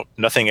don't,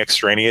 nothing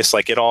extraneous.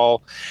 Like it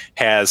all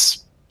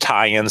has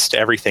tie-ins to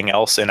everything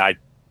else, and I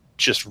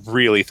just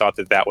really thought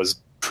that was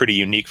pretty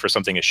unique for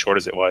something as short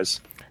as it was.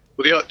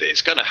 Well,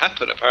 it's going to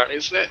happen, apparently,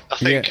 isn't it? I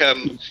think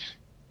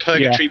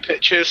Purgatory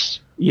Pictures,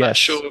 Matt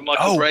Shaw and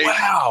Michael Graves,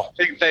 wow.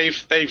 I think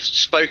they've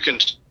spoken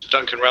to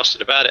Duncan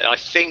Ralston about it, and I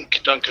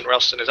think Duncan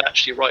Ralston is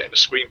actually writing a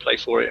screenplay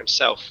for it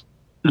himself.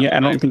 Yeah, I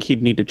don't think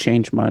he'd need to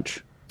change much.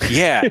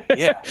 Yeah.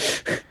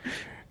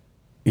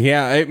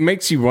 Yeah, it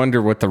makes you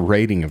wonder what the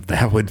rating of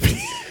that would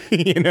be.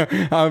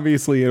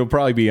 Obviously it'll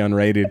probably be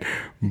unrated,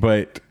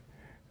 but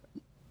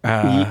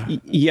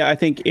yeah, I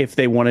think if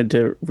they wanted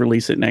to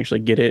release it and actually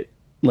get it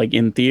like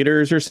in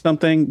theaters or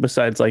something,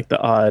 besides like the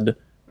odd,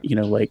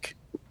 like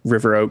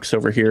River Oaks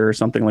over here or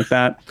something like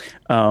that,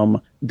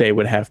 they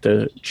would have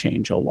to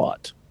change a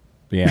lot.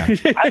 Yeah.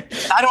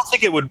 I don't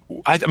think it would.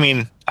 I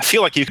mean, I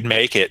feel like you could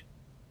make it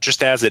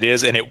just as it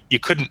is, and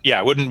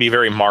it wouldn't be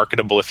very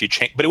marketable if you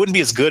change, but it wouldn't be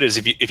as good as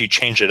if you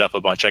changed it up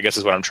a bunch, I guess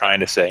is what I'm trying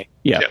to say.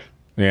 Yeah,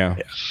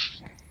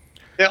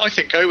 I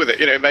think go with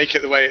it. Make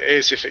it the way it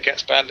is. If it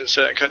gets banned in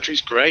certain countries,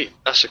 great.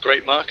 That's a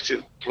great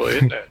marketing ploy,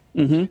 isn't it?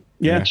 Mm-hmm.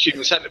 Yeah.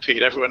 Human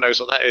Centipede, everyone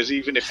knows what that is,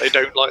 even if they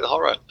don't like the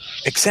horror.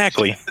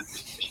 Exactly.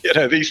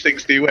 These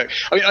things do work.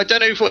 I mean, I don't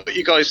know what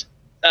you guys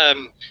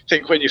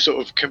think when you're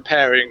sort of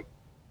comparing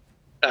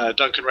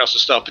Duncan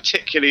Ralston's style,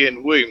 particularly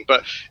in Womb,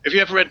 but have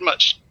you ever read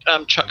much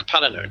Chuck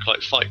Palahniuk,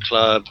 like Fight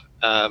Club,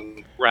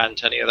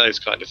 Rant, any of those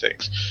kind of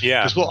things?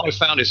 Yeah. Because what I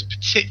found is,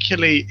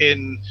 particularly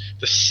in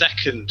the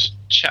second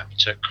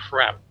chapter,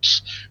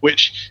 Cramps,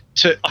 which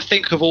I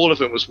think of all of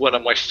them was one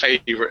of my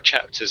favourite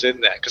chapters in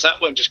there, because that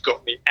one just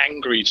got me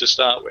angry to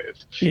start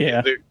with.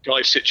 Yeah. The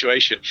guy's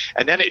situation.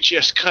 And then it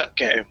just kept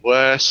getting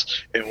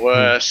worse and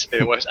worse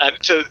and worse. And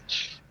to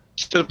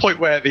the point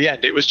where at the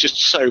end it was just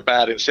so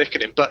bad and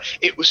sickening, but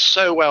it was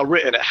so well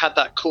written. It had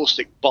that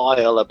caustic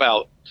bile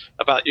about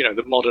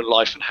the modern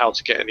life and how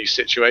to get in these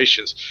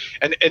situations,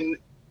 and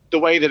the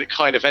way that it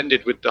kind of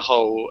ended with the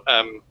whole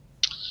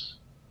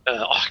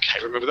I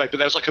can't remember that, but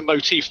there was like a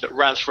motif that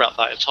ran throughout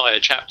that entire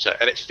chapter,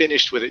 and it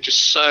finished with it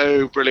just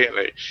so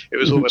brilliantly. It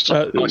was almost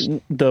like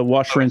the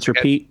wash, rinse,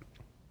 repeat.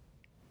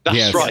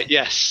 That's right.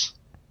 Yes.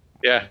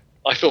 Yeah,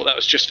 I thought that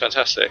was just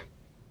fantastic.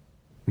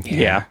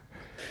 Yeah.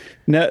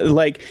 No,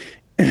 like,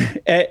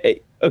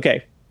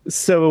 okay,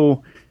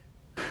 so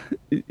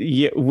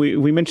yeah,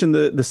 we mentioned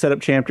the setup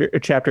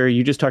chapter.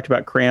 You just talked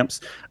about Cramps.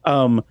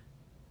 The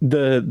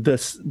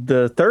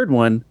third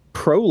one,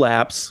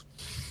 Prolapse,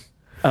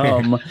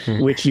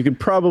 which you could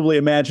probably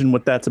imagine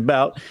what that's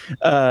about,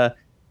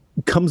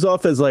 comes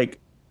off as like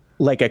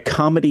a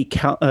comedy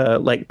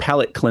like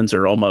palate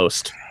cleanser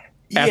almost.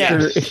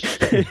 After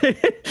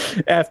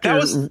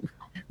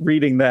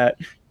reading that.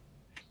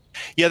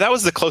 Yeah, that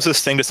was the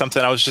closest thing to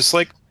something I was just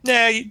like,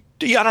 I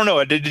don't know.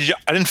 I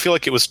didn't feel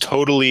like it was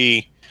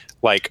totally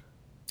like,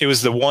 it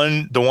was the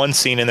one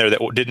scene in there that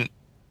didn't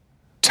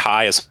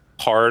tie as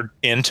hard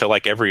into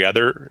like every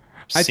other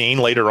scene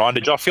later on.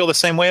 Did y'all feel the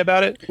same way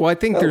about it? Well, I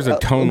think there's a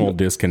tonal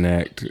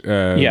disconnect.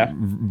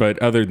 But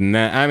other than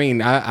that, I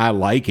mean, I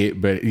like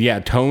it, but yeah,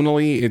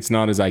 tonally, it's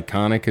not as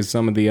iconic as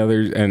some of the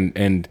others,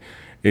 and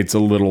it's a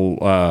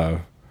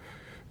little,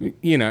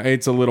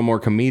 it's a little more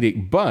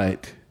comedic,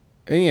 but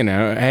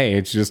hey,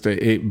 it's just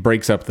it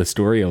breaks up the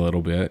story a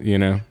little bit,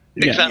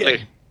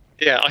 Exactly.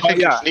 Yeah, I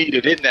think it's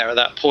needed in there at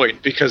that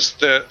point, because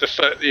the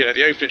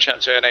opening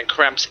chapter and then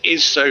Cramps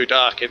is so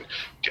dark and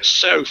gets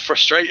so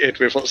frustrated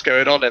with what's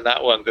going on in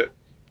that one, that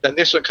then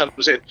this one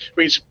comes in,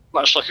 reads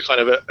much like a kind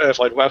of a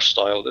Irvine Welsh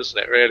style, doesn't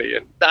it, really?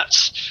 And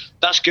that's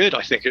good.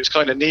 I think it's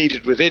kind of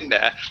needed within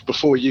there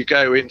before you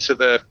go into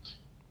the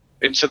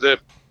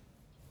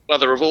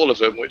mother of all of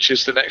them, which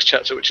is the next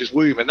chapter, which is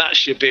Womb, and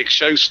that's your big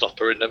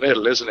showstopper in the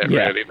middle, isn't it?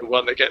 Yeah. Really, the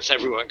one that gets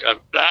everyone going.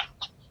 Blah.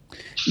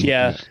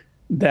 Yeah,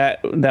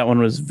 that one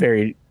was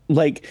very,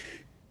 like,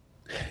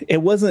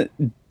 it wasn't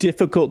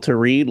difficult to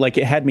read. Like,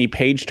 it had me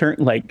page turn,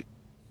 like,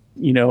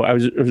 I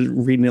was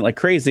reading it like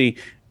crazy,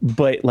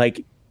 but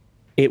like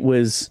it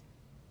was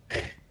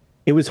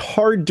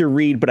hard to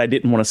read, but I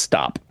didn't want to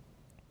stop.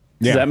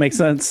 Does that make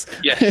sense?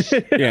 Yes.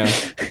 Yeah.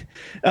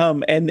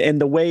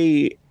 And the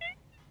way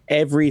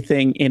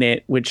everything in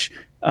it, which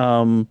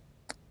I'm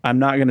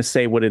not going to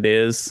say what it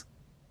is,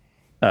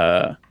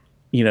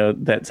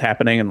 that's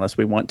happening unless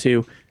we want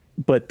to,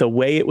 but the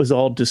way it was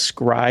all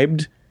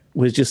described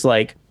was just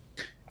like,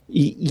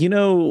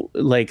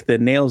 like the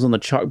nails on the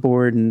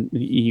chalkboard, and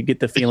you get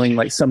the feeling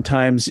like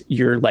sometimes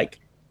your like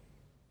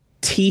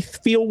teeth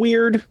feel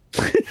weird.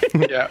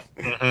 Yeah.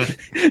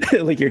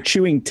 Mm-hmm. Like you're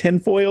chewing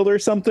tinfoil or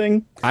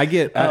something. I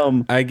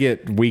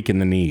get weak in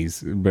the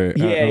knees, but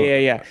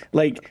yeah.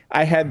 Like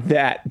I had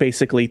that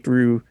basically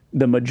through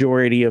the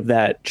majority of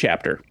that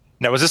chapter.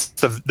 Now, was this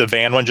the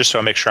van one? Just so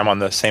I make sure I'm on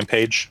the same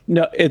page.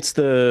 No, it's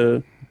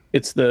the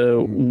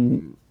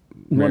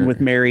one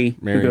with Mary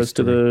who goes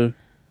to the.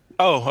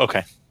 Oh,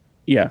 okay.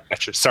 Yeah.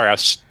 Gotcha. Sorry, I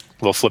was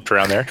a little flipped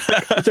around there.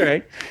 That's all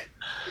right.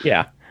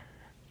 Yeah,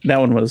 that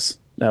one was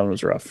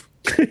rough.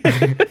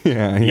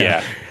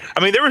 Yeah. I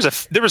mean, there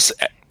was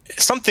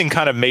something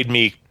kind of made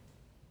me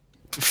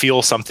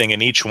feel something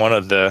in each one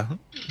of the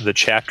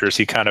chapters.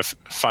 He kind of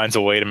finds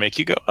a way to make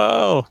you go,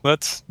 oh,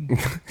 that's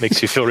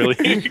makes you feel really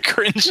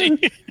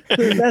cringy.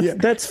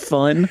 That's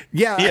fun.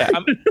 Yeah.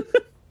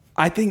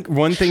 I think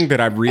one thing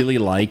that I really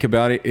like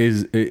about it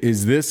is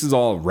this is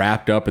all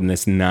wrapped up in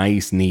this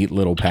nice, neat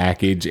little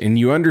package, and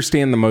you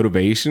understand the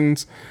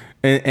motivations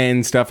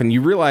and stuff, and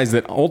you realize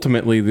that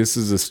ultimately this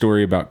is a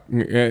story about.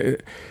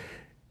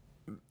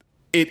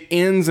 It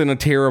ends in a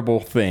terrible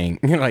thing.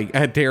 Like,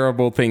 a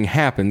terrible thing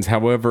happens.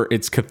 However,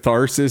 it's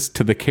catharsis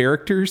to the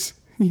characters.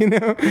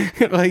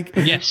 Like,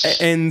 yes,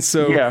 and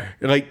so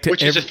like,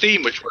 which is a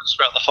theme which runs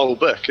throughout the whole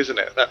book, isn't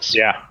it? That's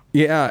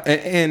yeah,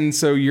 and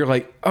so you're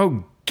like,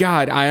 oh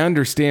God, I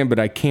understand, but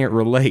I can't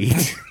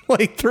relate.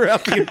 Like,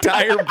 throughout the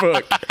entire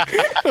book,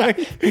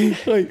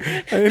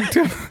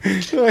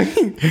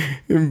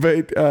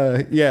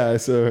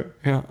 So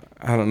yeah,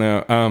 I don't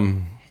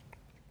know.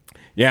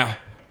 Yeah.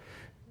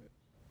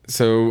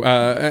 So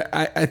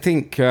I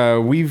think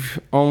we've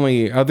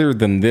only, other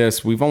than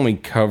this, we've only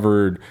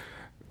covered.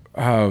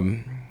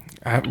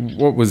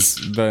 What was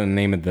the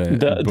name of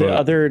the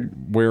other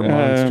Where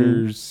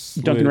Monsters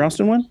Duncan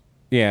Ralston one?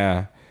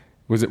 Yeah,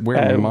 was it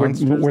Where the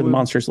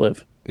Monsters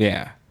Live?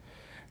 Yeah,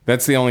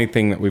 that's the only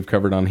thing that we've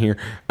covered on here.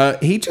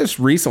 He just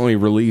recently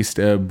released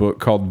a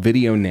book called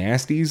Video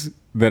Nasties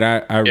that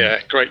I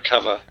great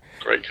cover.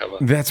 Great cover.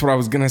 That's what I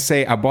was going to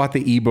say. I bought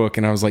the ebook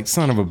and I was like,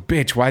 son of a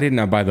bitch, why didn't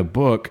I buy the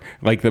book,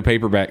 like the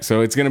paperback?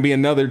 So it's going to be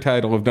another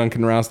title of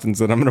Duncan Ralston's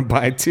that I'm going to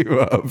buy two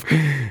of,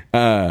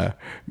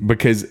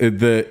 because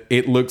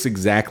it looks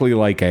exactly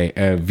like a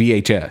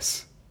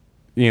VHS,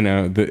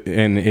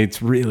 and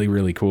it's really,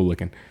 really cool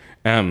looking.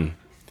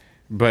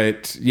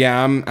 But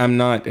yeah, I'm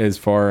not as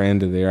far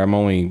into there. I'm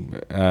only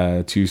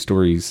 2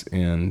 stories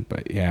in,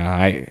 but yeah,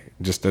 I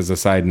just, as a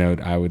side note,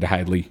 I would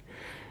highly.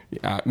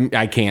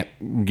 I can't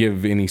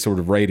give any sort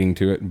of rating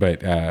to it,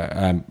 but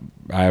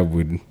I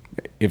would,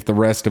 if the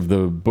rest of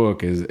the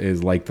book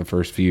is like the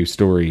first few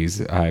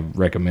stories, I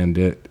recommend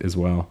it as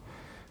well.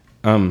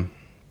 There's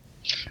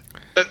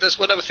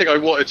one other thing I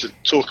wanted to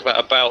talk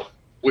about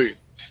Wound,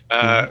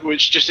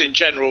 which just in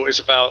general is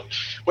about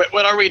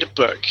when I read a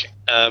book.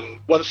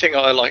 One thing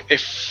I like,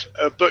 if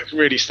a book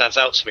really stands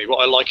out to me,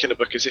 what I like in a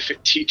book is if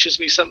it teaches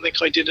me something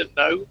I didn't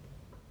know.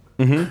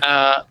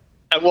 Mm-hmm.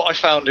 And what I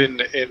found in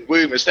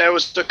Womb is there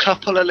was a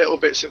couple of little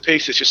bits and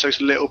pieces, just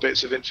those little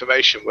bits of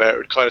information where it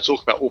would kind of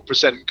talk about or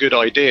present good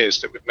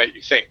ideas that would make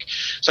you think.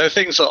 So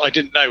things that I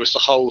didn't know was the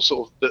whole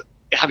sort of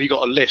have you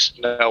got a lisp?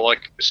 No,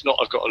 it's not.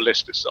 I've got a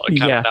lisp. It's that I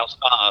can't pronounce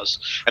R's,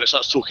 and it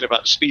starts talking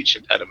about speech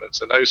impediments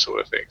and those sort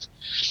of things.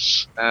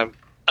 And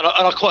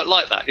I quite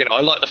like that.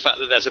 I like the fact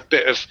that there's a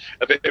bit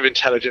of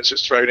intelligence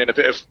that's thrown in, a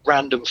bit of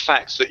random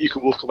facts that you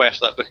can walk away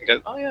after that book and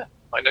go, oh yeah,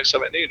 I know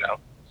something new now.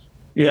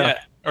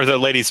 Yeah. Or the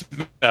lady's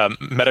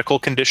medical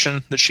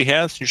condition that she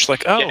has. You're just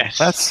like, oh, yes.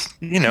 That's,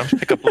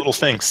 pick up little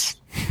things.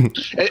 And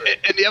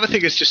the other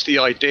thing is just the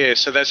idea.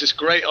 So there's this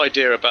great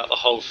idea about the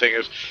whole thing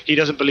of he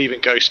doesn't believe in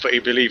ghosts, but he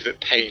believes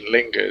that pain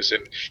lingers.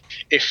 And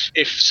if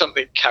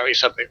something carries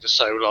something for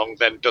so long,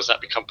 then does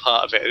that become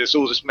part of it? And there's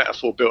all this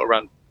metaphor built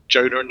around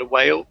Jonah and the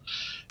whale.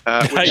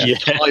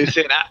 Which ties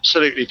in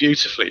absolutely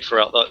beautifully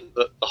throughout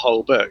the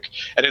whole book.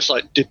 And it's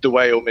like, did the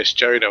whale miss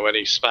Jonah when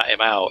he spat him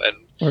out? And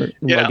I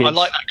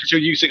like that because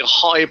you're using a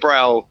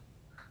highbrow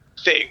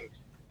thing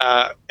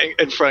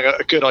and throwing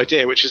a good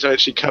idea, which is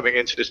actually coming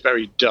into this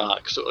very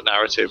dark sort of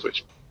narrative,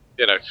 which,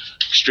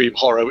 extreme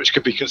horror, which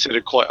could be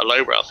considered quite a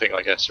lowbrow thing,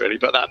 I guess, really.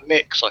 But that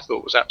mix I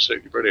thought was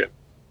absolutely brilliant.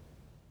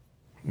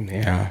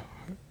 Yeah,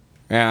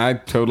 I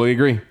totally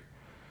agree.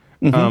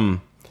 Mm-hmm.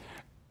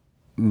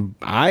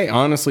 I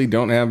honestly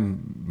don't have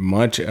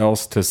much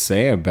else to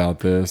say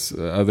about this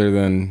other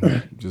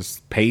than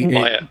just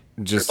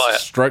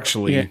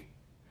structurally. Yeah.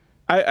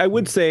 I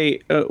would say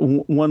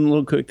one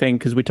little quick thing,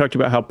 because we talked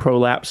about how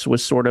Prolapse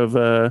was sort of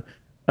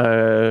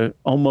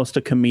almost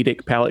a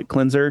comedic palate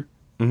cleanser.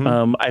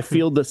 Mm-hmm. I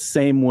feel the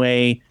same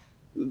way,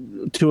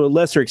 to a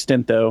lesser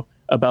extent, though,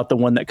 about the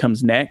one that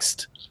comes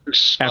next.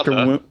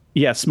 Smother.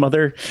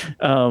 Smother.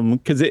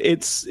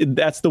 Because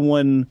that's the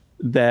one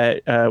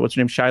that what's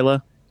her name,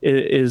 Shyla,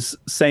 is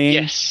saying.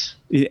 Yes.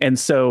 And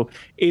so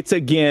it's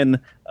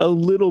again a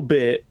little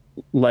bit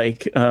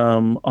like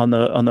on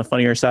the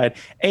funnier side,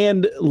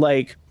 and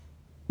like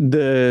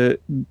the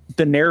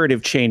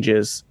narrative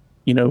changes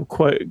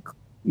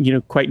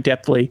quite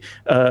deftly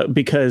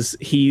because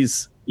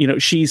she's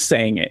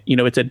saying it,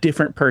 it's a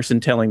different person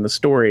telling the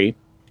story,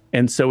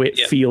 and so it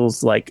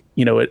feels like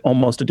it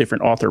almost a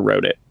different author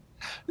wrote it.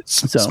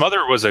 So.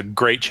 Smother was a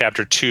great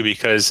chapter too,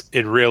 because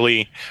it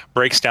really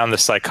breaks down the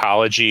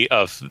psychology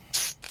of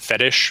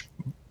fetish,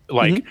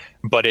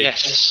 but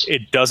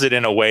it does it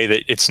in a way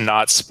that it's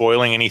not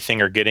spoiling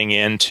anything or getting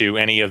into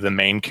any of the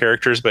main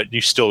characters, but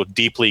you still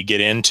deeply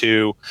get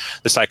into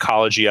the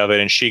psychology of it.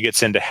 And she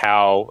gets into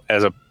how,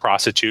 as a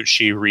prostitute,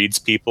 she reads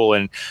people,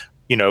 and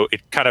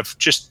it kind of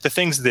just the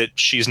things that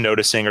she's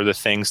noticing are the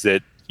things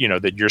that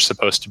that you're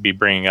supposed to be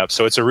bringing up.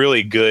 So it's a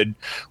really good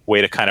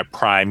way to kind of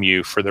prime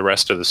you for the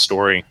rest of the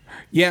story.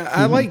 Yeah,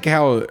 I like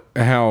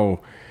how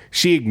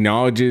she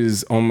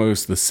acknowledges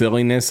almost the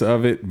silliness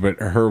of it, but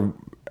her,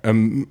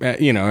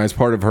 as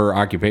part of her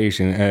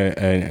occupation,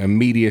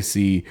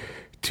 immediacy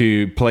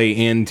to play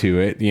into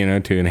it,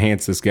 to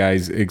enhance this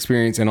guy's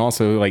experience, and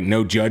also like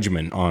no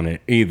judgment on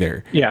it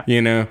either. Yeah.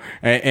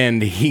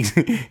 And he's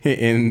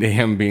and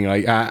him being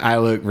like, I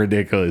look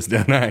ridiculous,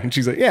 don't I? And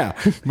she's like, yeah,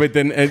 but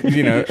then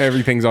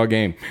everything's all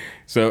game.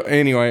 So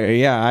anyway,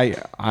 yeah,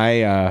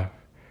 I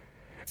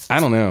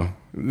don't know.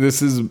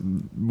 This is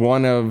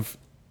one of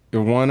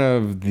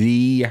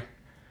the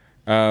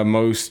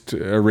most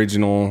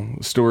original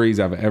stories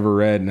I've ever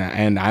read,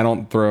 and I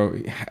don't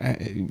throw.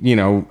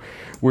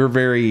 We're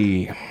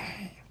very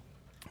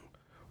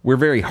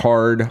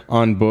hard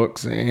on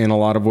books in a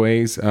lot of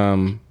ways.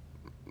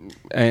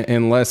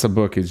 Unless a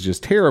book is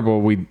just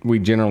terrible, we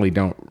generally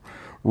don't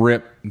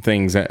rip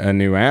things at a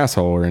new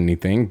asshole or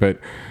anything. But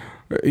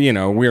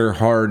we're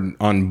hard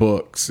on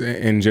books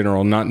in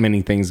general. Not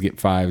many things get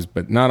 5s,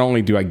 but not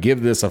only do I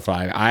give this a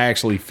 5, I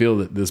actually feel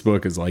that this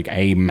book is like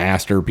a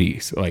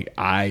masterpiece. Like,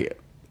 I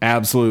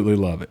absolutely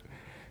love it.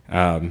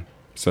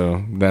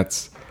 So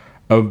that's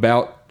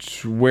about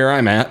where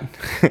I'm at.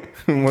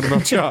 What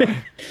about y'all?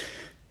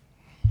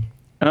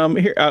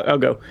 Here, I'll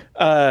go.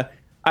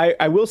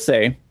 I will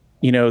say,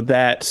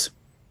 that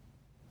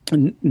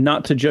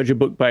not to judge a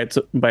book by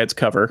its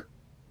cover,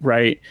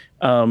 right?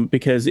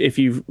 Because if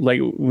you've,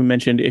 like we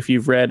mentioned, if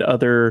you've read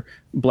other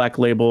Black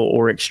Label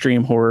or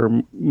extreme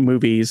horror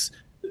movies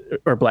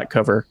or black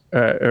cover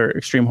or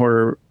extreme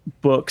horror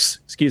books,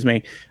 excuse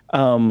me,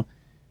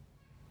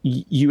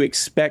 you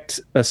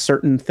expect a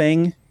certain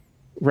thing,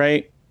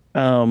 right?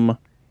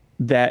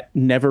 That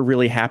never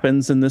really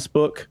happens in this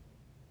book,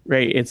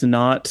 right? It's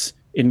not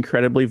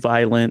incredibly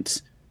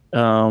violent.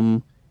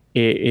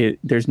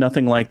 There's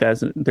nothing like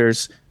that.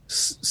 There's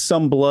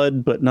some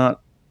blood, but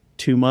not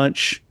too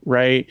much,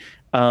 right?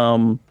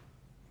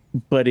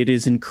 But it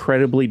is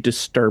incredibly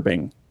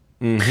disturbing,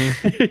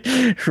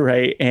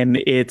 right? And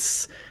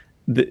it's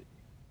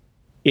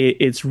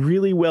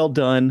really well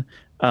done.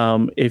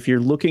 If you're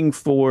looking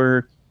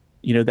for,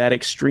 that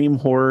extreme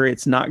horror,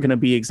 it's not going to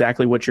be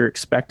exactly what you're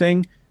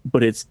expecting,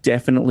 but it's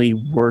definitely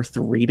worth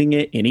reading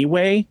it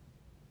anyway,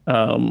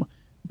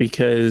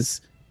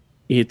 because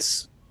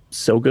it's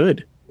so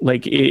good.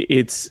 Like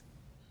it's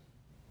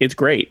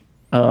great.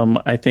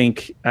 I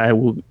think I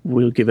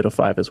will give it a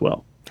 5 as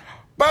well.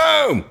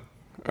 Boom.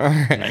 All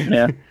right.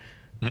 Yeah.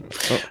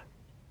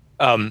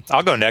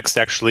 I'll go next,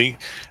 actually.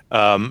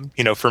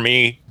 For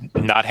me,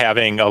 not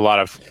having a lot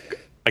of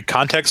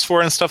context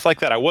for it and stuff like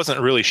that, I wasn't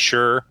really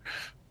sure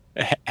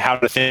how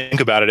to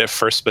think about it at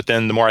first, but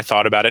then the more I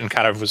thought about it and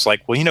kind of was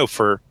like, well,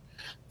 for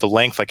the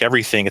length, like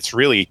everything, it's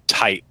really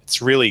tight.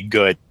 It's really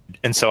good.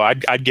 And so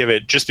I'd give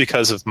it, just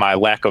because of my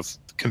lack of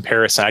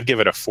comparison, I'd give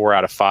it a 4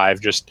 out of 5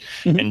 just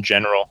in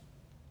general.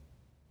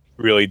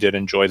 Really did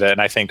enjoy that. And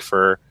I think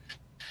for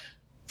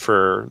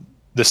the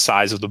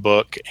size of the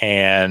book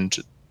and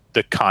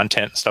the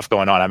content and stuff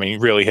going on, I mean, it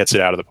really hits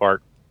it out of the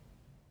park.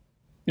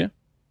 Yeah.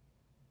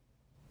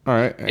 All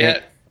right.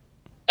 Yeah.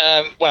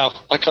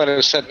 Well, I kind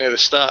of said near the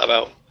start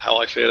about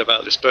how I feel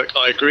about this book.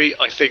 I agree.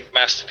 I think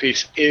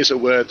masterpiece is a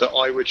word that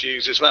I would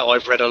use as well.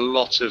 I've read a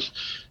lot of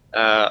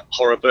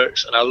horror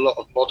books and a lot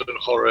of modern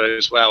horror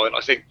as well. And I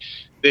think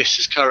this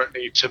is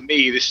currently, to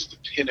me, this is the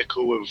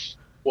pinnacle of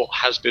what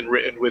has been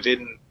written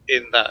within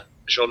that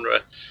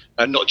genre.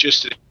 And not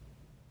just in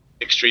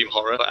extreme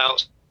horror, but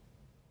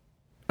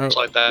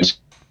outside that.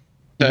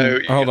 So,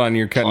 hold on,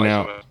 you're cutting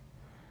out.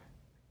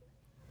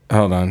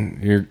 Hold on,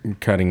 you're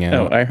cutting out.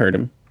 Oh, I heard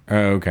him.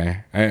 Oh,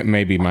 okay.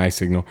 Maybe my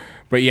signal.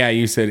 But yeah,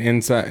 you said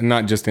inside,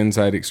 not just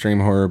inside extreme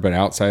horror, but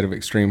outside of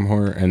extreme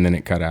horror, and then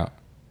it cut out.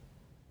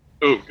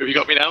 Oh, have you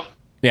got me now?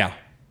 Yeah.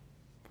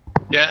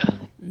 Yeah?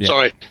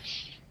 Sorry.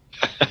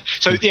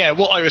 So, yeah,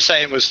 what I was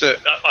saying was that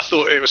I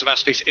thought it was a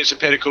masterpiece. It's a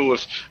pinnacle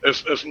of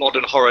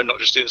modern horror, not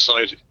just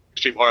inside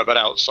extreme horror, but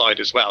outside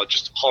as well,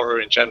 just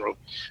horror in general.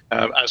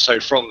 And so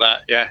from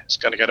that, it's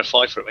going to get a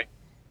 5 from me.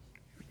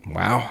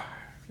 Wow.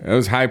 That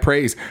was high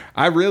praise.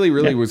 I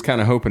really was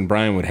kind of hoping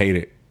Brian would hate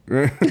it.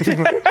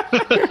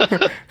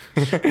 that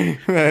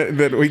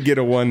we get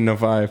a 1 and a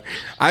 5.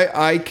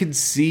 I could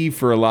see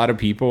for a lot of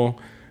people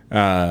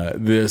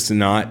this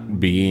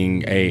not being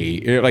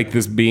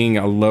this being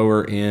a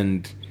lower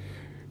end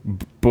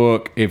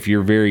book if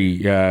you're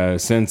very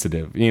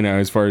sensitive,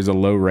 as far as a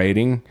low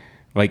rating.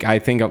 Like, I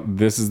think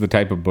this is the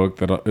type of book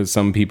that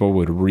some people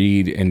would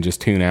read and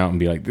just tune out and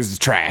be like, this is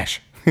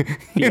trash.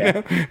 you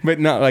know? But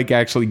not like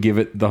actually give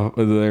it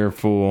their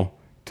full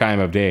time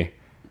of day.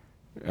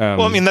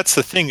 Well, I mean, that's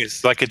the thing,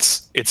 is like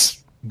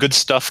it's good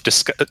stuff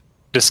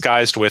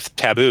disguised with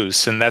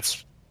taboos, and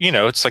that's,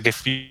 it's like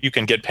if you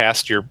can get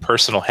past your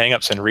personal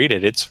hangups and read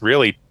it, it's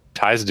really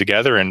ties it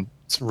together, and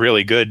it's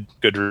really good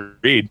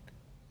read.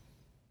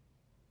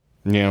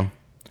 Yeah.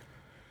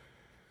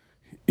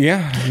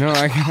 Yeah.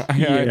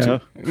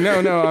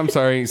 No, no. I'm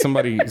sorry.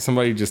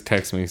 Somebody just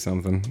text me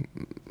something,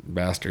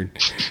 bastard.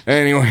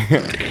 Anyway.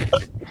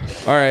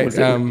 All right. Was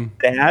it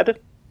Dad?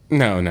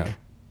 No.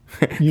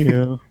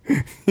 Yeah.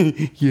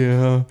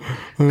 Yeah,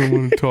 I don't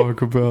want to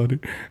talk about it.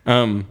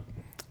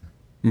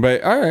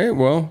 But all right,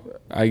 well,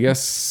 I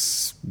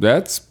guess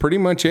that's pretty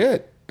much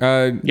it.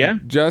 Yeah.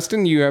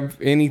 Justin, you have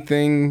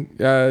anything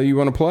you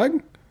want to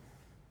plug?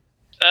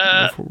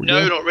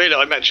 No, not really.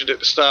 I mentioned at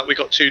the start we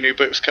got 2 new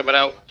books coming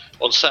out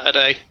on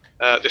Saturday.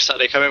 This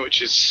Saturday coming, which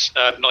is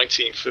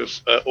 19th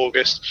of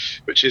August,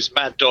 which is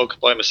Mad Dog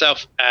by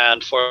myself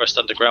and Forest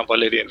Underground by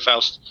Lillian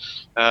Faust.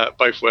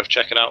 Both worth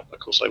checking out. Of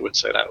course, I would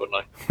say that, wouldn't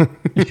I?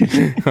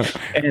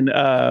 And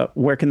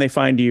where can they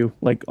find you,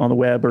 like on the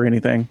web or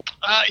anything?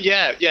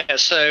 Yeah.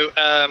 So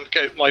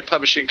my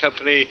publishing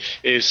company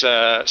is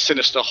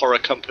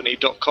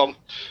sinisterhorrorcompany.com.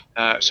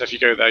 So if you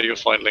go there, you'll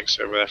find links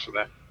over there from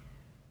there.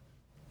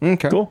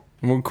 Okay. Cool.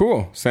 Well,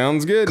 cool.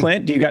 Sounds good.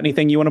 Clint, do you got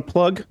anything you want to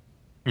plug?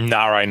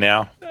 Not right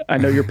now. I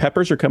know your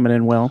peppers are coming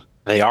in well.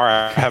 They are.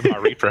 I have my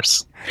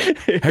Reapers.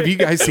 Have you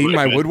guys seen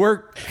my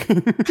woodwork?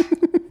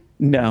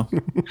 No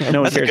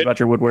one cares about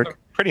your woodwork.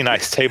 Pretty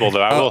nice table,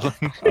 though. I will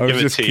give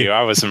it to you.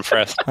 I was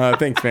impressed.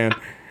 Thanks, man.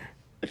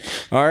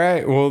 All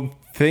right. Well,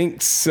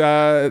 thanks,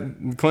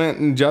 Clint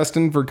and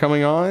Justin, for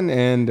coming on,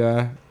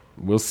 and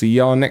we'll see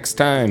y'all next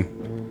time.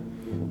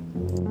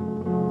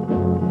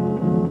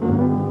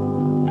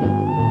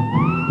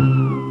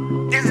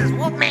 This is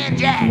Wolfman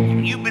Jack,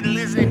 and you've been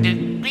listening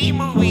to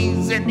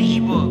B-Movies and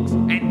E-Books,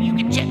 and you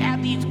can check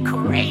out these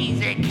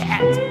crazy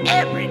cats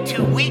every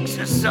 2 weeks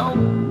or so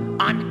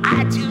on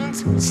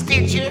iTunes,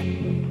 Stitcher,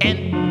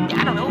 and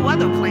I don't know,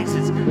 other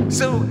places.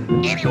 So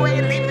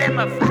anyway, leave them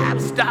a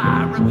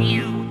 5-star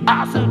review.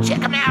 Also,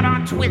 check them out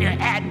on Twitter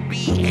at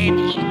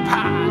B&E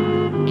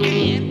Pod,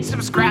 and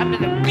subscribe to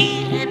the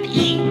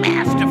B&E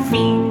Master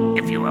Feed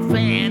if you're a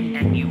fan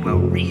and you a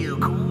real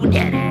cool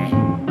daddy.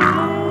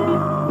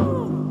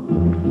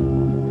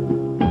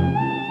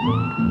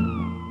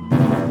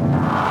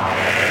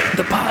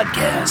 The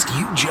podcast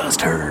you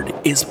just heard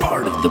is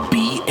part of the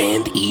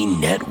B&E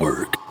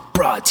Network,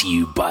 brought to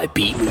you by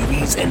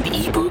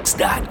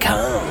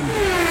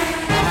bmoviesandebooks.com.